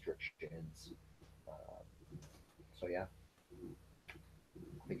of restrictions. Uh, so yeah,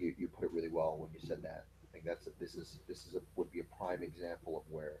 I think you put it really well when you said that. I think would be a prime example of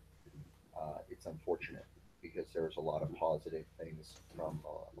where it's unfortunate because there's a lot of positive things from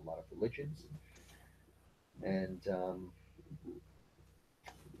a lot of religions, and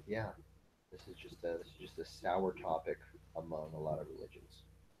yeah, this is just a sour topic among a lot of religions.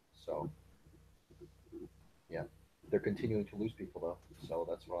 So yeah, they're continuing to lose people though. So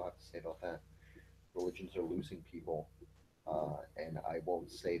that's what I'll have to say about that. Religions are losing people, and I won't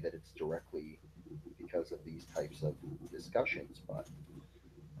say that it's directly because of these types of discussions, but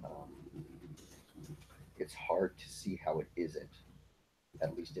um, it's hard to see how it isn't,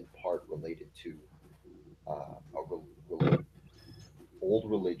 at least in part related to old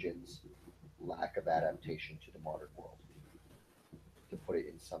religions' lack of adaptation to the modern world. To put it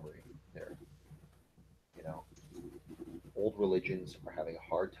in summary, there, you know, old religions are having a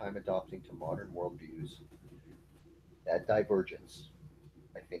hard time adopting to modern worldviews. That divergence,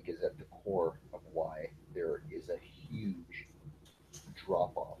 I think, is at the core of why there is a huge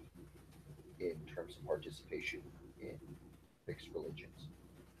drop off in terms of participation in fixed religions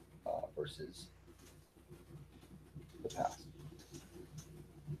versus the past.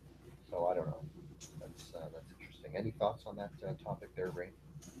 So I don't know. That's interesting. Any thoughts on that topic there, Ray?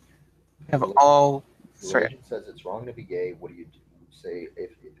 We Your have religion, all, your sorry, religion says it's wrong to be gay. What do you do? Say if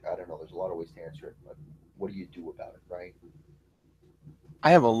I don't know. There's a lot of ways to answer it, but what do you do about it, right?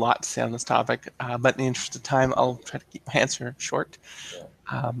 I have a lot to say on this topic, but in the interest of time, I'll try to keep my answer short. Yeah,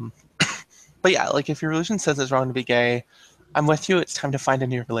 Um, but yeah, like if your religion says it's wrong to be gay, I'm with you. It's time to find a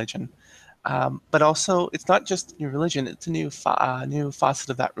new religion. But also, it's not just new religion; it's a new facet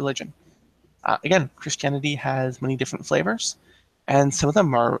of that religion. Again, Christianity has many different flavors, and some of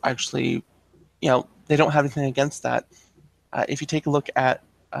them are actually, they don't have anything against that. If you take a look at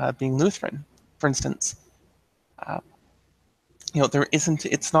being Lutheran, for instance, uh, there isn't.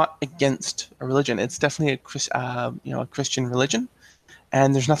 It's not against a religion. It's definitely a Christian religion,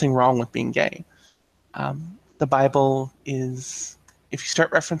 and there's nothing wrong with being gay. The Bible is, if you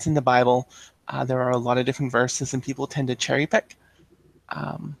start referencing the Bible, there are a lot of different verses, and people tend to cherry pick.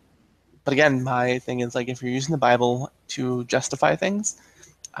 Um, but again, my thing is like if you're using the Bible to justify things,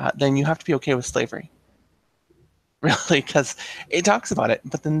 then you have to be okay with slavery, really, because it talks about it.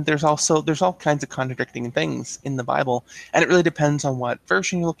 But then there's all kinds of contradicting things in the Bible, and it really depends on what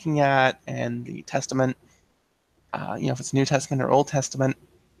version you're looking at and the Testament. If it's New Testament or Old Testament,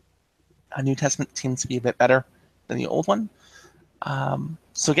 a New Testament seems to be a bit better than the old one.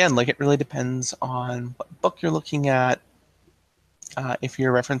 So again, like it really depends on what book you're looking at. If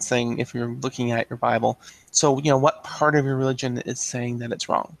you're looking at your Bible. So, what part of your religion is saying that it's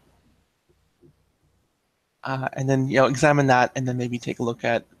wrong? And then, examine that and then maybe take a look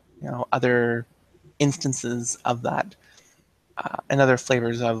at, other instances of that and other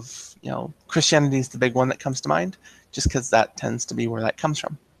flavors of, Christianity is the big one that comes to mind, just because that tends to be where that comes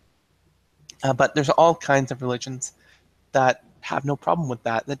from. But there's all kinds of religions that have no problem with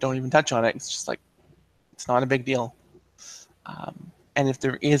that don't even touch on it. It's just like, it's not a big deal. And if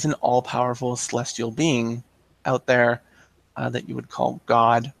there is an all powerful celestial being out there that you would call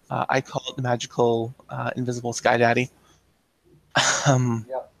God, I call it the magical, invisible sky daddy. Um,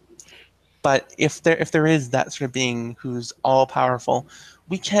 yeah, but if there is that sort of being who's all powerful,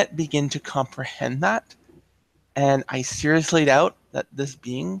 we can't begin to comprehend that. And I seriously doubt that this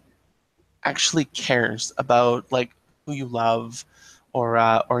being actually cares about like who you love or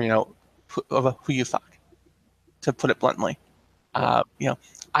who you fuck, to put it bluntly. yeah, Uh, you know,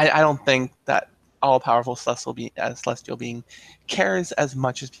 I don't think that all-powerful celestial being cares as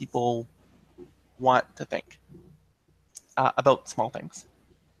much as people want to think about small things,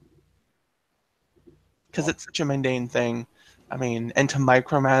 because yeah. it's such a mundane thing. I mean, and to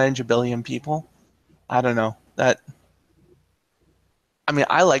micromanage a billion people, I don't know that. I mean,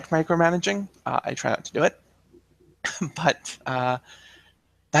 I like micromanaging. I try not to do it, but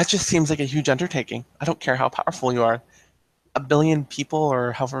that just seems like a huge undertaking. I don't care how powerful you are. A billion people,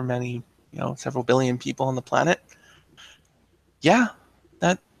 or however many, several billion people on the planet. Yeah,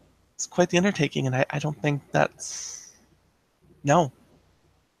 that's quite the undertaking, and I don't think that's no.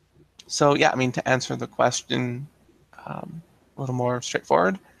 So yeah, I mean, to answer the question a little more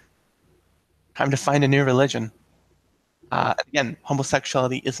straightforward, time to find a new religion. Yeah. Again,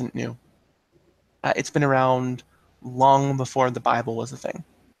 homosexuality isn't new. It's been around long before the Bible was a thing.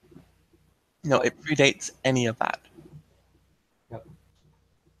 Yep. It predates any of that. Yep.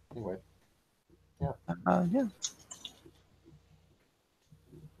 Anyway, yeah. Yeah.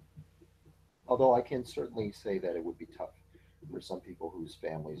 Although I can certainly say that it would be tough for some people whose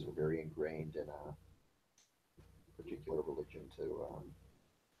families are very ingrained in a particular religion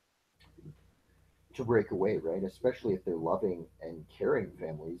to break away, right? Especially if they're loving and caring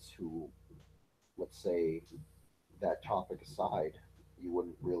families who, let's say, that topic aside, you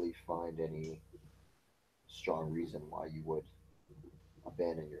wouldn't really find any strong reason why you would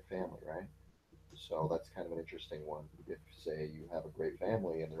abandon your family, right? So that's kind of an interesting one. If, say, you have a great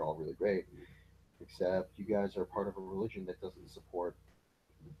family and they're all really great, except you guys are part of a religion that doesn't support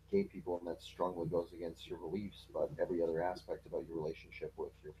gay people and that strongly goes against your beliefs, but every other aspect about your relationship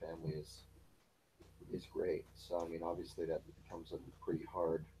with your family is great. So I mean, obviously that becomes a pretty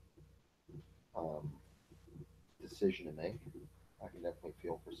hard um, decision to make. I can definitely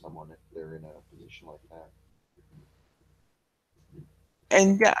feel for someone if they're in a position like that.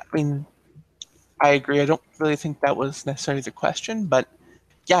 And yeah, I mean, I agree. I don't really think that was necessarily the question, but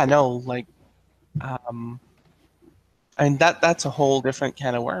yeah, no, like, um, I mean, that's a whole different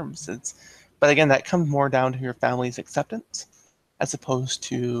can of worms. But again, that comes more down to your family's acceptance as opposed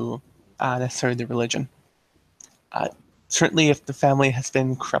to necessarily the religion. Uh, Certainly, if the family has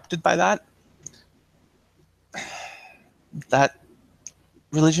been corrupted by that, that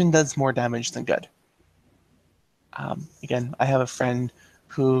religion does more damage than good. Again, I have a friend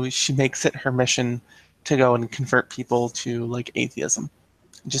who she makes it her mission to go and convert people to like atheism,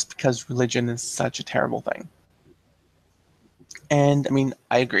 just because religion is such a terrible thing. And I mean,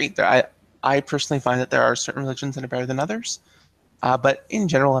 I agree. I personally find that there are certain religions that are better than others. But in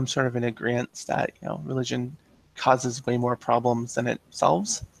general, I'm sort of in agreement that religion causes way more problems than it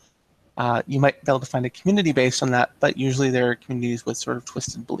solves. You might be able to find a community based on that, but usually there are communities with sort of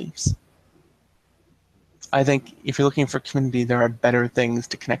twisted beliefs. I think if you're looking for community, there are better things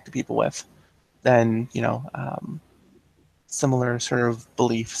to connect to people with than similar sort of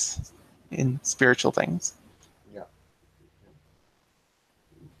beliefs in spiritual things. Yeah.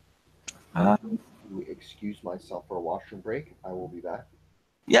 I'm Uh, going to excuse myself for a washroom break. I will be back.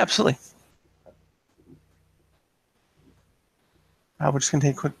 yeah, absolutely. We're just going to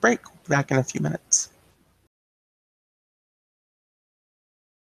take a quick break. We'll be back in a few minutes.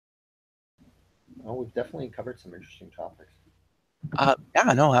 Oh, we've definitely covered some interesting topics.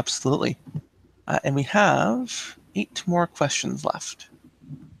 Yeah, no, absolutely. And we have 8 more questions left.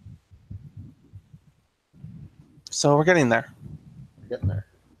 So we're getting there. We're getting there.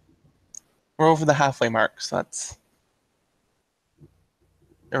 We're over the halfway mark, so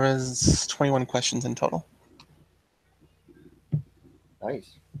there was 21 questions in total.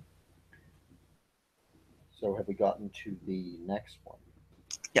 Nice. So have we gotten to the next one?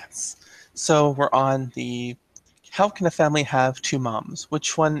 Yes. So we're on the how can a family have 2 moms?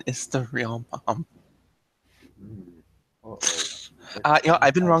 Which one is the real mom? Mm. Uh-oh.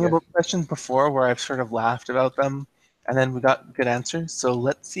 I've been I wrong guess. about questions before where I've sort of laughed about them and then we got good answers. So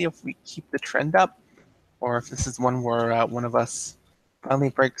let's see if we keep the trend up or if this is one where one of us finally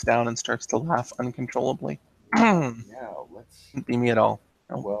breaks down and starts to laugh uncontrollably. Yeah. Wouldn't Yeah. Let's. be me at all.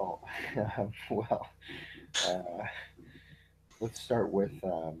 No. Well. Well. Uh, let's start with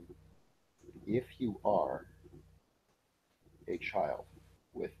if you are a child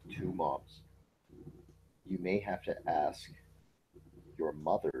with two moms, you may have to ask your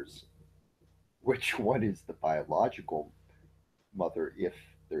mothers which one is the biological mother, if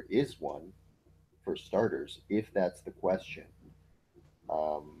there is one, for starters, if that's the question.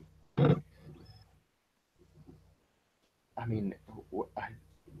 Um, I mean,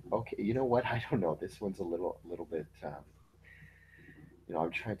 okay, you know what? I don't know. This one's a little bit.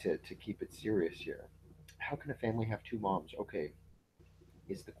 I'm trying to keep it serious here. How can a family have two moms? Okay,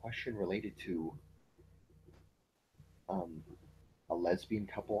 is the question related to um, a lesbian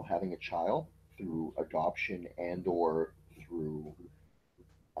couple having a child through adoption and or through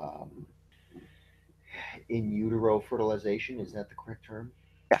um, in utero fertilization? Is that the correct term?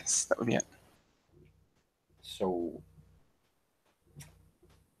 Yes, that would be it. So,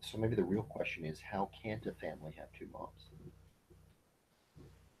 so maybe the real question is, how can't a family have two moms?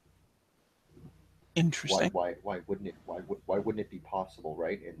 Why Interesting. why why wouldn't it why wouldn't it be possible,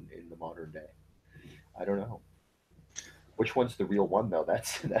 right, in the modern day? I don't know. Which one's the real one though?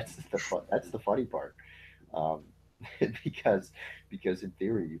 That's the funny part. Um, because in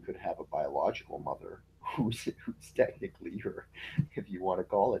theory you could have a biological mother who's technically your, if you want to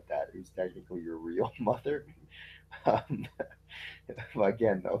call it that, who's technically your real mother. Um,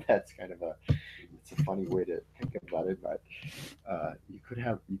 Again, though, that's kind of a it's a funny way to think about it, but you could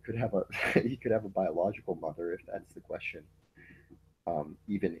have a you could have a biological mother if that's the question.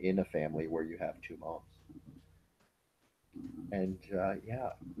 Even in a family where you have two moms, and yeah,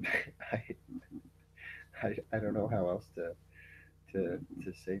 I, I don't know how else to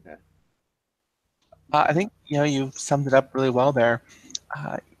say that. I think you summed it up really well there.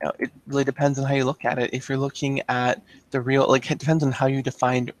 It really depends on how you look at it. If you're looking at the real, like it depends on how you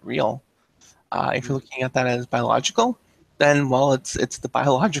define real. If you're Mm, looking at that as biological, then well, it's the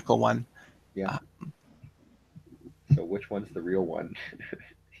biological one. yeah. Uh, So which one's the real one?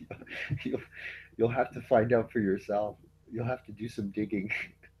 you'll, you'll have to find out for yourself. You'll have to do some digging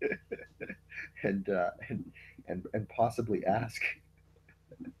and and possibly ask.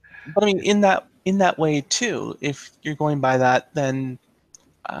 but I mean, in that way too, if you're going by that, then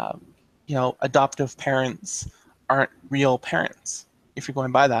um, adoptive parents aren't real parents. If you're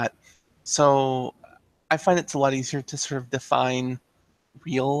going by that, so I find it's a lot easier to sort of define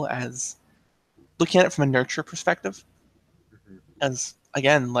real as looking at it from a nurture perspective. Mhm. As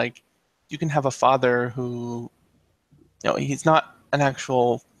again, like you can have a father who, he's not an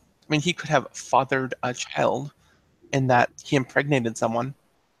actual. I mean, he could have fathered a child in that he impregnated someone.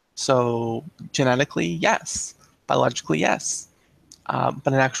 So genetically, yes. Biologically, yes. But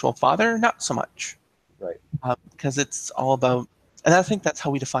an actual father, not so much. Right. Because it's all about, and I think that's how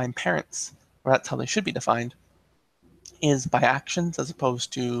we define parents, or that's how they should be defined. is by actions as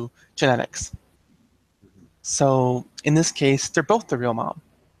opposed to genetics. Mhm. So in this case, they're both the real mom.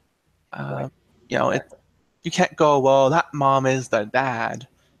 Uh, Right. you know, Exactly. you can't go, well, that mom is the dad.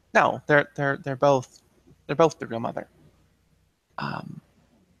 No, they're both the real mother. Um,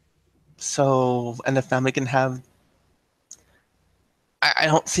 so, and the family can have. I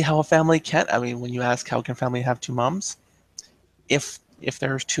don't see how a family can't. I mean, when you ask how can family have two moms, if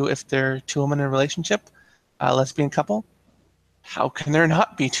there are two women in a relationship, a lesbian couple, how can there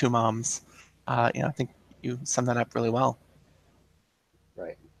not be two moms? I think you sum that up really well.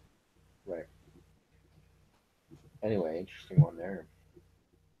 Right. Right. Anyway, interesting one there.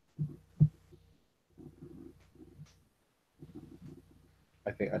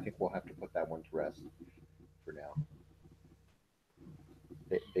 I think we'll have to put that one to rest for now.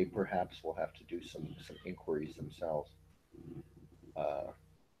 They perhaps will have to do some inquiries themselves uh,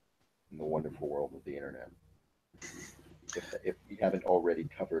 in the wonderful world of the internet. If we haven't already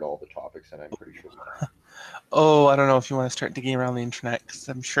covered all the topics, and I'm pretty sure we have. Oh, I don't know if you want to start digging around the internet because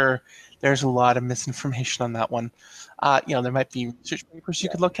I'm sure there's a lot of misinformation on that one. There might be research papers you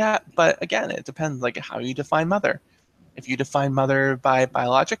Yeah. could look at, but again, it depends like how you define mother. If you define mother by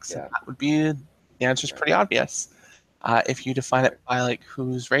biologics, then Yeah. that would be the answer is Right. pretty obvious. If you define it Right. by like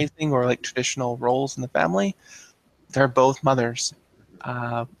who's raising or like traditional roles in the family, they're both mothers.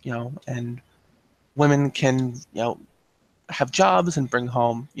 Mhm. And women can have jobs and bring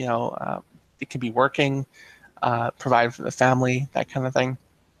home they can be working, provide for the family, that kind of thing.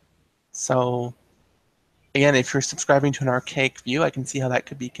 So again, if you're subscribing to an archaic view, I can see how that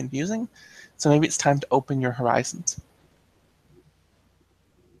could be confusing. So maybe it's time to open your horizons.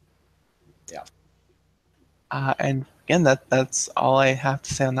 Yeah. And again, that's all I have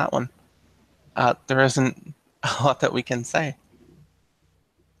to say on that one. There isn't a lot that we can say.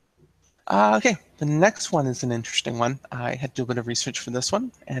 Okay, the next one is an interesting one. I had to do a bit of research for this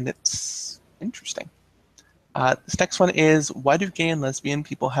one, and it's interesting. This next one is, why do gay and lesbian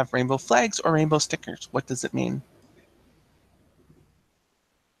people have rainbow flags or rainbow stickers? What does it mean?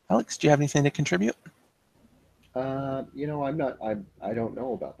 Alex, do you have anything to contribute? I'm not. I don't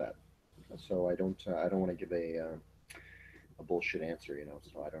know about that, so I don't want to give a bullshit answer.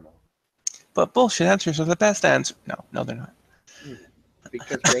 So I don't know. But bullshit answers are the best answer. No, no, they're not. Hmm.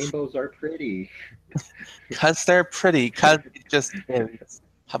 Because rainbows are pretty. Because they're pretty, because it just is.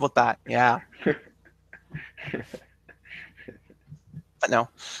 How about that? Yeah. But no.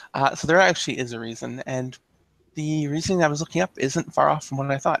 So there actually is a reason, and the reason I was looking up isn't far off from what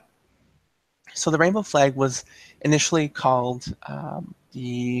I thought. So the rainbow flag was initially called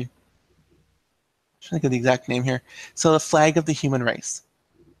the, I'm trying to think of the exact name here. So the flag of the human race.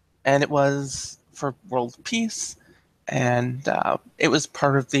 And it was for world peace, and it was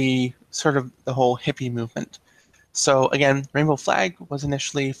part of the sort of the whole hippie movement. So again, rainbow flag was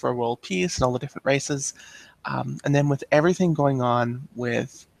initially for world peace and all the different races, and then with everything going on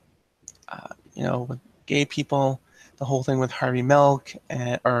with with gay people, the whole thing with Harvey Milk,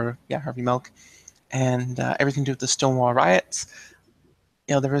 Harvey Milk, and everything to do with the Stonewall riots.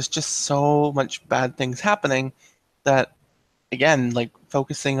 There was just so much bad things happening that again, like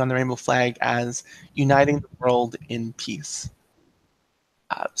focusing on the rainbow flag as uniting the world in peace.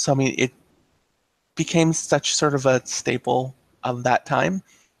 So I mean, it became such sort of a staple of that time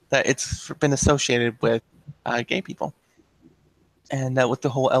that it's been associated with gay people and with the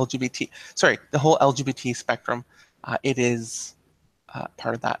whole the whole LGBT spectrum. It is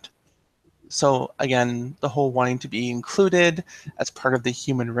part of that. So again, the whole wanting to be included as part of the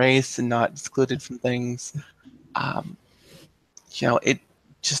human race and not excluded from things. Um, it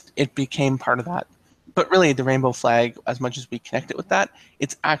it became part of that. But really, the rainbow flag, as much as we connect it with that,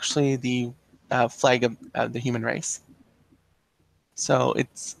 it's actually the flag of the human race. So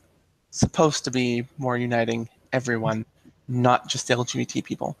it's supposed to be more uniting everyone, not just the LGBT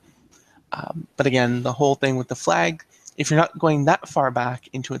people. But again, the whole thing with the flag, if you're not going that far back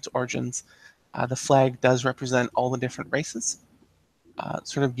into its origins, the flag does represent all the different races,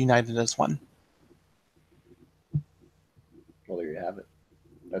 sort of united as one. Well, there you have it.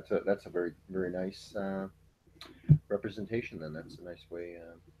 That's a very very nice representation. Then that's a nice way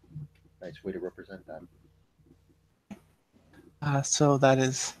to represent that. So that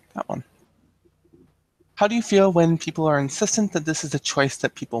is that one. How do you feel when people are insistent that this is a choice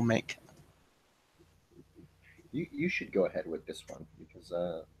that people make? You should go ahead with this one because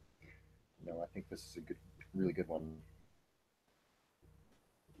I think this is a really good one.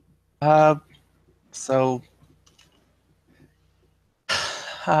 Uh, so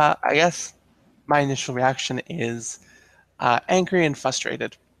I guess my initial reaction is angry and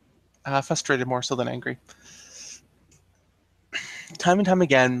frustrated. Frustrated more so than angry. time and time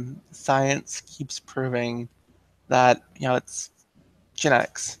again, science keeps proving that it's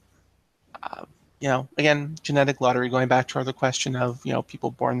genetics. Uh, again, genetic lottery. Going back to our other question of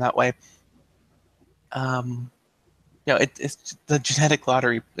people born that way. Um, it's the genetic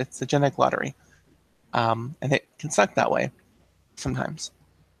lottery. It's the genetic lottery, and it can suck that way sometimes.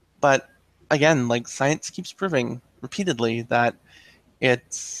 But again, like science keeps proving repeatedly that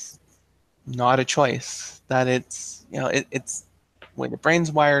it's not a choice. That it's the way the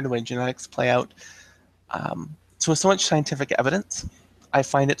brain's wired, the way genetics play out. So with so much scientific evidence, I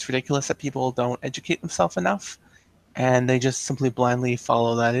find it's ridiculous that people don't educate themselves enough, and they just simply blindly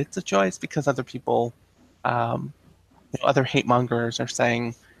follow that it's a choice because other people, um, other hate mongers are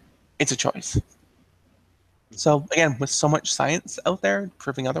saying it's a choice. Mhm. So again, with so much science out there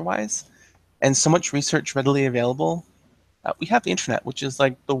proving otherwise, and so much research readily available, we have the internet, which is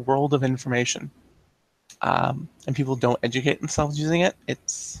like the world of information, and people don't educate themselves using it.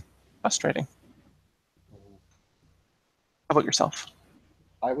 It's frustrating. Mhm. How about yourself?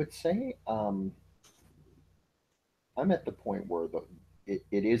 I would say I'm at the point where it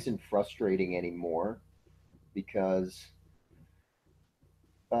isn't frustrating anymore because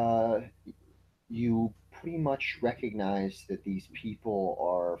uh, you pretty much recognize that these people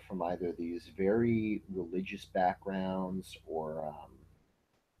are from either these very religious backgrounds or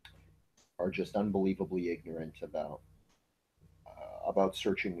are just unbelievably ignorant about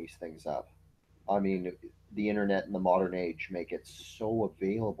searching these things up. I mean, the internet in the modern age make it so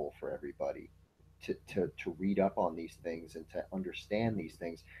available for everybody to read up on these things and to understand these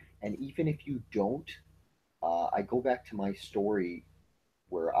things. And even if you don't, I go back to my story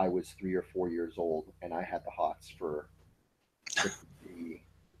where I was 3 or 4 years old and I had the hots for the, the,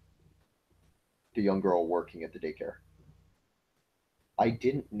 the young girl working at the daycare. I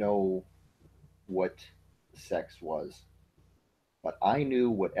didn't know what sex was, but I knew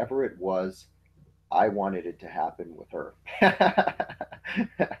whatever it was, I wanted it to happen with her.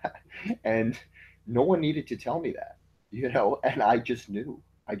 And no one needed to tell me that, and I just knew.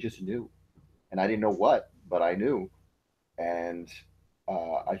 I just knew. And I didn't know what, but I knew. And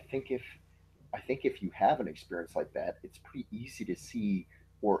I think if you have an experience like that, it's pretty easy to see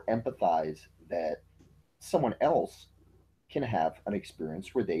or empathize that someone else can have an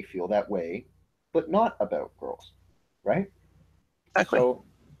experience where they feel that way, but not about girls, right? Exactly. So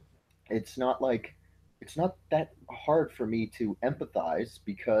it's not like it's not that hard for me to empathize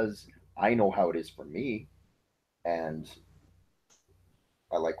because I know how it is for me, and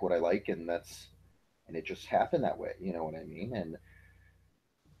I like what I like, and it just happened that way. You know what I mean? And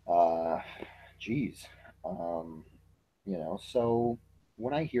uh, geez, um, so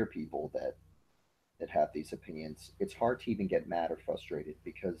when I hear people that have these opinions, it's hard to even get mad or frustrated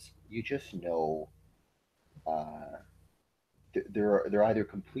because you just know uh, they're either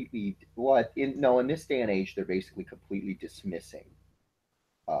completely what in no in this day and age they're basically completely dismissing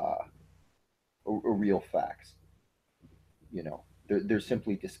uh, real facts. They're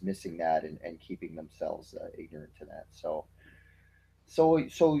simply dismissing that and keeping themselves ignorant to that. So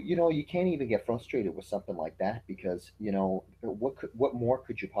you can't even get frustrated with something like that because what more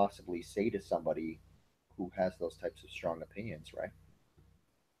could you possibly say to somebody who has those types of strong opinions, right?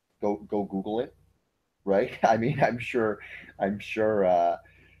 Go Google it, right? I mean, I'm sure, uh,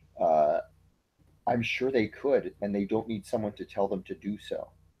 I'm sure they could, and they don't need someone to tell them to do so.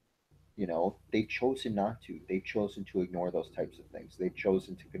 They've chosen not to. They've chosen to ignore those types of things. They've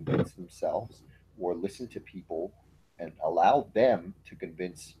chosen to convince themselves or listen to people and allow them to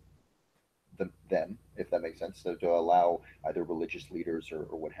convince them, if that makes sense. So to allow either religious leaders or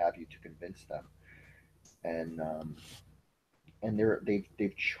what have you to convince them, and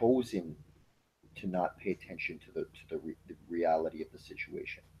they've chosen to not pay attention to the reality of the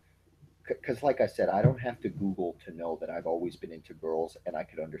situation. Because, like I said, I don't have to Google to know that I've always been into girls, and I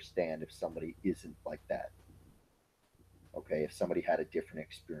could understand if somebody isn't like that. Okay, if somebody had a different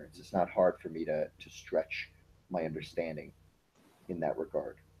experience, it's not hard for me to stretch my understanding in that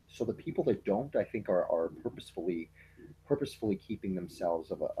regard. So the people that don't, I think, are purposefully keeping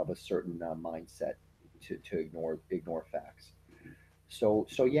themselves of a certain mindset to ignore facts. So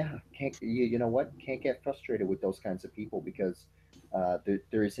yeah, can't you know what? Can't get frustrated with those kinds of people because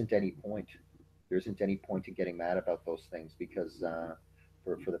there isn't any point. There isn't any point in getting mad about those things because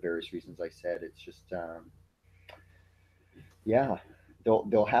for the various reasons I said, it's just yeah,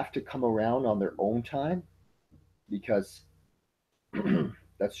 they'll have to come around on their own time because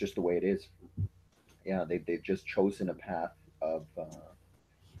that's just the way it is. Yeah, they've just chosen a path of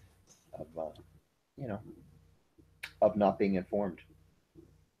you know of not being informed.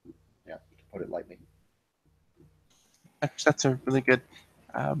 Yeah, to put it lightly. Actually, that's a really good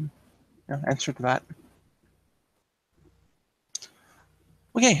um, answer to that.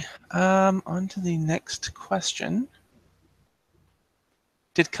 Okay, on to the next question.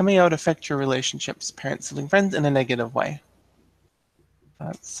 Did coming out affect your relationships, parents, sibling, friends, in a negative way?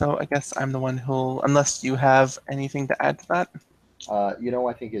 So I guess I'm the one who'll, unless you have anything to add to that.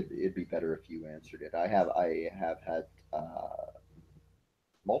 I think it'd be better if you answered it. I have had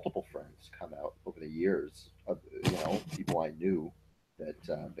multiple friends come out over the years of people I knew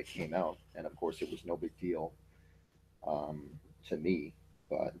that came out, and of course it was no big deal um, to me,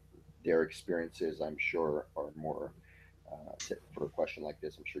 but their experiences I'm sure are more for a question like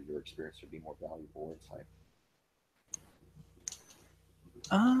this. I'm sure your experience would be more valuable insight.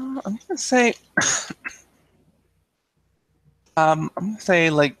 I'm gonna say,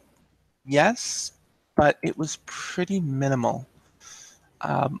 like yes, but it was pretty minimal.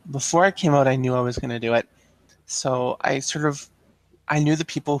 Before I came out, I knew I was gonna do it, so I knew the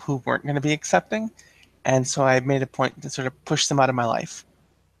people who weren't gonna be accepting, and so I made a point to sort of push them out of my life.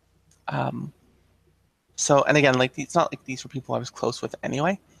 Um, so, and again, like it's not like these were people I was close with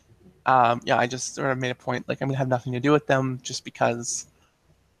anyway. Yeah, I just sort of made a point like I'm gonna have nothing to do with them just because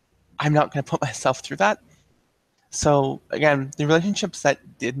I'm not gonna put myself through that. So again, the relationships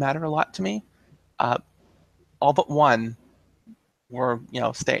that did matter a lot to me, uh, all but one were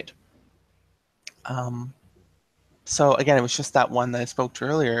stayed. Um, so again, it was just that one that I spoke to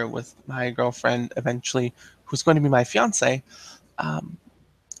earlier with my girlfriend eventually, who's going to be my fiance. Um,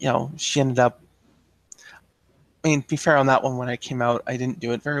 she ended up. I mean, to be fair on that one, when I came out, I didn't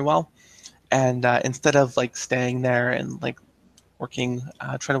do it very well. And instead of like staying there and like trying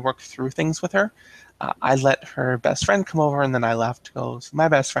to work through things with her, I let her best friend come over, and then I left to go see my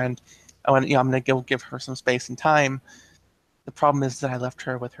best friend. I went, I'm gonna go give her some space and time. The problem is that I left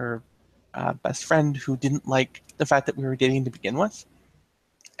her with her best friend who didn't like the fact that we were dating to begin with,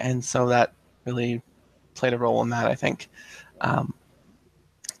 and so that really played a role in that, I think. Um,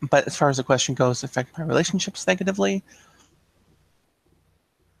 but as far as the question goes, affect my relationships negatively?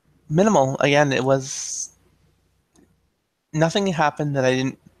 Minimal. Again, it was nothing happened that I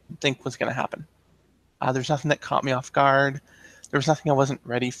didn't think was going to happen. There's nothing that caught me off guard. There was nothing I wasn't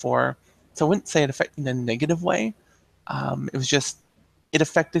ready for. So I wouldn't say it affected me in a negative way. It was just, it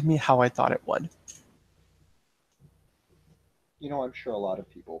affected me how I thought it would. I'm sure a lot of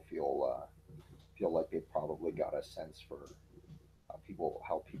people feel like they probably got a sense for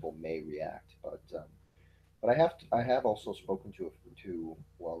how people may react, but I have also spoken to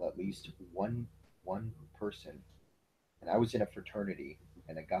well at least one person, and I was in a fraternity,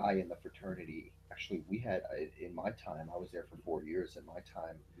 and a guy in the fraternity. Actually, in my time, I was there for 4 years. In my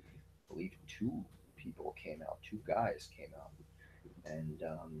time, I believe two people came out, two guys came out, and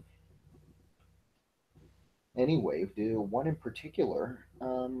anyway, the one in particular,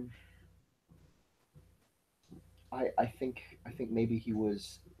 I think maybe he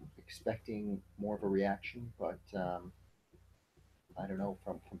was expecting more of a reaction, but I don't know,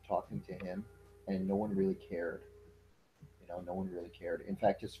 from talking to him, and no one really cared. No one really cared. In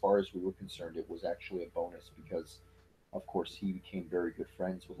fact, as far as we were concerned, it was actually a bonus because, of course, he became very good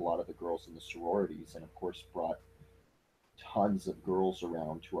friends with a lot of the girls in the sororities, and of course, brought tons of girls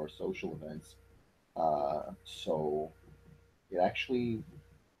around to our social events. So it actually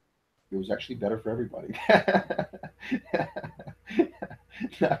it was actually better for everybody.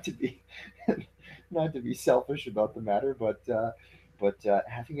 not to be not to be selfish about the matter, but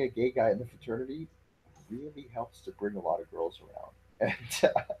having a gay guy in the fraternity really helps to bring a lot of girls around, and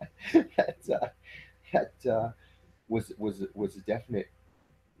that was a definite.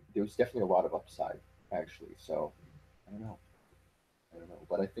 There was definitely a lot of upside, actually. So I don't know. I don't know,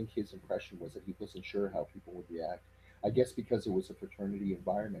 but I think his impression was that he wasn't sure how people would react. I guess because it was a fraternity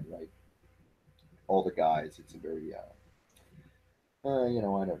environment, right? All the guys. It's a very I don't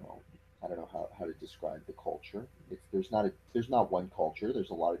know. I don't know how to describe the culture. There's not one culture. There's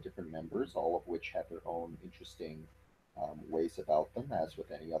a lot of different members, all of which have their own interesting ways about them. As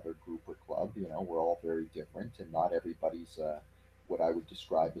with any other group or club, we're all very different, and not everybody's what I would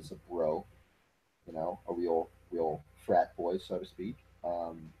describe as a bro. A real frat boy, so to speak.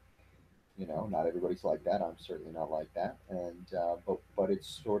 Not everybody's like that. I'm certainly not like that. And but it's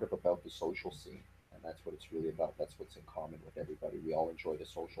sort of about the social scene, and that's what it's really about. That's what's in common with everybody. We all enjoy the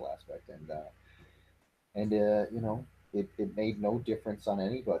social aspect, and it made no difference on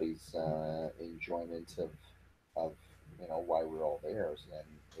anybody's enjoyment of why we're all there.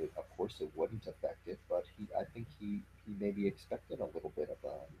 And of course, it wouldn't affect it. But I think he maybe expected a little bit of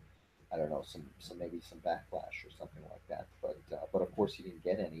a I don't know, some maybe some backlash or something like that. But of course he didn't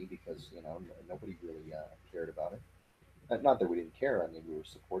get any because nobody really cared about it. Not that we didn't care. I mean, we were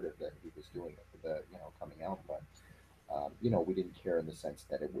supportive that he was doing it, the coming out, but we didn't care in the sense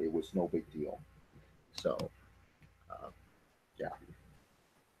that it was no big deal. So uh, yeah,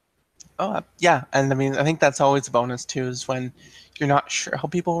 Yeah, and I mean, I think that's always a bonus too, is when you're not sure how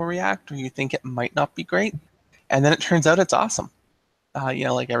people will react, or you think it might not be great, and then it turns out it's awesome.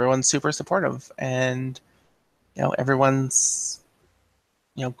 Like everyone's super supportive, and everyone's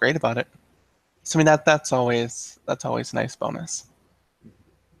great about it. So I mean that's always a nice bonus.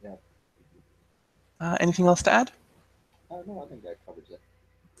 yeah. Anything else to add? No, I think that covers it.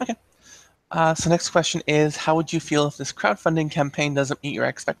 Okay. So next question is, how would you feel if this crowdfunding campaign doesn't meet your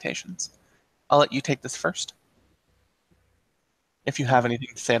expectations? I'll let you take this first, if you have anything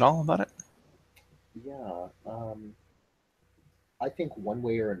to say at all about it. Yeah, I think one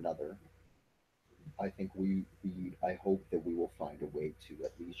way or another, I think I hope that we will find a way to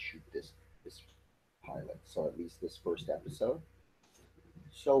at least shoot this pilot. So at least this first episode.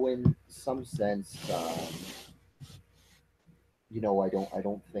 So in some sense, I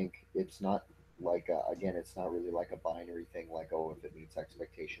don't think it's not like again, it's not really like a binary thing. Like, oh, if it meets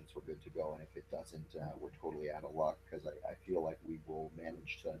expectations, we're good to go, and if it doesn't, we're totally out of luck. Because I feel like we will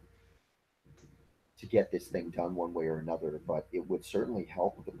manage to get this thing done one way or another. But it would certainly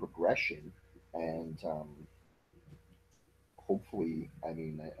help the progression, and hopefully, I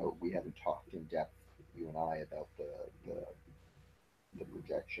mean, we haven't talked in depth, you and I, about the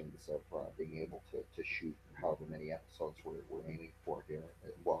projections of being able to shoot however many episodes we're aiming for here.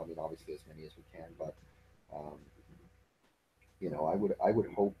 Well, I mean, obviously as many as we can, but um, I would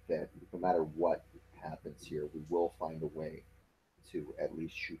hope that no matter what happens here, we will find a way to at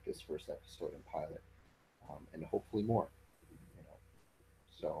least shoot this first episode and pilot, and hopefully more. You know,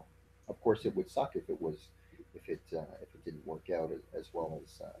 so of course it would suck if it didn't work out as well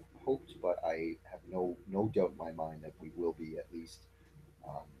as hoped, but I have no doubt in my mind that we will be at least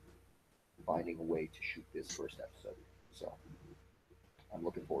um, finding a way to shoot this first episode. So I'm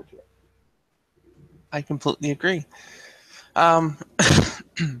looking forward to it. I completely agree. Um,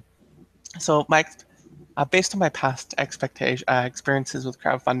 so based on my past experiences with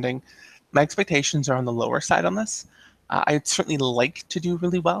crowdfunding, my expectations are on the lower side on this. I'd certainly like to do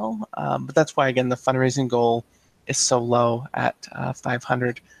really well, but that's why again the fundraising goal is so low at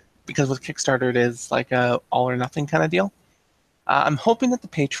 500, because with Kickstarter it is like a all or nothing kind of deal. I'm hoping that the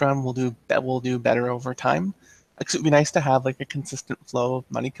Patreon will do better over time. Because it'd be nice to have like a consistent flow of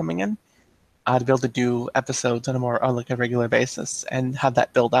money coming in, to be able to do episodes on like a regular basis and have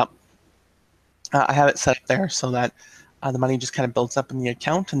that build up. I have it set up there so that the money just kind of builds up in the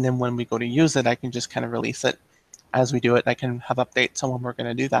account, and then when we go to use it, I can just kind of release it as we do it. I can have updates on when we're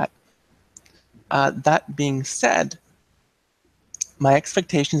going to do that. That being said, my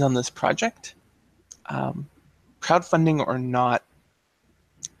expectations on this project, um, crowdfunding or not,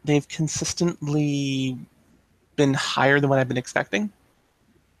 they've consistently been higher than what I've been expecting,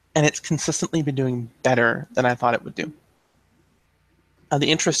 and it's consistently been doing better than I thought it would do. The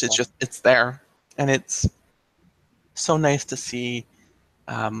interest is just, it's there, and it's so nice to see,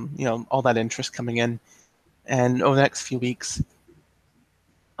 all that interest coming in. And over the next few weeks,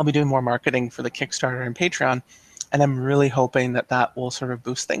 I'll be doing more marketing for the Kickstarter and Patreon, and I'm really hoping that that will sort of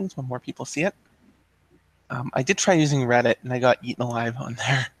boost things when more people see it. I did try using Reddit, and I got eaten alive on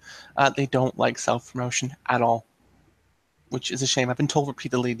there. They don't like self promotion at all, which is a shame. I've been told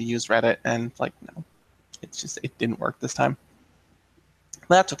repeatedly to use Reddit, and like, no, it didn't work this time.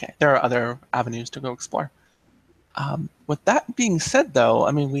 But that's okay. There are other avenues to go explore. With that being said, though,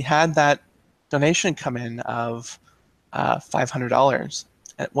 I mean, we had that donation come in of $500.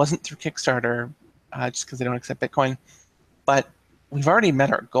 It wasn't through Kickstarter, just because they don't accept Bitcoin, but we've already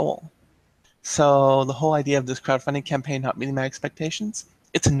met our goal. So the whole idea of this crowdfunding campaign not meeting my expectations,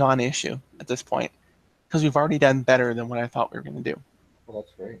 it's a non-issue at this point, because we've already done better than what I thought we were going to do. Well,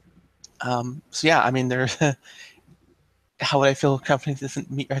 that's great. So yeah, I mean, there's how would I feel if crowdfunding doesn't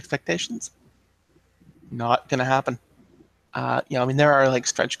meet your expectations? Not going to happen. I mean, there are like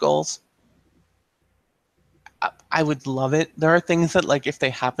stretch goals. I would love it. There are things that, like, if they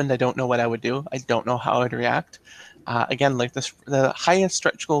happened, I don't know what I would do. I don't know how I'd react. Again, like the highest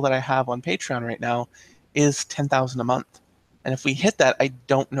stretch goal that I have on Patreon right now is 10,000 a month, and if we hit that, I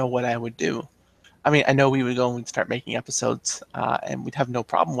don't know what I would do. I mean, I know we would go and start making episodes, and we'd have no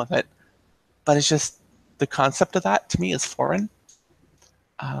problem with it, but it's just the concept of that to me is foreign.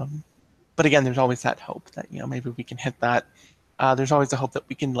 Um, but again, there's always that hope that maybe we can hit that. There's always a hope that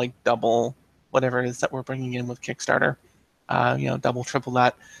we can like double whatever it is that we're bringing in with Kickstarter. Double, triple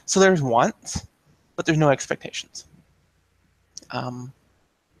that. So there's wants, but there's no expectations.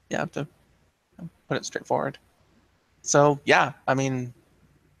 Yeah, I have to put it straightforward. So yeah, I mean,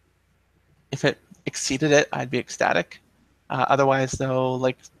 if it exceeded it, I'd be ecstatic. Otherwise, though,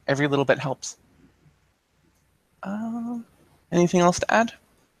 like every little bit helps. Uh, Anything else to add?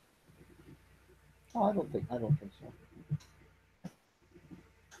 Oh, I don't think so.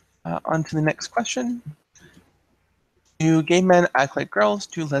 On to the next question. Do gay men act like girls?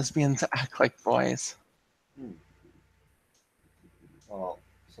 Do lesbians act like boys? Hmm. Well,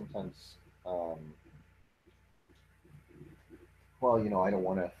 sometimes, um, well, I don't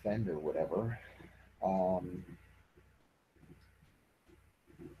want to offend or whatever. Um,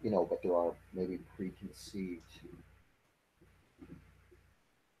 but there are maybe preconceived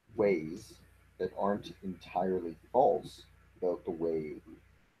ways that aren't entirely false about the way,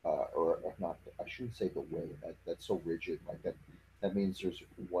 or not. I shouldn't say the way. That's so rigid. Like that means there's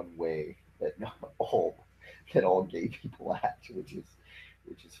one way that all that all gay people act, which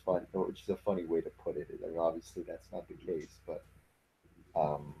is fun, or which is a funny way to put it. I mean, obviously that's not the case, but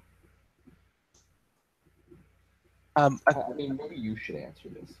um, I, I mean, maybe you should answer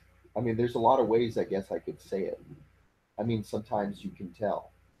this. I mean, there's a lot of ways I guess I could say it. I mean, sometimes you can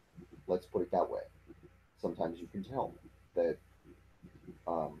tell. Let's put it that way. Sometimes you can tell that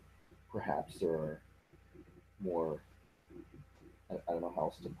um, perhaps there are more. I don't know how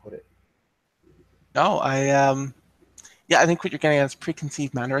else to put it. no, yeah, I think what you're getting at is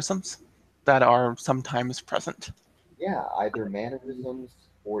preconceived mannerisms that are sometimes present. Yeah, either mannerisms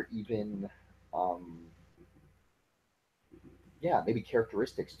or even, um, yeah, maybe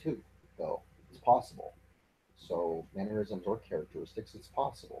characteristics too. Though it's possible. So mannerisms or characteristics, it's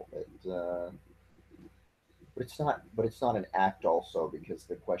possible. But it's not. But it's not an act also because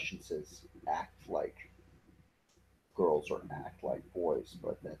the question says act like girls or act like boys,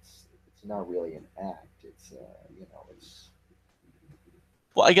 but it's not really an act. It's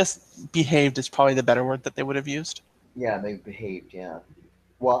Well, I guess behaved is probably the better word that they would have used. yeah, they behaved. Yeah.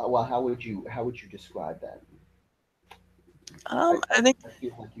 Well, how would you describe that? I, I, I think, I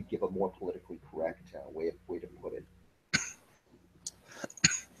feel like you give a more politically correct way to put it.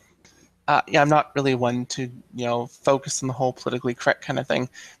 yeah, I'm not really one to, focus on the whole politically correct kind of thing,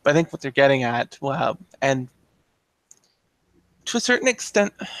 but I think what they're getting at, well, and to a certain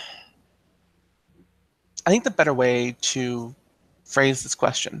extent, I think the better way to phrase this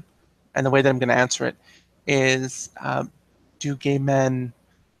question and the way that I'm going to answer it is, do gay men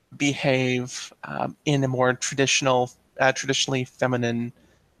behave in a more traditionally feminine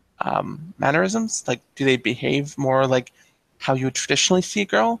mannerisms? Like, do they behave more like how you would traditionally see a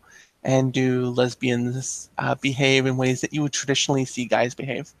girl? And do lesbians behave in ways that you would traditionally see guys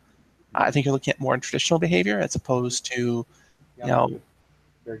behave? I think you're looking at more traditional behavior as Mhm. opposed to, you Yep. know,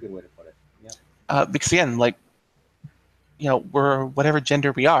 Very good way to put it. Yep. because again, like, we're whatever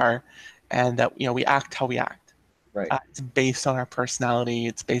gender we are, and that, we act how we act. Right. It's based on our personality,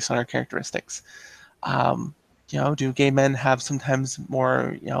 it's based on our characteristics. Um, do gay men have sometimes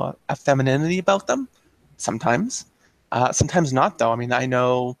more, a femininity about them? Sometimes. Sometimes not, though. I mean, I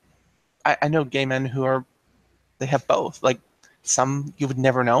know gay men who are, they have both. Like, some you would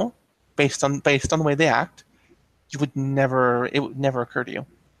never know based on the way they act. It would never occur to you.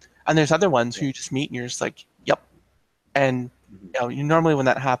 And there's other ones who Yeah. you just meet and you're just like, yep. And Mhm. you normally when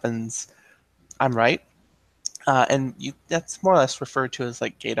that happens, I'm right. And that's more or less referred to as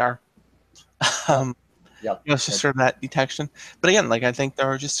like gaydar. Yep. um, Yep. it's just That's sort of that detection. But again, like I think there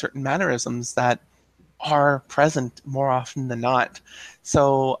are just certain mannerisms that are present more often than not.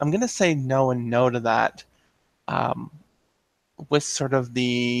 So I'm going to say no and no to that, um, with sort of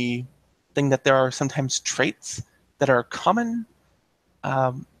the thing that there are sometimes traits that are common,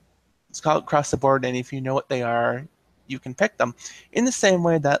 um, across the board, and if you know what they are, you can pick them. In the same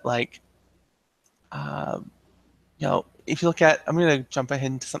way that, like, um, if you look at, I'm going to jump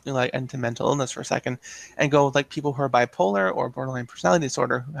ahead into something like into mental illness for a second and go with like people who are bipolar or borderline personality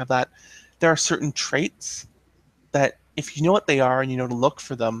disorder who have that. There are certain traits that if you know what they are and you know to look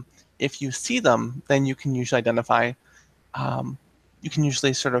for them, if you see them, then you can usually identify. Um, you can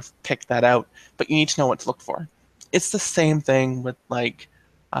usually sort of pick that out, but you need to know what to look for. It's the same thing with like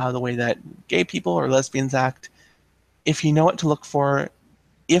the way that gay people or lesbians act. If you know what to look for,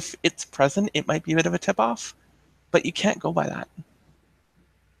 if it's present, it might be a bit of a tip off, but you can't go by that.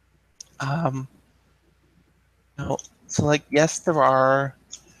 Um, no. So like yes, there are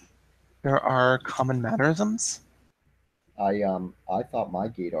common mannerisms. I thought my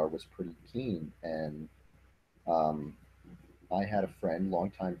gaydar was pretty keen, and um, I had a friend,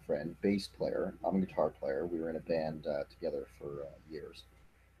 longtime friend, bass player. I'm a guitar player. We were in a band together for years,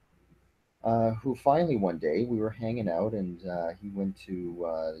 who finally one day we were hanging out, and he went to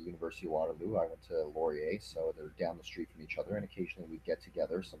the University of Waterloo. I went to Laurier, so they're down the street from each other. And occasionally we get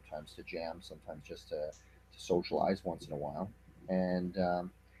together, sometimes to jam, sometimes just to socialize once in a while. And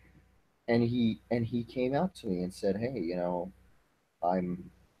he came out to me and said, "Hey,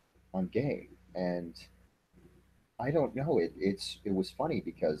 I'm I'm gay." And I don't know. It was funny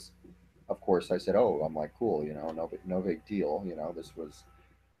because, of course, I said, "Oh, I'm like cool, no big deal." This was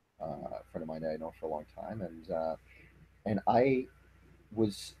a friend of mine that I know for a long time, and I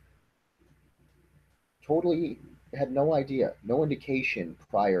was totally had no idea, no indication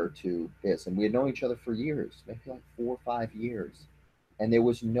prior to this, and we had known each other for years, maybe like 4 or 5 years, and there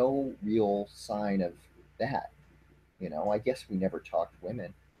was no real sign of that. I guess we never talked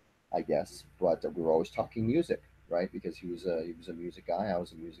women, I guess, but we were always talking music, right? Because he was a music guy, I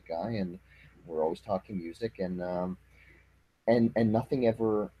was a music guy, and we're always talking music, and nothing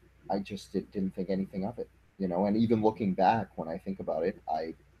ever. I just didn't think anything of it. And even looking back, when I think about it,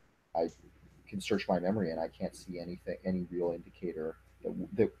 I can search my memory and I can't see anything, any real indicator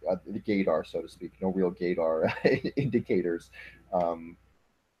the gaydar, so to speak, no real gaydar indicators um,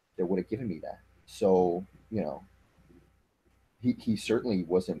 that would have given me that. So he certainly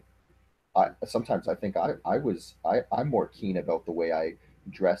wasn't. Sometimes I think I'm more keen about the way I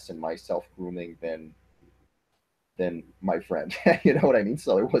dress and my self grooming than my friend. You know what I mean?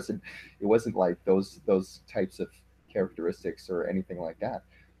 So it wasn't like those types of characteristics or anything like that.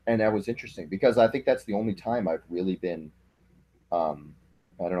 And that was interesting because I think that's the only time I've really been um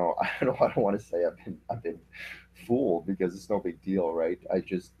I don't know, I don't want to say I've been fooled because it's no big deal, right? I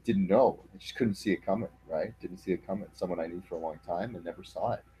just didn't know. I just couldn't see it coming, right? Didn't see it coming. Someone I knew for a long time and never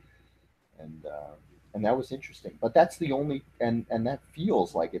saw it. And that was interesting. But that's the only and that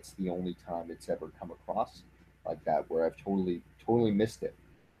feels like it's the only time it's ever come across like that where I've totally missed it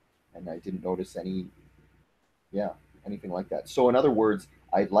and I didn't notice yeah, anything like that. So in other words,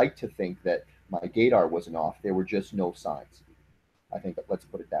 I'd like to think that my gaydar wasn't off. There were just no signs. I think that let's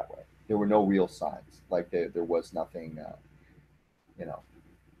put it that way. There were no real signs. Like there was nothing. You know,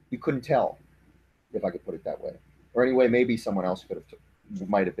 you couldn't tell if I could put it that way. Or anyway, maybe someone else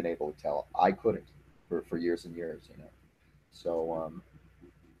might have been able to tell. I couldn't for years and years. So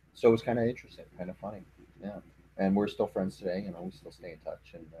it was kind of interesting, kind of funny. Yeah, and we're still friends today. We still stay in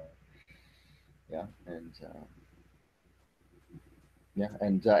touch, and yeah,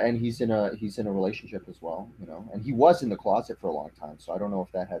 and he's in a relationship as well. And he was in the closet for a long time, so I don't know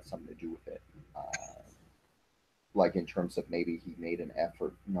if that had something to do with it. Like in terms of maybe he made an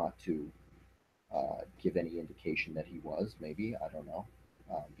effort not to give any indication that he was. Maybe I don't know,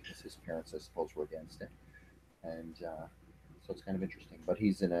 because his parents, I suppose, were against it, and so it's kind of interesting. But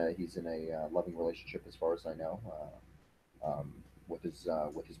he's in a loving relationship, as far as I know, with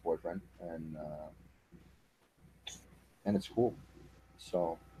his boyfriend, and it's cool.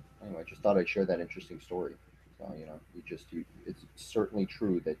 So anyway, just thought I'd share that interesting story. So it's certainly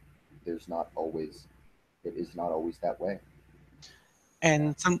true that there's not always it is not always that way. Yeah,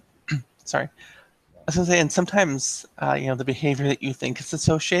 And sorry, I yeah, was gonna say, and sometimes, the behavior that you think is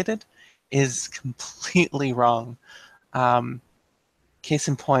associated is completely wrong. Um, Case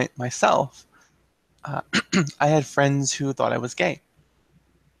in point, myself, uh, I had friends who thought I was gay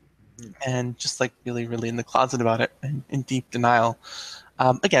hmm, and just like really, really in the closet about it and in deep denial.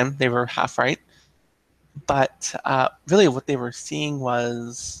 Again, they were half right, but really what they were seeing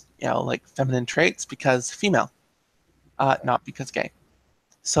was, like feminine traits because female, right, not because gay.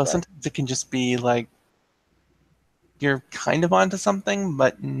 So right, sometimes it can just be like you're kind of onto something,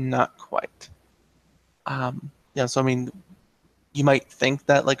 but not quite. So I mean, you might think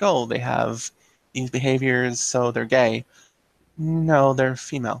that like, oh, they have these behaviors, so they're gay. No, they're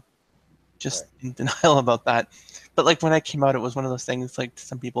female. right. Just in denial about that. But like when I came out, it was one of those things like to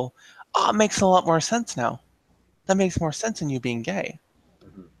some people, oh, it makes a lot more sense now. That makes more sense in you being gay.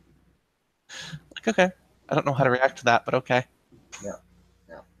 Hmm. Like, okay, I don't know how to react to that, but okay. Yeah,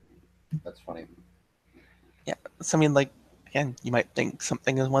 yeah. That's funny. Yeah. So I mean, like, again, you might think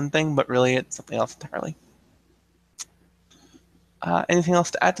something is one thing, but really it's something else entirely. Anything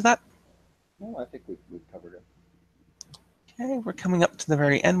else to add to that? No, I think we've covered it. Okay, we're coming up to the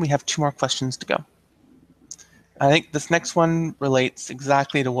very end. We have two more questions to go. Okay. I think this next one relates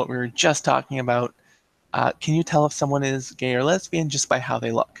exactly to what we were just talking about. Can you tell if someone is gay or lesbian just by how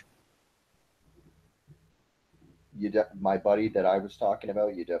they look? My buddy that I was talking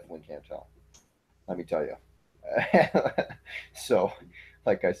about, you definitely can't tell. Let me tell you. So,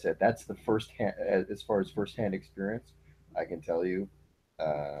 like I said, that's the first hand. As far as first hand experience, I can tell you,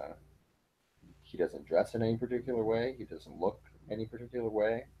 uh, he doesn't dress in any particular way. He doesn't look any particular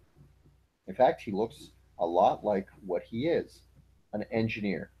way. In fact, he looks a lot like what he is, an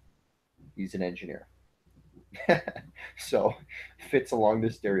engineer. He's an engineer. So fits along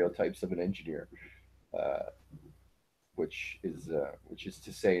the stereotypes of an engineer, uh, which is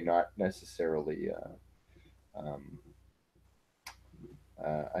to say, not necessarily. Um,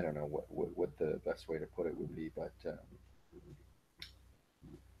 I don't know what the best way to put it would be, but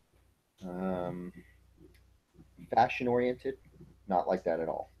um, fashion oriented, not like that at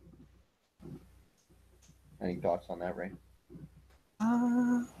all. Any thoughts on that, Ray?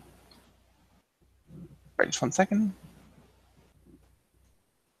 Uh, right, just one second.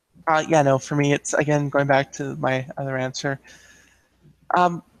 Yeah, no, for me, it's again going back to my other answer.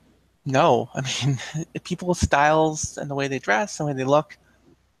 Um, no, I mean, people's styles and the way they dress, the way they look,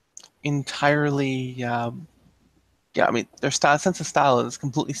 entirely. Yeah, I mean, their style, sense of style is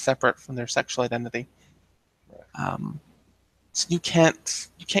completely separate from their sexual identity. Right. Um, so you can't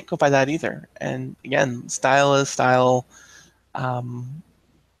go by that either. And again, style is style. Um,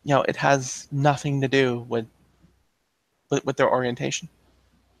 it has nothing to do with their orientation.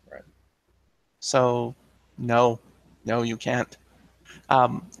 Right. So, no, no, you can't.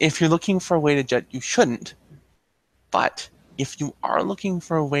 If you're looking for a way to judge, you shouldn't. But if you are looking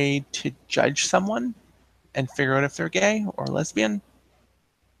for a way to judge someone and figure out if they're gay or lesbian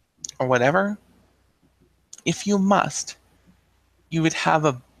or whatever, if you must, you would have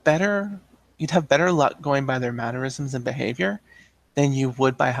a better you'd have better luck going by their mannerisms and behavior than you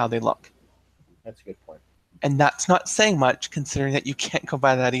would by how they look. That's a good point. And that's not saying much considering that you can't go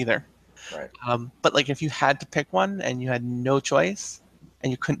by that either. Right. But like if you had to pick one and you had no choice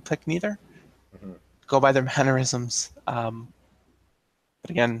and you couldn't pick neither, Mm-hmm. go by their mannerisms. But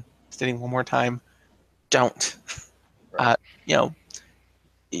again, stating one more time, don't. Right. Uh, you know,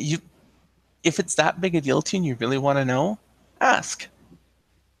 you if it's that big a deal to you and you really want to know, ask.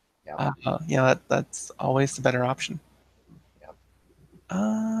 Yeah. That's always the better option.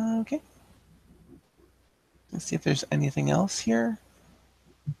 Yeah. Okay, let's see if there's anything else here.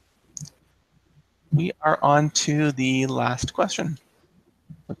 We are on to the last question,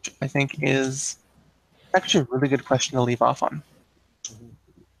 which I think is actually a really good question to leave off on. Mm-hmm.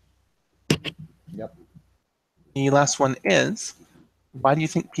 Yep. The last one is, why do you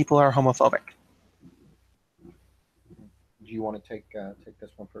think people are homophobic? Do you want to take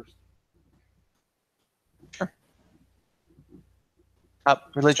this one first? Sure.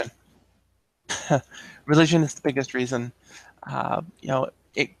 Religion. Religion is the biggest reason.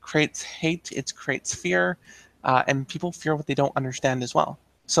 It creates hate, it creates fear, and people fear what they don't understand as well.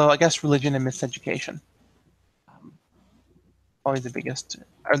 So I guess religion and miseducation, um, always the biggest,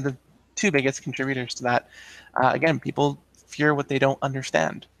 are the two biggest contributors to that. Again, people fear what they don't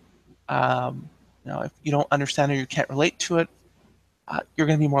understand. If you don't understand or you can't relate to it, you're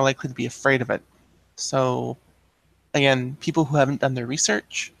going to be more likely to be afraid of it. So again, people who haven't done their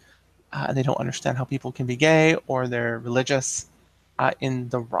research and they don't understand how people can be gay or they're religious in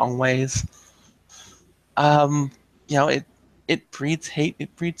the wrong ways. Um, it breeds hate,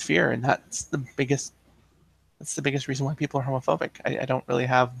 it breeds fear, and that's the biggest reason why people are homophobic. I don't really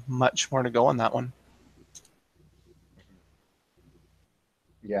have much more to go on that one.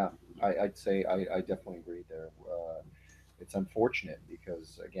 Yeah, I'd say I definitely agree there. It's unfortunate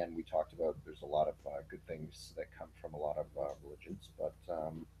because, again, we talked about there's a lot of good things that come from a lot of religions, but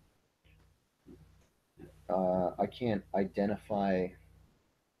I can't identify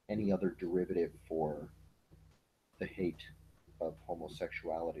any other derivative for the hate of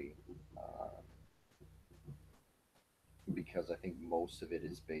homosexuality because I think most of it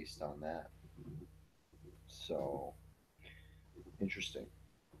is based on that. So interesting,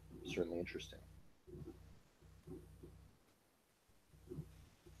 certainly interesting.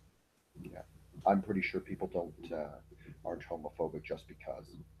 Yeah, I'm pretty sure people don't aren't homophobic just because.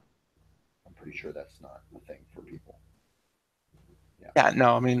 I'm pretty sure that's not a thing for people. Yeah. Yeah,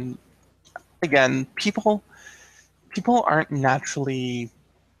 no, I mean, again, people aren't naturally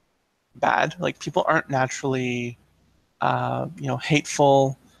bad. Like people aren't naturally,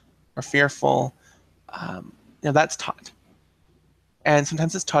 hateful or fearful. Um, that's taught, and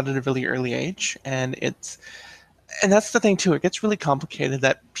sometimes it's taught at a really early age, and that's the thing too. It gets really complicated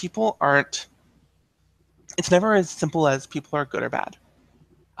that people aren't. It's never as simple as people are good or bad.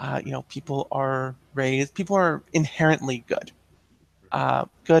 People are inherently good,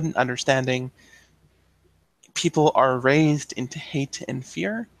 good and understanding. People are raised into hate and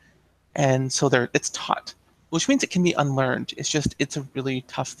fear, and so it's taught, which means it can be unlearned. It's a really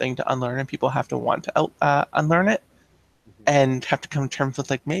tough thing to unlearn, and people have to want to unlearn it Hmm. and have to come to terms with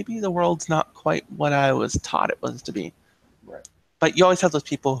like maybe the world's not quite what I was taught it was to be. Right. But you always have those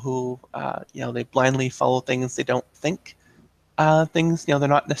people who, they blindly follow things. They don't think things. They're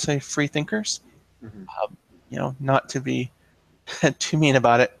not necessarily free thinkers. Hmm. Not to be too mean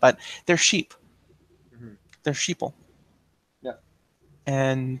about it, but they're sheep. Hmm. They're sheeple, Yeah.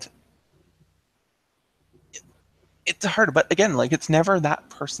 and it's hard. But again, like it's never that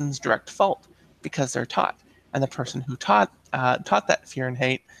person's direct fault because they're taught, and the person who taught that fear and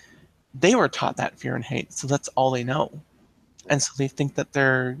hate, they were taught that fear and hate, so that's all they know, Yeah. and so they think that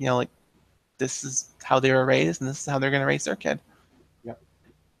they're like this is how they were raised, and this is how they're going to raise their kid, Yeah.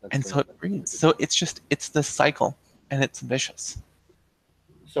 and so it That's a really breeds. good So point. it's this cycle, and it's vicious.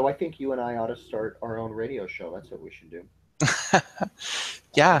 So I think you and I ought to start our own radio show. That's what we should do.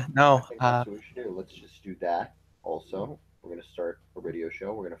 Yeah, I no, think that's what we should do. Let's just do that. Also, we're going to start a radio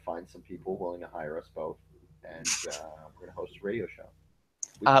show. We're going to find some people willing to hire us both, and we're going to host a radio show.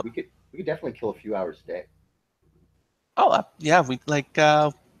 We, uh, we could we could definitely kill a few hours a day. yeah, we like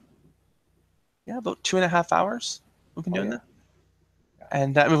yeah, about 2.5 hours we've been Oh doing yeah, that, yeah,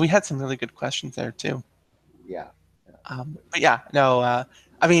 and I mean we had some really good questions there too. yeah, yeah. But yeah, no,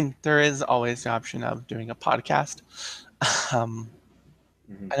 I mean there is always the option of doing a podcast. um,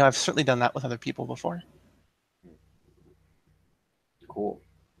 Hmm. I know I've certainly done that with other people before. Cool.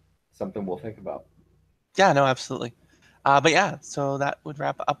 Something we'll think about. Yeah, no, absolutely. But yeah, so that would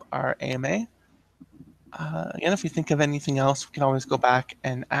wrap up our AMA. Again, if we think of anything else, we can always go back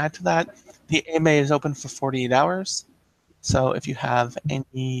and add to that. The AMA is open for 48 hours. So if you have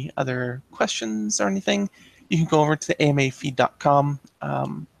any other questions or anything, you can go over to the AMAFeed.com.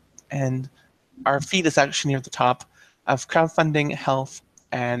 And our feed is actually near the top of crowdfunding, health,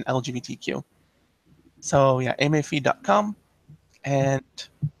 and LGBTQ. So yeah, AMAFeed.com. And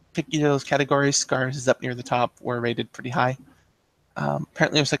pick either of those categories. Scars is up near the top. We're rated pretty high.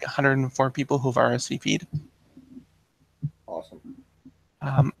 Apparently, there's like 104 people who've RSVP'd. Awesome.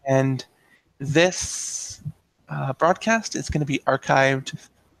 And this broadcast is going to be archived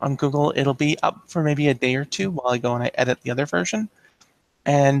on Google. It'll be up for maybe a day or two while I go and I edit the other version.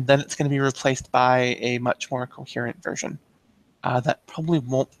 And then it's going to be replaced by a much more coherent version that probably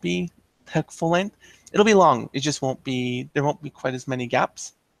won't be full length. It'll be long. It just won't be, there won't be quite as many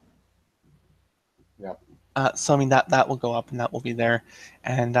gaps. Yeah. So I mean that will go up and that will be there,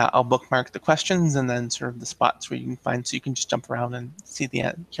 and I'll bookmark the questions and then sort of the spots where you can find, so you can just jump around and see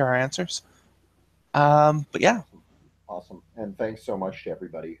hear our answers. But yeah, Awesome. Awesome. And thanks so much to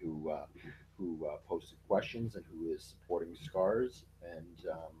everybody who posted questions and who is supporting Scars.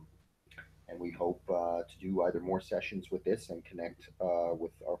 And we hope to do either more sessions with this and connect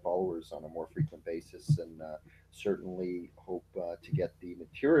with our followers on a more frequent basis, and certainly hope to get the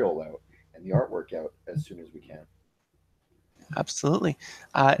material out and the artwork out as soon as we can. absolutely.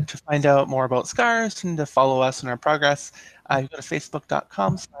 To find out more about Scars and to follow us in our progress, you go to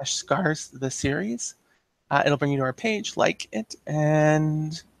facebook.com/scars the series. It'll bring you to our page, like it,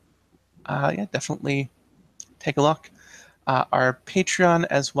 and yeah, definitely take a look. Our Patreon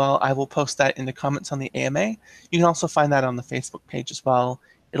as well. I will post that in the comments on the AMA. You can also find that on the Facebook page as well.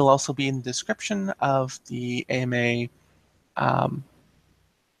 It'll also be in the description of the AMA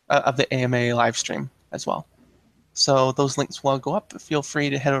live stream as well. So those links will go up. Feel free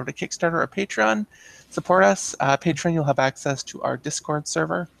to head over to Kickstarter or Patreon, support us. Patreon, you'll have access to our Discord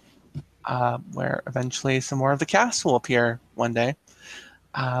server, where eventually some more of the cast will appear one day.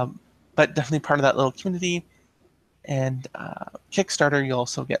 But definitely part of that little community. And Kickstarter, you'll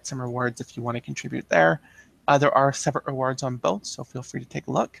also get some rewards if you want to contribute there. There are separate rewards on both, so feel free to take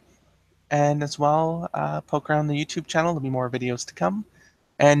a look. And as well, poke around the YouTube channel. There'll be more videos to come.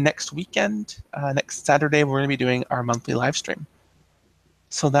 And next weekend, next Saturday, we're going to be doing our monthly live stream.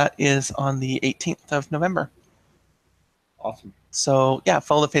 So that is on the 18th of November. Awesome. So yeah,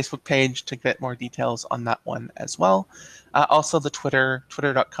 follow the Facebook page to get more details on that one as well. Also the Twitter,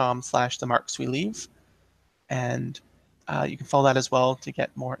 twitter.com/themarksweleave. And you can follow that as well to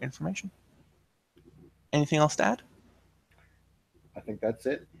get more information. Anything else to add? I think that's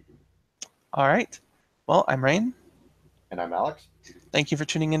it. All right. Well, I'm Rain. And I'm Alex. Thank you for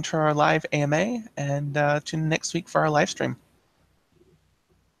tuning into our live AMA, and tune in next week for our live stream.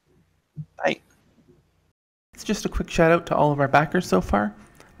 Bye. It's just a quick shout out to all of our backers so far.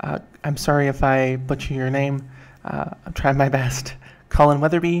 I'm sorry if I butcher your name. I'm trying my best. Colin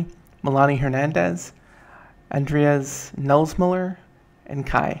Weatherby, Milani Hernandez, Andreas Nelsmuller, and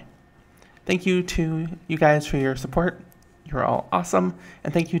Kai. Thank you to you guys for your support. You're all awesome.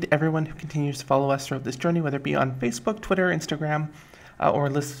 And thank you to everyone who continues to follow us throughout this journey, whether it be on Facebook, Twitter, Instagram, or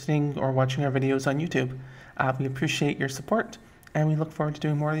listening or watching our videos on YouTube. We appreciate your support, and we look forward to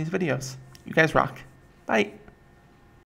doing more of these videos. You guys rock. Bye.